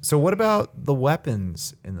end. So what about the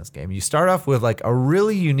weapons in this game? You start off with like a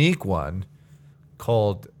really unique one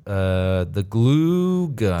called the glue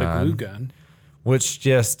gun. The glue gun. Which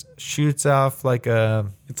just shoots off like a.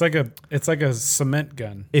 It's like a cement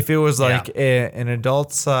gun. If it was like an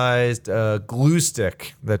adult-sized glue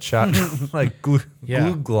stick that shot like glue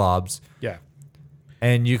globs, Yeah.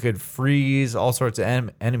 and you could freeze all sorts of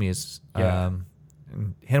enemies, Yeah.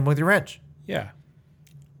 and hit them with your wrench. Yeah.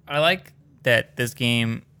 I like that this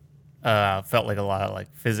game felt like a lot of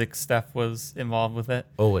like physics stuff was involved with it,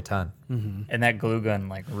 Oh, a ton. and that glue gun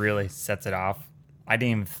like really sets it off. I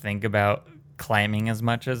didn't even think about climbing as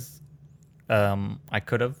much as I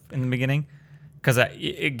could have in the beginning because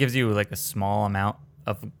it gives you like a small amount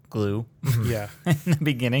of glue Yeah. in the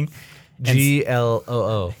beginning. And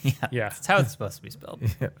GLOO. Yeah. that's how it's supposed to be spelled.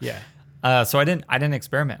 Yeah. So I didn't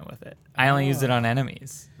experiment with it. I only used it on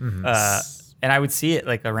enemies. And I would see it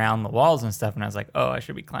like around the walls and stuff, and I was like, "Oh, I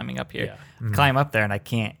should be climbing up here." Climb up there, and I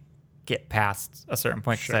can't get past a certain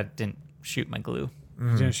point because I didn't shoot my glue.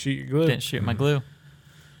 Didn't shoot your glue. Didn't shoot my glue.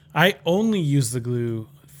 I only use the glue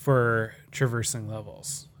for traversing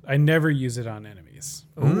levels. I never use it on enemies.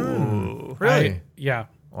 Ooh. Really? Yeah.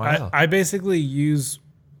 Wow. I basically use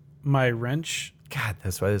my wrench. God,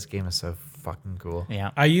 that's why this game is so fucking cool.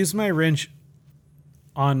 Yeah. I use my wrench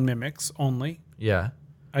on mimics only. Yeah.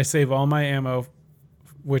 I save all my ammo,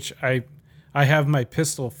 which I have my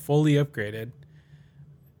pistol fully upgraded.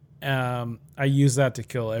 I use that to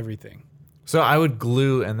kill everything. So I would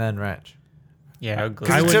glue and then wrench. Yeah. I would glue.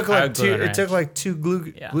 Because it took I like would glue two. and It wrench. took like two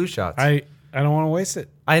glue shots. I don't want to waste it.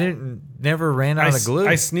 I never ran out of glue.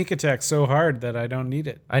 I sneak attack so hard that I don't need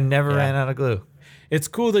it. I never ran out of glue. It's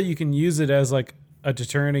cool that you can use it as like a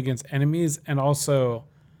deterrent against enemies and also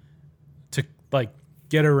to like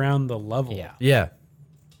get around the level. Yeah. Yeah.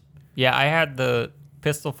 Yeah. I had the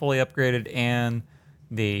pistol fully upgraded and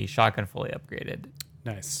the shotgun fully upgraded,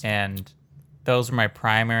 Nice. and those were my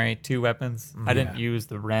primary two weapons. I didn't use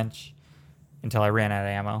the wrench until I ran out of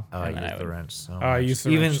ammo. Oh, I and then used the would- wrench so much. I used the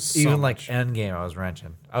even wrench so even like much. end game, I was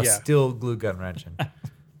wrenching. I was Yeah. still glue gun wrenching.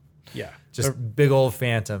 Yeah. Just big old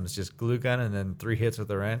phantoms, just glue gun, and then 3 hits with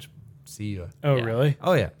the wrench. see you. Oh, Yeah. really?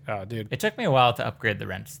 Oh yeah, Oh, dude. It took me a while to upgrade the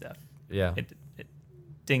wrench stuff. yeah. It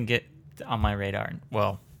didn't get on my radar.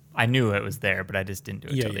 Well, I knew it was there, but I just didn't do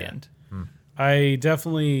it till the end. I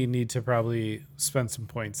definitely need to probably spend some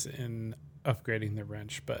points in upgrading the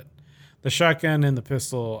wrench, but the shotgun and the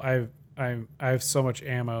pistol, I have so much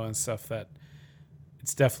ammo and stuff that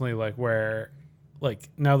it's definitely like where, like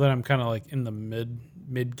now that I'm kind of like in the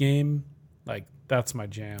mid game, like that's my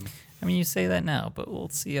jam. I mean, you say that now, but we'll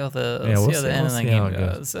see how the Yeah, we'll how see- the end we'll of the see how game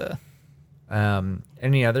it goes.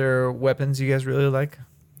 Any other weapons you guys really like?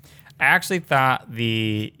 I actually thought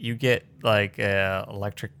you get like a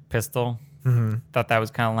electric pistol. Thought that was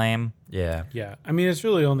kind of lame. Yeah. Yeah, I mean it's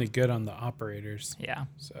really only good on the operators. Yeah,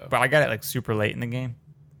 So, but I got it like super late in the game.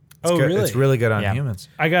 oh Good- really? It's really good on Yeah. humans.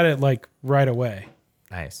 I got it like right away,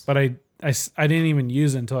 Nice. but I didn't even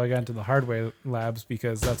use it until I got into the hardware labs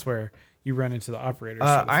because that's where you run into the operators. for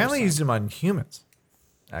the I first only time. used them on humans,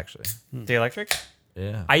 actually. The electric.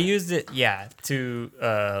 Yeah. I used it,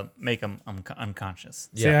 to make them unconscious.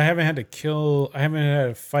 See, I haven't had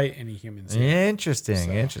to fight any humans yet.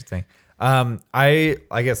 Interesting. Interesting. I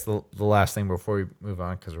guess the last thing before we move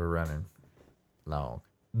on, because we're running long.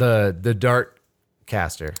 The dart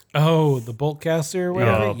caster. Oh, the bolt caster or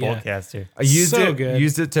whatever. Oh, yeah. Boltcaster. I used So it. good.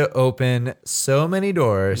 Used it to open so many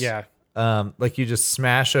doors. Yeah. Like you just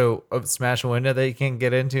smash a window that you can't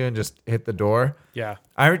get into and just hit the door. Yeah.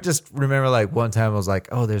 I just remember like one time I was like,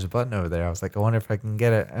 oh, there's a button over there. I was like, I wonder if I can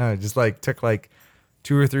get it. And I just like took like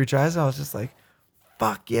 2 or 3 tries. I was just like,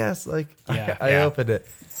 fuck yes. Like Yeah. I Yeah. opened it.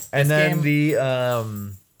 And then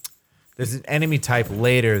there's an enemy type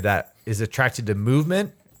later that is attracted to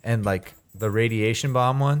movement and like the radiation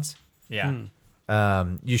bomb ones. Yeah.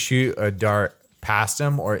 You shoot a dart past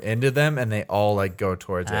them or into them and they all like go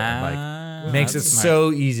towards it and like makes it that's smart.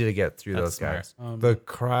 so easy to get through That's those guys. smart.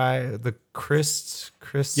 The Christ.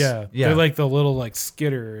 Yeah. They're like the little like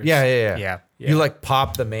skitters. Yeah. Yeah. You like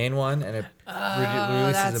pop the main one and it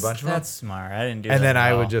releases a bunch of them. That's smart. I didn't do that. And then at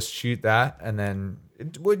I all. would just shoot that and then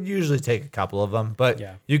it would usually take a couple of them, but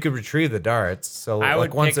Yeah. you could retrieve the darts. So I would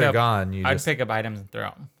like once pick they're up- gone, you I'd just pick up items and throw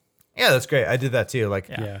them. yeah, that's great. I did that too. Like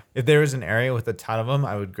Yeah. if there was an area with a ton of them,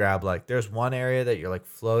 I would grab like there's one area that you're like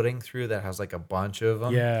floating through that has like a bunch of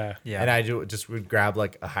them. Yeah. Yeah. And I just would grab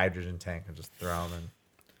like a hydrogen tank and just throw them in.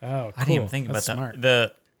 Oh, cool. I didn't even think That's about smart.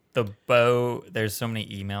 that. The bow. There's so many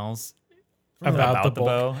emails About the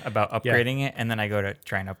bow, about upgrading it, and then I go to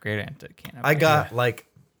try and upgrade it, and it can't. I upgrade got like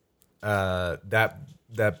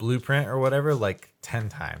that blueprint or whatever like 10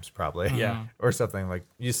 times probably. Yeah. Or something like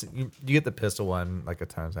you get the pistol one like a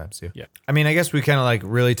ton of times too. Yeah. I mean, I guess we kind of like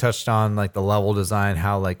really touched on like the level design,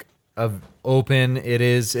 how like open it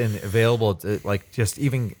is and available to like just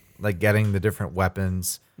even like getting the different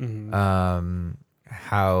weapons,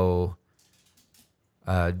 how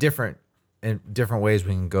different in different ways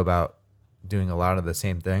we can go about doing a lot of the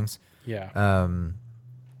same things. Yeah.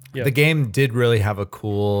 Yeah. The game did really have a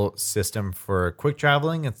cool system for quick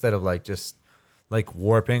traveling instead of like just like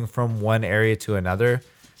warping from one area to another,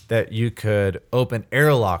 that you could open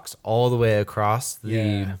airlocks all the way across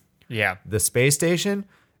Yeah. Yeah. the space station,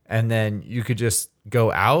 and then you could just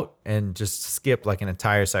go out and just skip like an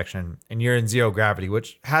entire section, and you're in zero gravity,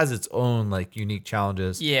 which has its own like unique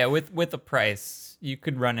challenges. Yeah. With the price, you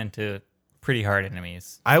could run into pretty hard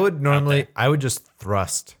enemies. I would just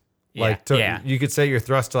thrust. Like you could set your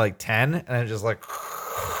thrust to like 10 and then just like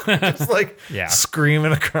just like Yeah.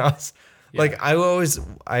 screaming across. Like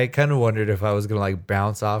I kind of wondered if I was gonna like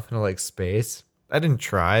bounce off into like space. I didn't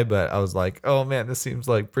try, but I was like, oh man, this seems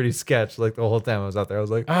like pretty sketch. Like the whole time I was out there, I was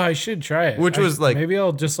like, Oh, I should try it. Which was like- maybe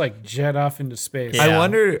I'll just like jet off into space.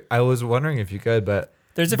 Yeah. I was wondering if you could, but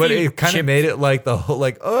There's a but few it kind of chips- made it like the whole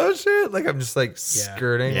like, oh shit, like I'm just like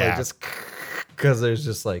skirting, Yeah. like just because there's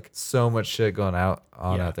just like so much shit going out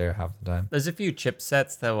Yeah. there half the time. There's a few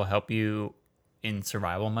chipsets that will help you in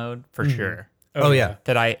survival mode for sure. Oh, yeah.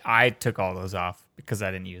 That I took all those off because I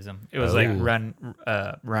didn't use them. It was like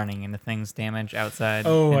running into things damage outside.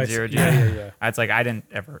 Oh, in I zero see. G. Yeah. It's like I didn't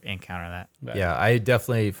ever encounter that. But Yeah, I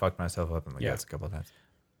definitely fucked myself up in the Yeah. guts a couple of times.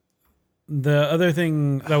 The other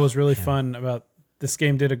thing that was really fun about this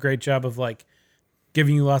game did a great job of like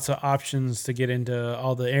giving you lots of options to get into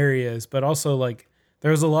all the areas, but also like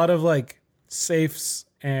there was a lot of like safes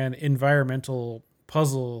and environmental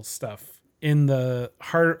puzzle stuff in the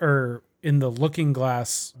in the looking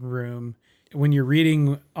glass room. When you're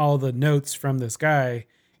reading all the notes from this guy,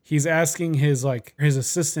 he's asking his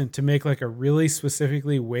assistant to make like a really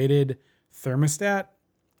specifically weighted thermostat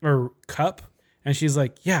or cup. And she's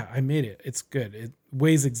like, yeah, I made it. It's good. It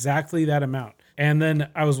weighs exactly that amount. And then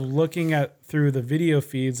I was looking through the video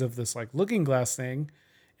feeds of this like looking glass thing,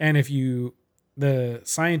 And if the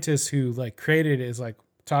scientist who like created it is like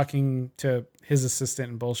talking to his assistant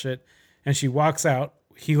and bullshit, and she walks out,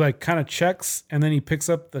 he like kind of checks, and then he picks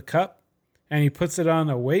up the cup and he puts it on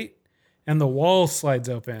a weight, and the wall slides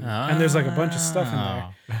open, and there's like a bunch of stuff in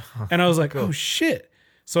there. And I was like, oh shit.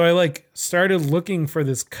 So I like started looking for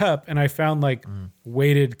this cup, and I found like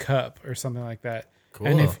weighted cup or something like that. Cool.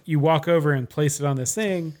 And if you walk over and place it on this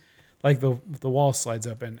thing, like the wall slides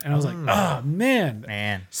open. And I was like, oh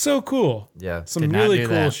man, so cool. Yeah. Some really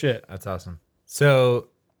cool shit. That's awesome. So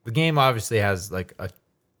the game obviously has like a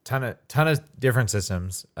ton of different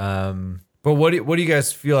systems. But what do you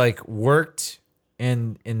guys feel like worked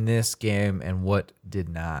in this game and what did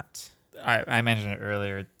not? I mentioned it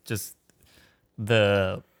earlier. Just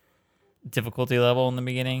the difficulty level in the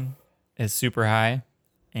beginning is super high,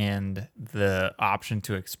 and the option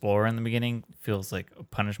to explore in the beginning feels like a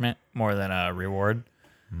punishment more than a reward.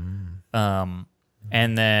 And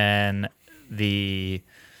then the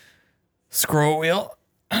scroll wheel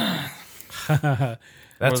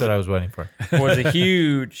That's what I was waiting for. was a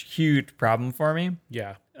huge problem for me.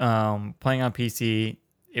 Yeah. Playing on PC,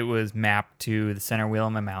 it was mapped to the center wheel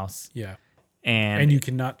of my mouse, Yeah. and you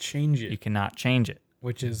cannot change you it, cannot change it.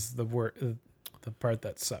 which is the part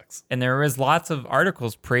that sucks. And there was lots of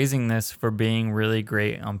articles praising this for being really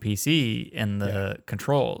great on PC and the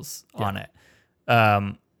controls on it,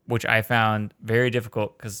 which I found very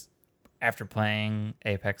difficult because after playing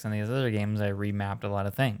Apex and these other games, I remapped a lot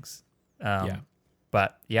of things.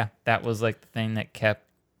 But yeah, that was like the thing that kept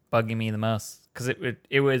bugging me the most because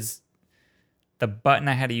it was the button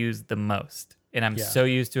I had to use the most, and I'm so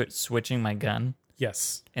used to it switching my gun.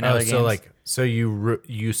 Yes. In other games. So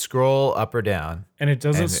you scroll up or down, And it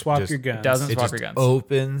doesn't And it swap just- your guns. it doesn't it swap just your guns.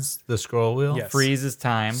 opens the scroll wheel. Yes. Freezes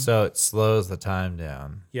time. So it slows the time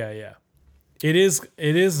down. Yeah, yeah. It is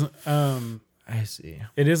I see.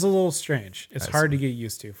 it is a little strange. It's hard to get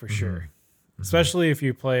used to for sure. Especially if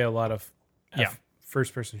you play a lot of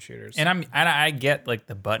first person shooters. And I get like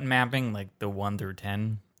the button mapping, like the 1 through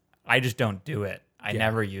 10. I just don't do it. I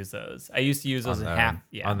never use those. I used to use those in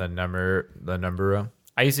On the number row.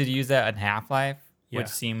 I used to use that in Half-Life, Yeah. which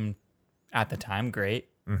seemed at the time great,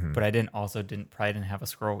 but I probably didn't have a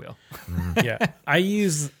scroll wheel. Yeah.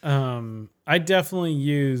 I definitely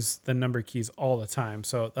use the number keys all the time.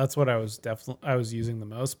 So that's what I was using the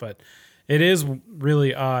most, but it is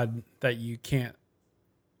really odd that you can't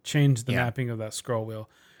change the mapping of that scroll wheel.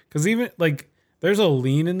 Cuz even like there's a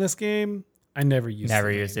lean in this game. I never used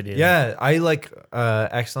It either. Yeah, I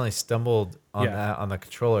accidentally stumbled on that on the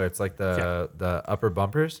controller. It's like the upper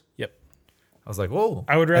bumpers. Yep. I was like, whoa.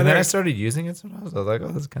 I would And then rather- I started using it sometimes. I was like, oh,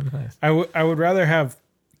 this is kind of nice. I would rather have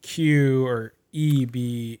Q or E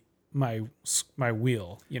be my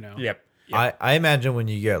wheel, you know. Yep. I imagine when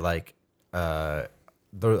you get like the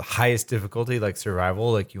highest difficulty, like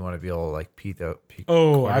survival, like you want to be able to like peek Oh,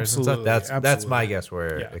 corners and absolutely. stuff. That's my Absolutely. guess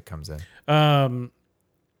where Yeah. it comes in.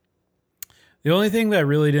 The only thing that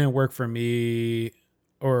really didn't work for me,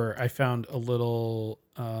 or I found a little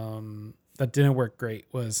that didn't work great,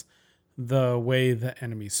 was the way the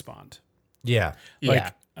enemies spawned. Yeah.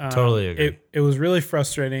 Like, Totally agree. It was really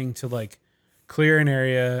frustrating to like clear an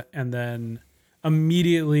area and then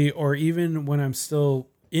immediately, or even when I'm still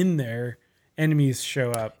in there, enemies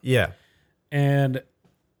show up. Yeah. And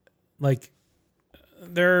like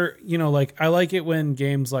they're, like I like it when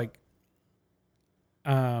games like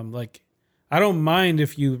I don't mind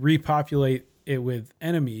if you repopulate it with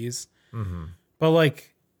enemies, but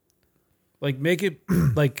like make it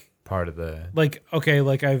like Part of the okay,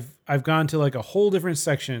 like I've gone to like a whole different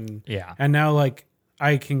section, Yeah. and now like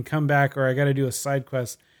I can come back, or I got to do a side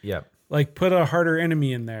quest. Yep. Like put a harder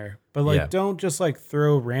enemy in there, but like Yeah. don't just like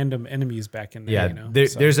throw random enemies back in there. Yeah,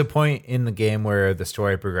 So- there's a point in the game where the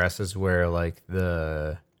story progresses where like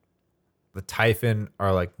the Typhon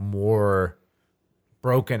are like more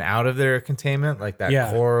broken out of their containment, like that Yeah.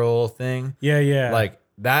 coral thing. yeah. Like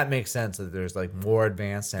that makes sense that there's like more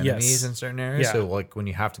advanced enemies Yes. in certain areas. Yeah. So like when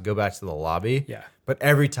you have to go back to the lobby, Yeah. But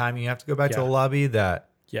every time you have to go back to Yeah. the lobby, that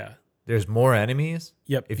yeah. there's more enemies.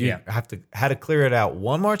 Yep. If you had to clear it out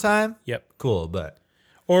one more time, Yep. cool. But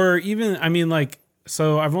Or even, I mean, like,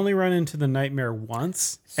 so I've only run into the nightmare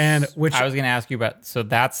once, and which I was going to ask you about, so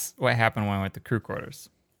that's what happened when I went to crew quarters.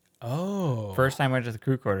 First time I went to the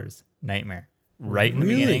crew quarters, nightmare. Right in the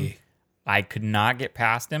Really? beginning. I could not get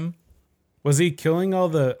past him. was he killing all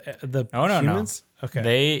the No. humans?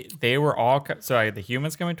 Okay. They were all so I had the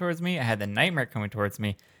humans coming towards me. I had the nightmare coming towards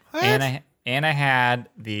me, and I had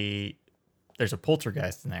there's a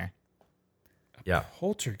poltergeist in there. yeah,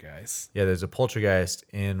 Poltergeist. yeah. There's a poltergeist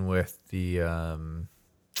in with the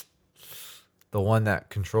the one that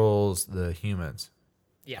controls the humans.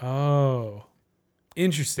 Oh,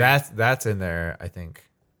 interesting. That's in there, I think.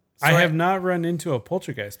 I have not run into a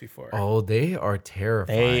poltergeist before. Oh, they are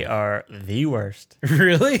terrifying. They are the worst.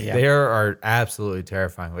 Really? Yeah. They are absolutely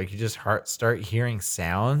terrifying. Like you just start hearing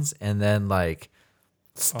sounds, and then like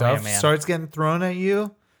stuff man. starts getting thrown at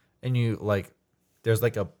you, and you like there's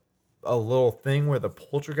like a little thing where the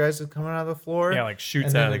poltergeist is coming out of the floor. Yeah, like shoots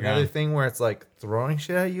and then out of the another ground. thing where it's like throwing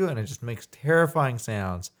shit at you, and it just makes terrifying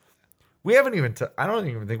sounds. We haven't even. I don't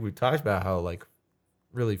even think we've talked about how like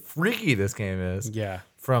really freaky this game is. Yeah.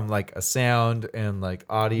 From like a sound and like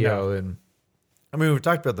audio and I mean we've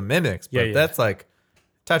talked about the mimics, but Yeah. that's like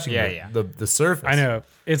touching Yeah, the surface. I know.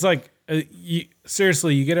 It's like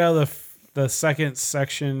seriously, you get out of the second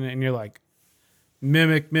section and you're like,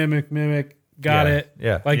 mimic. Got Yeah, it.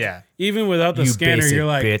 yeah. Like Yeah. even without the You scanner, basic you're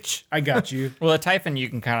like, bitch. I got you. Well, the Typhon, you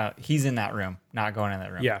can kind of, he's in that room, not going in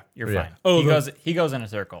that room. Yeah. You're Yeah. fine. Oh, he goes in a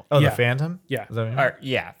circle. Oh, Yeah. the Phantom? Yeah. Is that what you mean? Or,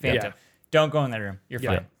 yeah, Phantom. Yeah. Don't go in that room. You're Yeah.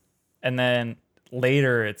 fine. And then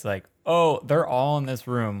later it's like, oh, they're all in this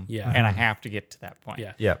room. Yeah. And I have to get to that point.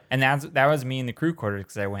 Yeah. Yeah. And that was me in the crew quarters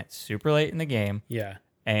because I went super late in the game Yeah.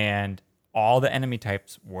 and all the enemy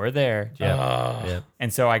types were there. Yeah. Yeah.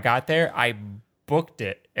 And so I got there, I booked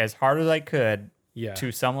it as hard as I could Yeah.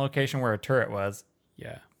 to some location where a turret was,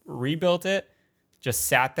 Yeah. rebuilt it, just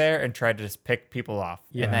sat there and tried to just pick people off.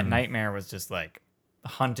 Yeah. And that nightmare was just like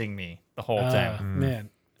hunting me the whole time. Man.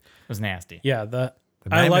 It was nasty. Yeah. The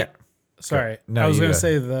I like. nightmare- Sorry, No, I was you gonna go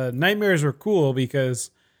say the nightmares were cool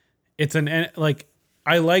because it's like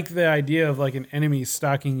I like the idea of like an enemy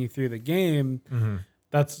stalking you through the game. Mm-hmm.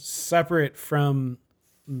 That's separate from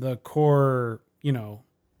the core,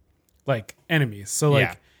 like enemies. So like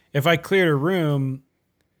Yeah. if I cleared a room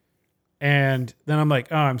and then I'm like,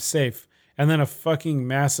 oh, I'm safe, and then a fucking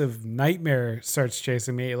massive nightmare starts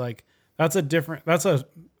chasing me, like that's a different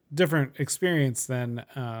experience than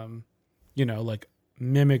like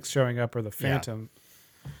mimics showing up or the phantom.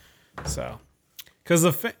 So because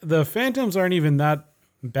the phantoms aren't even that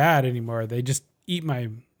bad anymore, they just eat my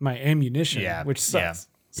ammunition, Yeah, which sucks.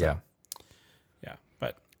 Yeah. Yeah,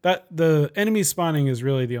 but that the enemy spawning is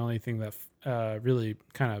really the only thing that really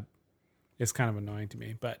kind of annoying to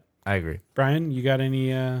me. But I agree. Brian, you got any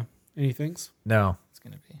things? No. It's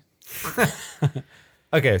going to be.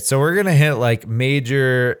 Okay, so we're gonna hit like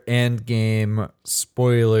major end game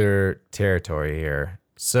spoiler territory here.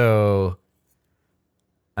 So,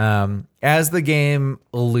 as the game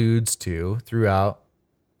alludes to throughout,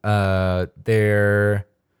 there's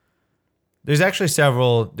actually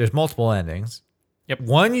there's multiple endings. Yep.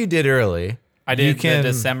 One you did early. I did can-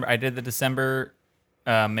 the December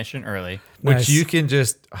mission early. which Nice. you can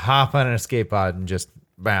just hop on an escape pod and just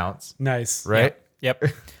bounce, Nice. right? Yep.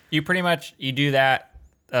 You pretty much you do that.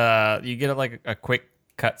 You get like a quick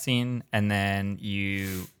cutscene, and then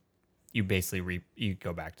you basically you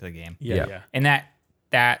go back to the game. Yeah. Yeah. Yeah. And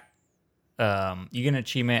that you get an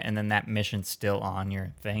achievement, and then that mission's still on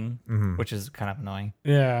your thing, which is kind of annoying.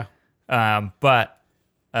 Yeah. But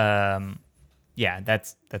yeah,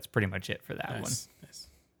 that's pretty much it for that one. Nice. Nice.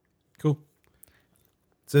 Cool.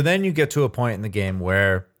 So then you get to a point in the game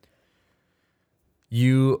where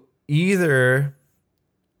you either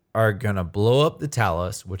are gonna blow up the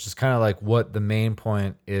Talus, which is kind of like what the main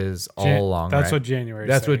point is all along. That's right? what January.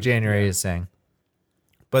 That's what January is saying.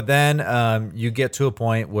 But then you get to a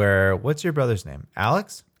point where what's your brother's name?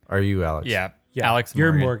 Alex? Are you Alex? Yeah, Yeah. Alex.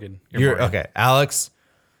 You're Morgan. Morgan. You're Morgan. okay. Alex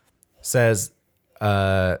says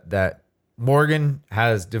that Morgan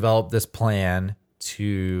has developed this plan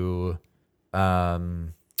to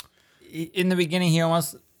In the beginning, he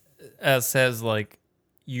almost says like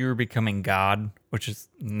you're becoming God, which is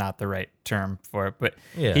not the right term for it. But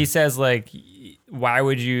Yeah. he says like, why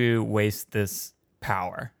would you waste this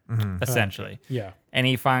power? Essentially, Yeah. and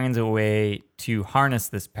he finds a way to harness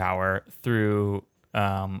this power through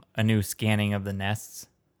a new scanning of the nests.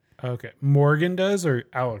 Okay. Morgan does or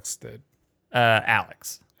Alex did?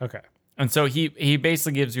 Alex. Okay. And so he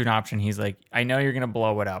basically gives you an option. He's like, I know you're gonna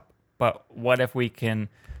blow it up, but what if we can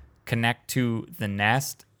connect to the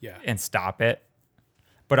nest Yeah. and stop it?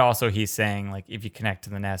 But also he's saying like if you connect to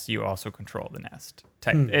the nest, you also control the nest.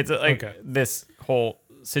 It's like okay. this whole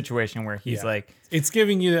situation where he's Yeah. like, It's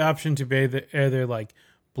giving you the option to either like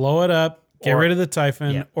blow it up, get Or- rid of the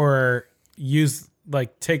Typhon, yeah. or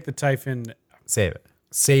take the Typhon. save it.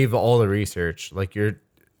 Save all the research. Like you're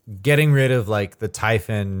getting rid of like the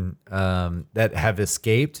Typhon that have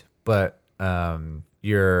escaped, but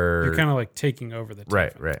You're kind of like taking over the right,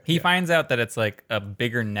 Typhon. right. He finds out that it's like a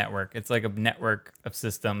bigger network. It's like a network of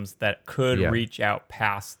systems that could Yeah. reach out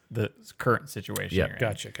past the current situation. Yeah. you're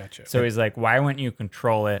in. Gotcha. So he's like, why wouldn't you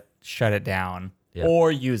control it, shut it down, Yeah.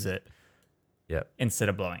 or use it Yep. instead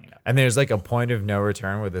of blowing it up? And there's like a point of no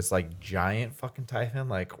return where this like giant fucking Typhon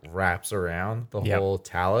like wraps around the Yep. whole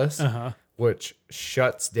Talus, which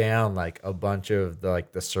shuts down like a bunch of the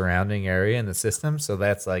surrounding area in the system. So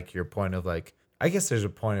that's like your point of like, I guess there's a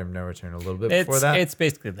point of no return a little bit before that. It's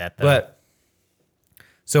basically that, though. But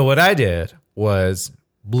so what I did was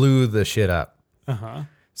blew the shit up.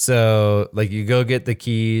 So like you go get the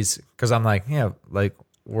keys because I'm like, yeah, like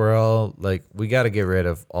we're all like we got to get rid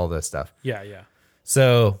of all this stuff. Yeah.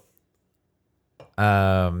 So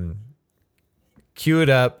queue it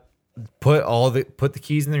up, put the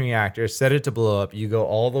keys in the reactor, set it to blow up. You go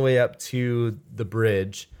all the way up to the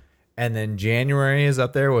bridge. And then January is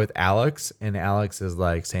up there with Alex, and Alex is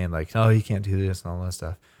like saying like, "No, you can't do this" and all that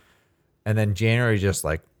stuff. And then January just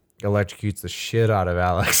like electrocutes the shit out of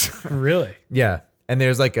Alex. Really? Yeah. And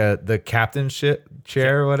there's like the captain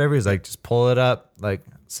chair or whatever. He's like, just pull it up, like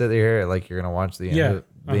sit there, like you're gonna watch the end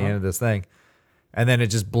of this thing. And then it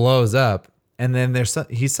just blows up. And then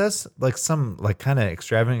he says like some like kind of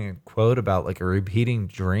extravagant quote about like a repeating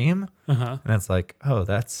dream. And it's like, oh,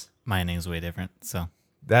 that's my name's way different. So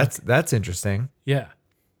that's interesting. Yeah.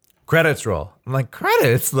 Credits roll. I'm like,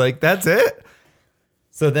 credits? Like, that's it?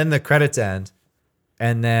 So then the credits end,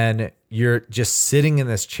 and then you're just sitting in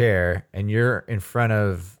this chair, and you're in front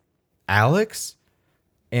of Alex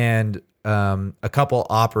and a couple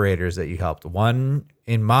operators that you helped. One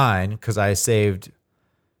in mine, because I saved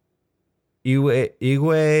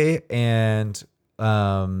Igwe and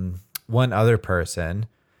one other person.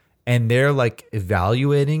 And they're like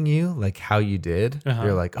evaluating you, like how you did.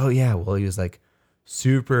 They're like, oh yeah, well he was like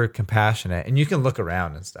super compassionate, and you can look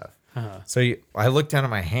around and stuff. So I look down at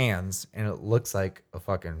my hands, and it looks like a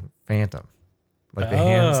fucking phantom, like the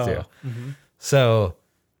hands do. So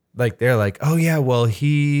like they're like, oh yeah, well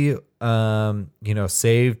he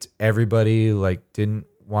saved everybody, like didn't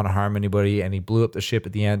want to harm anybody, and he blew up the ship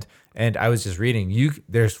at the end. And I was just reading,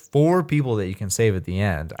 there's 4 people that you can save at the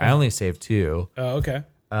end. I only saved 2. Oh, okay.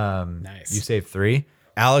 Nice. You saved 3.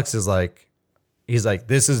 Alex is like, he's like,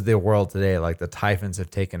 this is the world today. Like the Typhons have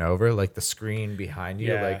taken over. Like the screen behind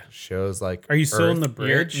you, Yeah. like shows like. Are you still in the Earth.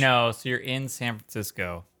 bridge? So you're in San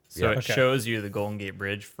Francisco. So Yeah. it Okay. shows you the Golden Gate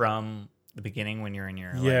Bridge from the beginning when you're in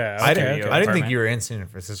your Yeah, I okay, didn't. okay. I didn't think apartment. you were in San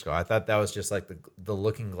Francisco. I thought that was just like the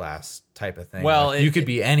Looking Glass type of thing. Well, Like, you could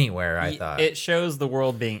be anywhere. I thought. it shows the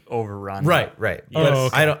world being overrun. Right. But Oh,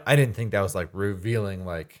 okay. I didn't think that was like revealing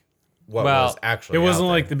like what Well, was actually. It wasn't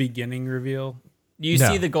out like there. the beginning reveal. You No.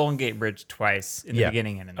 see the Golden Gate Bridge twice in the Yeah.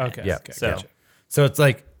 beginning and in the Okay. end. Yeah. Okay, So gotcha. So it's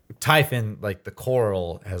like Typhon, like the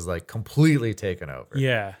coral has like completely taken over.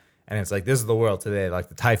 Yeah. And it's like, this is the world today. Like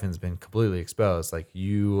the Typhon's been completely exposed. Like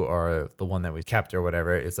you are the one that we kept or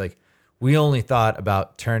whatever. It's like, we only thought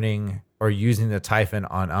about turning or using the Typhon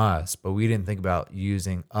on us, but we didn't think about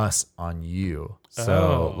using us on you.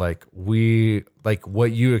 So Oh. like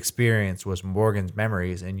what you experienced was Morgan's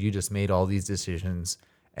memories, and you just made all these decisions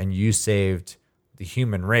and you saved the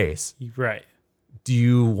human race. Right. Do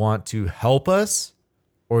you want to help us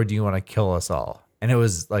or do you want to kill us all? And it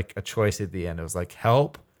was like a choice at the end. It was like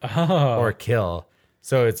help Oh. or kill.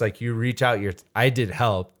 So it's like you reach out I did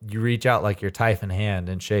help. You reach out like your Typhon hand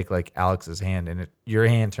and shake like Alex's hand, and your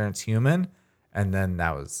hand turns human. And then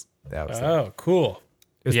that was it. Oh, cool.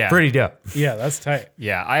 It was Yeah. pretty dope. Yeah, that's tight.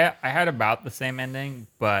 yeah, I had about the same ending,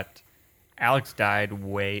 but Alex died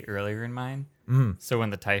way earlier in mine. So when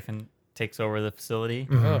the Typhon takes over the facility,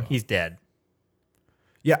 he's dead.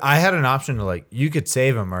 Yeah, I had an option to like, you could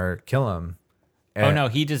save him or kill him. Oh no,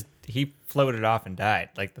 he floated off and died.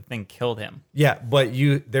 Like the thing killed him. Yeah, but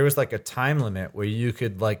there was like a time limit where you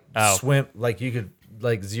could like swim, like you could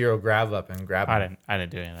like zero grab up and grab him. I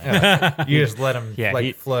didn't do any of that. You just let him Yeah,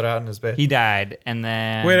 he- float out in his bed. He died, and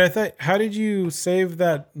then Wait, I thought, how did you save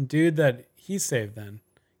that dude that he saved then?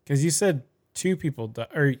 Because you said 2 people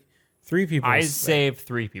or 3 people. I saved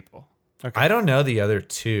 3 people. I don't know the other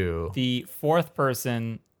 2. The 4th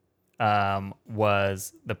person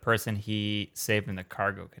was the person he saved in the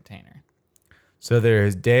cargo container. So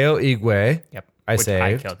there's Deo Igwe. Yep, I which I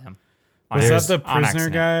saved. killed him. Was There's- that the on prisoner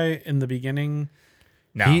accident. guy in the beginning?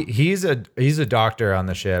 No, He's a doctor on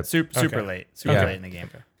the ship. super Okay. late Yeah. in the game.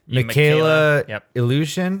 You- Michaela Yep,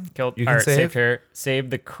 Illusion. killed. You can or save. saved her.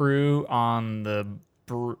 Saved the crew on the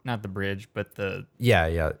not the bridge, but the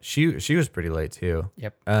Yeah. She was pretty late too.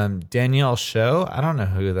 yep. Danielle Show. I don't know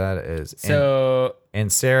who that is. So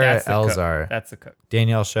and Sarah that's the cook. Elzar. That's the cook.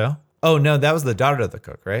 Danielle Show. Oh no, that was the daughter of the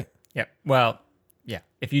cook, right? Yeah. Well, yeah.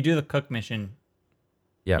 If you do the cook mission,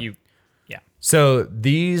 Yeah. yeah. So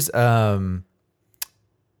these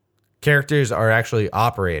characters are actually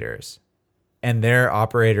operators, and their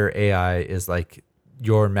operator AI is like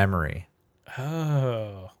your memory.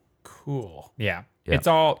 Oh, cool. Yeah. Yeah. It's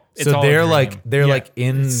all So a they're dream. like Yeah,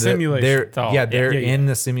 in the simulation. They're, It's all- yeah, they're yeah, yeah. in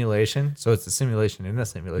the simulation. So it's a simulation in the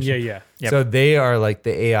simulation. Yeah, yeah. Yep. So they are like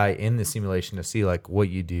the AI in the simulation to see like what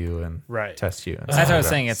you do and Right. test you. And That's stuff what I like was that.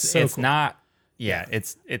 saying. It's cool. not. Yeah.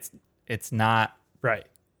 It's not Right.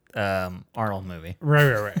 Arnold movie.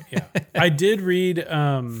 Right. Yeah. I did read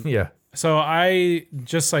Yeah. so I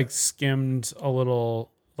just like skimmed a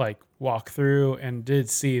little like walkthrough and did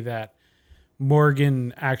see that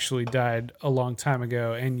Morgan actually died a long time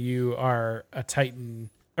ago, and you are a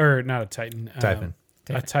Titan, or not a Titan, Typhon.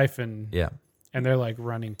 a Typhon, Yeah. and they're like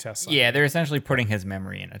running tests on Yeah, they're essentially putting his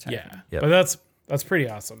memory in a it. type. Yeah. Yep. But that's pretty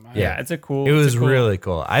awesome. Yeah, it's a cool. It it's was a cool, really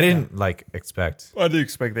cool. I didn't like expect I didn't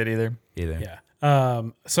expect that either. either. Yeah.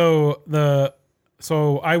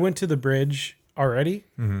 So I went to the bridge already.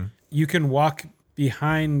 Mm-hmm. You can walk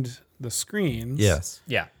behind the screens. Yes.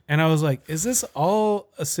 Yeah. And I was like, is this all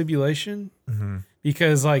a simulation? Mm-hmm.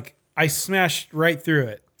 Because like I smashed right through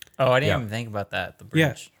it. Oh, I didn't Yeah. even think about that. The Yeah.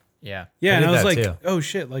 bridge. Yeah. Yeah. I And did I was that like, too. oh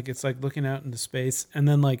shit. Like it's like looking out into space. And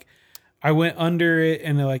then like I went under it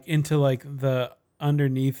and like into like the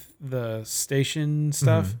underneath the station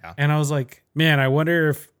stuff. Mm-hmm. Yeah. And I was like, man, I wonder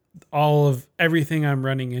if all of everything I'm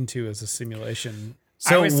running into is a simulation.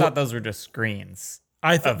 I always thought those were just screens.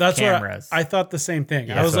 I of that's cameras. what I thought the same thing.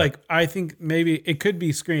 Yeah. I was That's right. like, I think maybe it could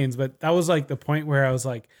be screens, but that was like the point where I was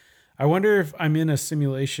like, I wonder if I'm in a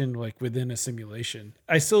simulation, like within a simulation.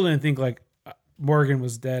 I still didn't think like Morgan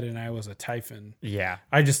was dead and I was a Typhon. Yeah.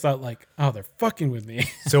 I just thought like, oh, they're fucking with me.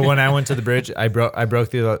 So when I went to the bridge, I broke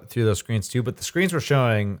through those screens too, but the screens were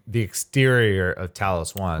showing the exterior of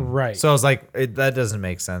Talos One. Right. So I was like, that doesn't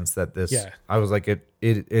make sense. That this. Yeah. I was like,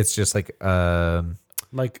 it's just like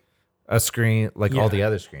Like a screen, like Yeah. all the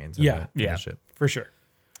other screens. and Yeah. the- and Yeah. the shit. for sure.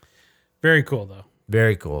 Very cool though.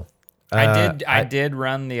 Very cool. I did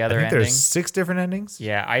run the I other think ending. there's 6 different endings.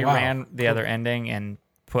 Yeah, I Wow. ran the other ending and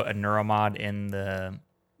put a neuromod in the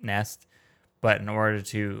nest, but in order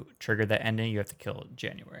to trigger that ending, you have to kill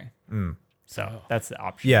January. So that's the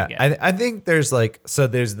option. Yeah, you get. I think there's like, so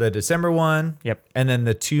there's the December one. Yep. And then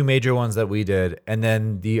the 2 major ones that we did. And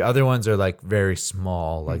then the other ones are like very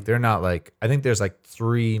small. Like they're not like, I think there's like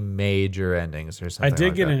 3 major endings or I something. did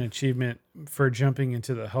like get that. an achievement for jumping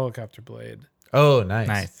into the helicopter blade. Oh, nice.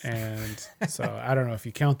 Nice. And so I don't know if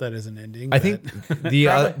you count that as an ending. I but- think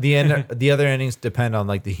the other endings depend on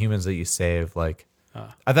like the humans that you save. Like,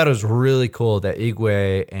 I thought it was really cool that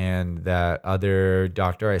Igwe and that other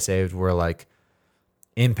doctor I saved were like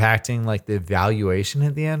impacting like the evaluation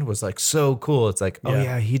at the end was like so cool. It's like, oh Yeah.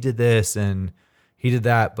 yeah, he did this and he did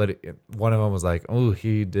that, but one of them was like, oh,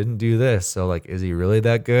 he didn't do this. So like, is he really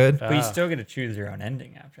that good? But you still get to choose your own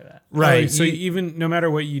ending after that. Right. So you- even no matter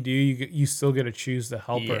what you do, you still get to choose the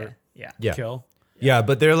helper Yeah. yeah. kill. Yeah,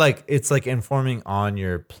 but they're like, it's like informing on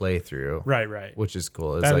your playthrough, Right. which is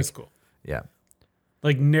cool. It's That like, is cool. yeah,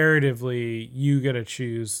 Like narratively, you get to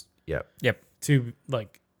choose yeah. Yep. to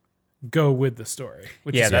like go with the story.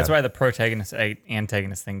 Which Yeah, is that's why the protagonist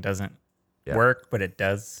antagonist thing doesn't Yeah. work, but it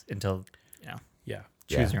does until yeah.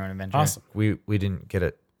 choose Yeah. your own adventure. Awesome. We didn't get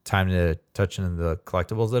a time to touch into the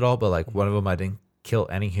collectibles at all, but like one of them I didn't kill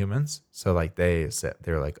any humans. So like they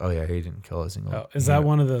were like, oh yeah, he didn't kill a single. Oh, is that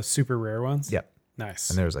one of the super rare ones? Yeah. Nice.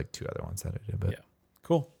 And there was like 2 other ones that I did, but Yeah.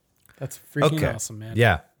 Cool. That's freaking okay. awesome, man.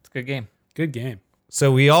 Yeah. It's a good game. Good game.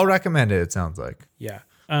 So we all recommend it. It sounds like. Yeah.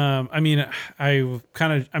 I mean,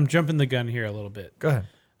 I'm jumping the gun here a little bit. Go ahead.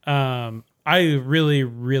 I really,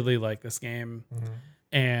 really like this game.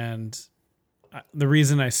 And the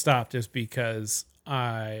reason I stopped is because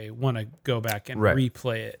I want to go back and Right.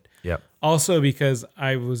 replay it. Yep. Also because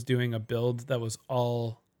I was doing a build that was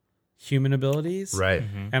all human abilities. Right.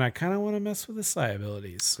 And I kind of want to mess with the psi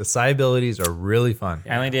abilities. The psi abilities are really fun.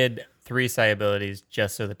 I only did 3 psi abilities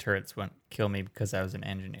just so the turrets wouldn't kill me because I was an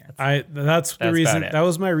engineer. That's the about reason. it. That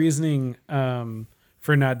was my reasoning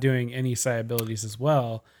for not doing any psi abilities as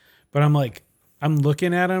well. But I'm like, I'm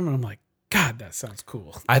looking at them and I'm like, God, that sounds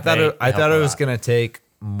cool. I thought They I help thought a it was lot. gonna take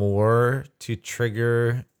more to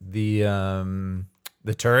trigger the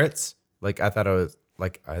turrets. Like I thought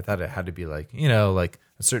it had to be like, you know, like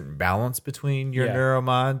a certain balance between your Yeah.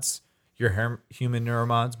 neuromods, your human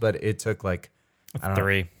neuromods, but it took like I don't know,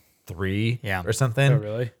 3. 3 Yeah. or something. Oh,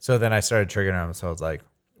 really? So then I started triggering them. So I was like,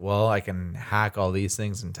 well, I can hack all these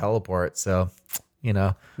things and teleport. So, you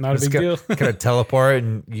know, Not a I'm just big deal. gonna teleport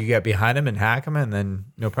and you get behind them and hack them and then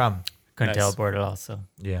no problem. Couldn't Nice. teleport at all. So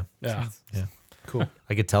Yeah. Yeah. Yeah. Cool.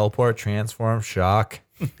 I could teleport, transform, shock,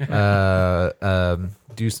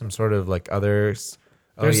 do some sort of like others.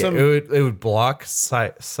 Oh There's yeah, some- it would block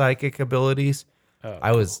psychic abilities. Oh,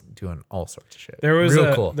 I was doing all sorts of shit. There was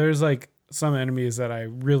real cool. There's like some enemies that I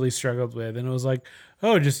really struggled with, and it was like,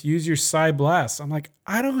 oh, just use your Psy Blast. I'm like,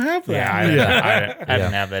 I don't have that. yeah, I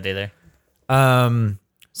didn't have that either.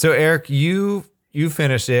 So Eric, you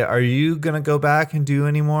finished it. Are you gonna go back and do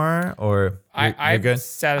any more, or you're I'm good? I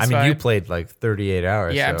satisfied. mean, you played like 38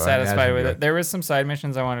 hours. Yeah, so I'm I satisfied imagine with you're- it. There was some side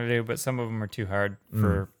missions I wanted to do, but some of them were too hard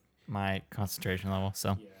for my concentration level.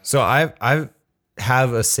 So I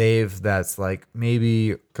have a save that's like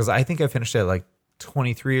maybe because I think I finished at like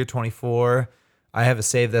 23 or 24. I have a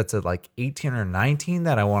save that's at like 18 or 19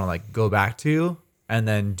 that I want to like go back to and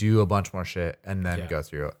then do a bunch more shit and then Yeah. go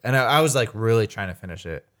through it. And I was like really trying to finish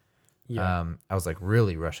it. Yeah. I was like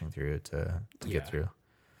really rushing through it to Yeah. get through.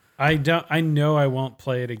 I know I won't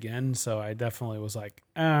play it again, so I definitely was like,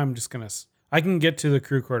 I'm just gonna. I can get to the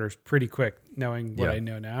crew quarters pretty quick, knowing what Yeah. I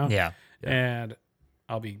know now. yeah, And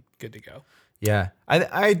I'll be good to go. Yeah.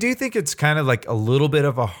 I do think it's kind of like a little bit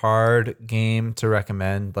of a hard game to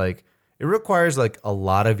recommend. Like it requires like a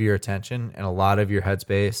lot of your attention and a lot of your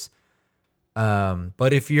headspace.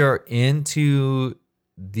 But if you're into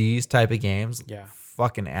these type of games, Yeah.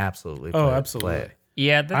 fucking absolutely Oh, play absolutely. it.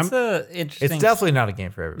 yeah. That's the interesting. It's definitely not a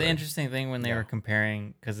game for the everybody. interesting thing when they were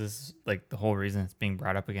comparing, because this is like the whole reason it's being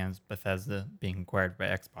brought up against Bethesda being acquired by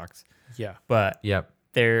Xbox. Yeah. But Yep.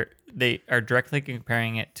 they are directly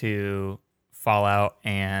comparing it to Fallout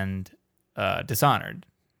and Dishonored.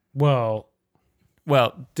 Well,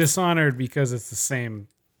 Well, Dishonored because it's the same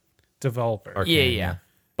developer. Arcane, yeah.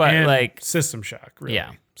 But and like, System Shock, really.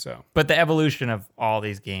 Yeah. So but the evolution of all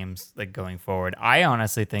these games, like going forward, I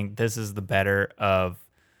honestly think this is the better of.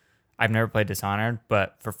 I've never played Dishonored,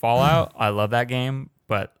 but for Fallout, I love that game.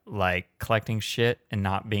 But like collecting shit and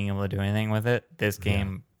not being able to do anything with it, this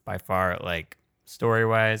game by far, like story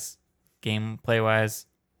wise, gameplay wise,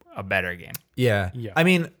 a better game. Yeah. Yeah. I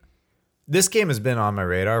mean, this game has been on my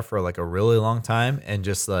radar for like a really long time, and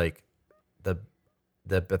just like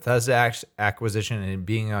the Bethesda acquisition and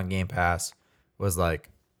being on Game Pass was like,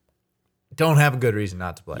 don't have a good reason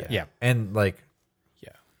not to play it. Yeah. And like,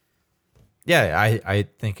 yeah. I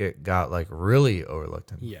think it got like really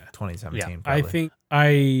overlooked in Yeah. 2017. Yeah. I probably. think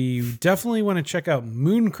I definitely want to check out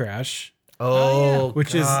Moon Crash,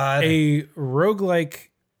 which God. is a roguelike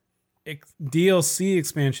DLC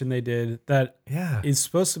expansion they did that yeah. is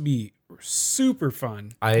supposed to be super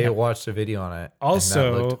fun. I watched a video on it. and that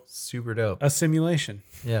Also- looked super dope. A simulation.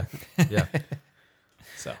 Yeah. Yeah.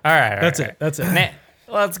 So All right, that's it. That's it.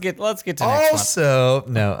 Let's get to next month. Also,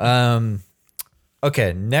 no.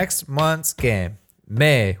 Okay, next month's game,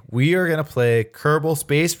 May, we are gonna play Kerbal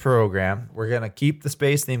Space Program. We're gonna keep the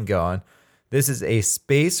space theme going. This is a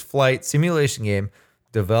space flight simulation game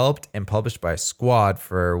developed and published by Squad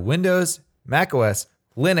for Windows, macOS,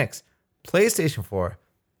 Linux, PlayStation 4,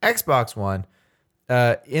 Xbox One.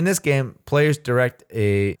 In this game, players direct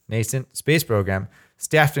a nascent space program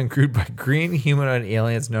staffed and crewed by green humanoid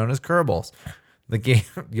aliens known as Kerbals. The game,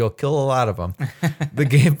 you'll kill a lot of them. The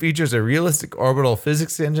game features a realistic orbital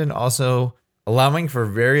physics engine, also allowing for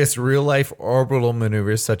various real-life orbital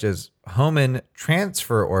maneuvers such as Hohmann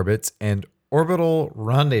transfer orbits and orbital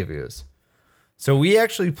rendezvous. So we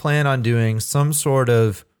actually plan on doing some sort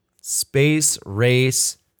of space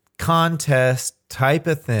race contest type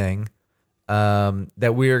of thing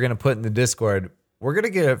that we are going to put in the Discord. We're going to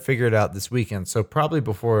get it figured out this weekend. So probably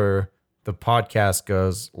before the podcast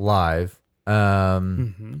goes live,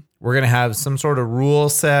 we're going to have some sort of rule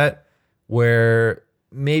set where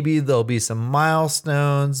maybe there'll be some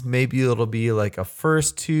milestones. Maybe it'll be like a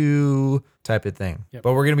first two type of thing. Yep.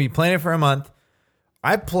 But we're going to be playing it for a month.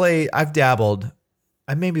 I've dabbled.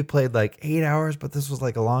 I maybe played like 8 hours, but this was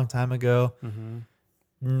like a long time ago.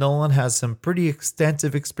 Nolan has some pretty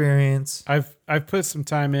extensive experience. I've put some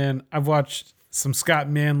time in. I've watched some Scott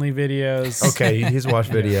Manley videos. Okay, he's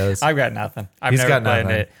watched videos. I've got nothing. I've He's never got played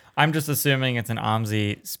nothing. it. I'm just assuming it's an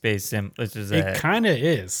OMSI space sim, which is It kind of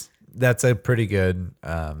is. That's a pretty good.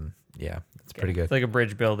 Yeah, it's pretty good. it's like a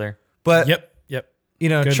bridge builder. But Yep. you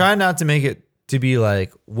know, Good. try not to make it to be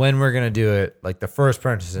like when we're gonna do it, like the first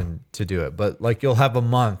person to do it. But like you'll have a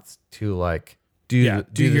month to like do Yeah,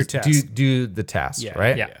 do your the, task. do the task, Yeah.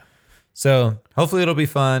 right? Yeah. So hopefully it'll be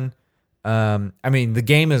fun. I mean, the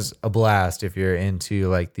game is a blast if you're into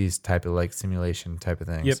like these type of like simulation type of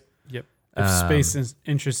things. Yep. If space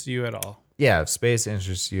interests you at all. Yeah, if space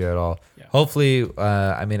interests you at all. Yeah. Hopefully,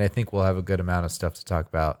 I mean, I think we'll have a good amount of stuff to talk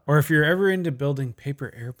about. Or if you're ever into building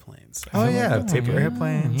paper airplanes. Oh yeah, paper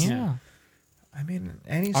airplanes. Yeah. I mean,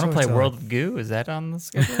 any I want to sorts play of, World of Goo. Is that on the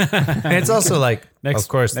schedule? And it's also like, Next- of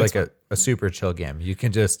course, next like a super chill game. You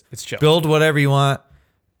can just It's chill. build whatever you want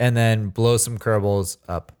and then blow some Kerbals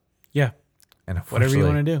up. Yeah. And Whatever you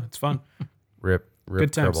want unfortunately, to do. It's fun. Rip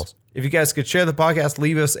Good times. Kerbals. If you guys could share the podcast,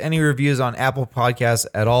 leave us any reviews on Apple Podcasts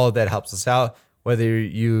at all. That helps us out. Whether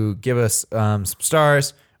you give us some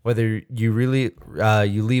stars, whether you really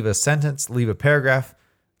you leave a sentence, leave a paragraph,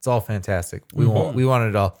 it's all fantastic. We want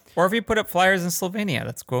it all. Or if you put up flyers in Slovenia,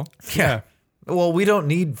 that's cool. Yeah. Well, we don't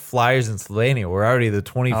need flyers in Slovenia. We're already the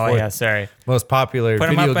 24th Oh yeah, sorry. most popular Put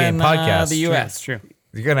 'em video up game in podcast. the True, U.S. it's true.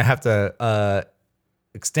 You're gonna have to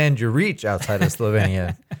extend your reach outside of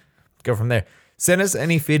Slovenia. Go from there. Send us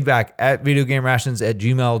any feedback at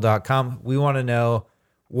videogamerations@gmail.com. We want to know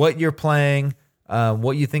what you're playing,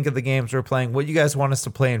 what you think of the games we're playing, what you guys want us to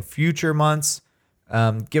play in future months.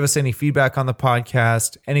 Give us any feedback on the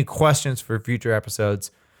podcast, any questions for future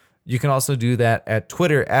episodes. You can also do that at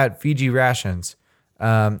Twitter at Fiji Rations.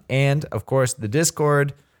 And of course, the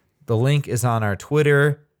Discord. The link is on our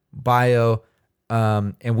Twitter bio.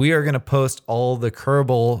 And we are going to post all the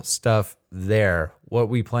Kerbal stuff there, what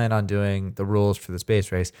we plan on doing, the rules for the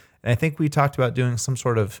space race. And I think we talked about doing some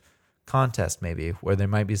sort of contest maybe where there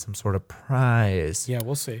might be some sort of prize Yeah,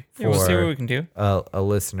 we'll see. Yeah, we'll see for what we can do. a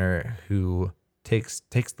listener who takes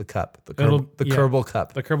the cup, the It'll- Kerbal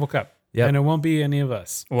Cup. The Kerbal Cup. Yep. And it won't be any of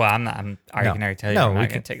us. Well, I can already tell you, No, I'm we not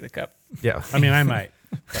can- going to take the cup. Yeah. I mean, I might,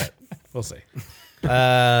 but we'll see.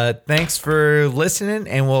 Thanks for listening,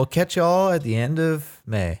 and we'll catch y'all at the end of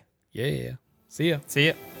May. Yeah. See ya. See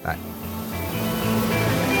ya. Bye.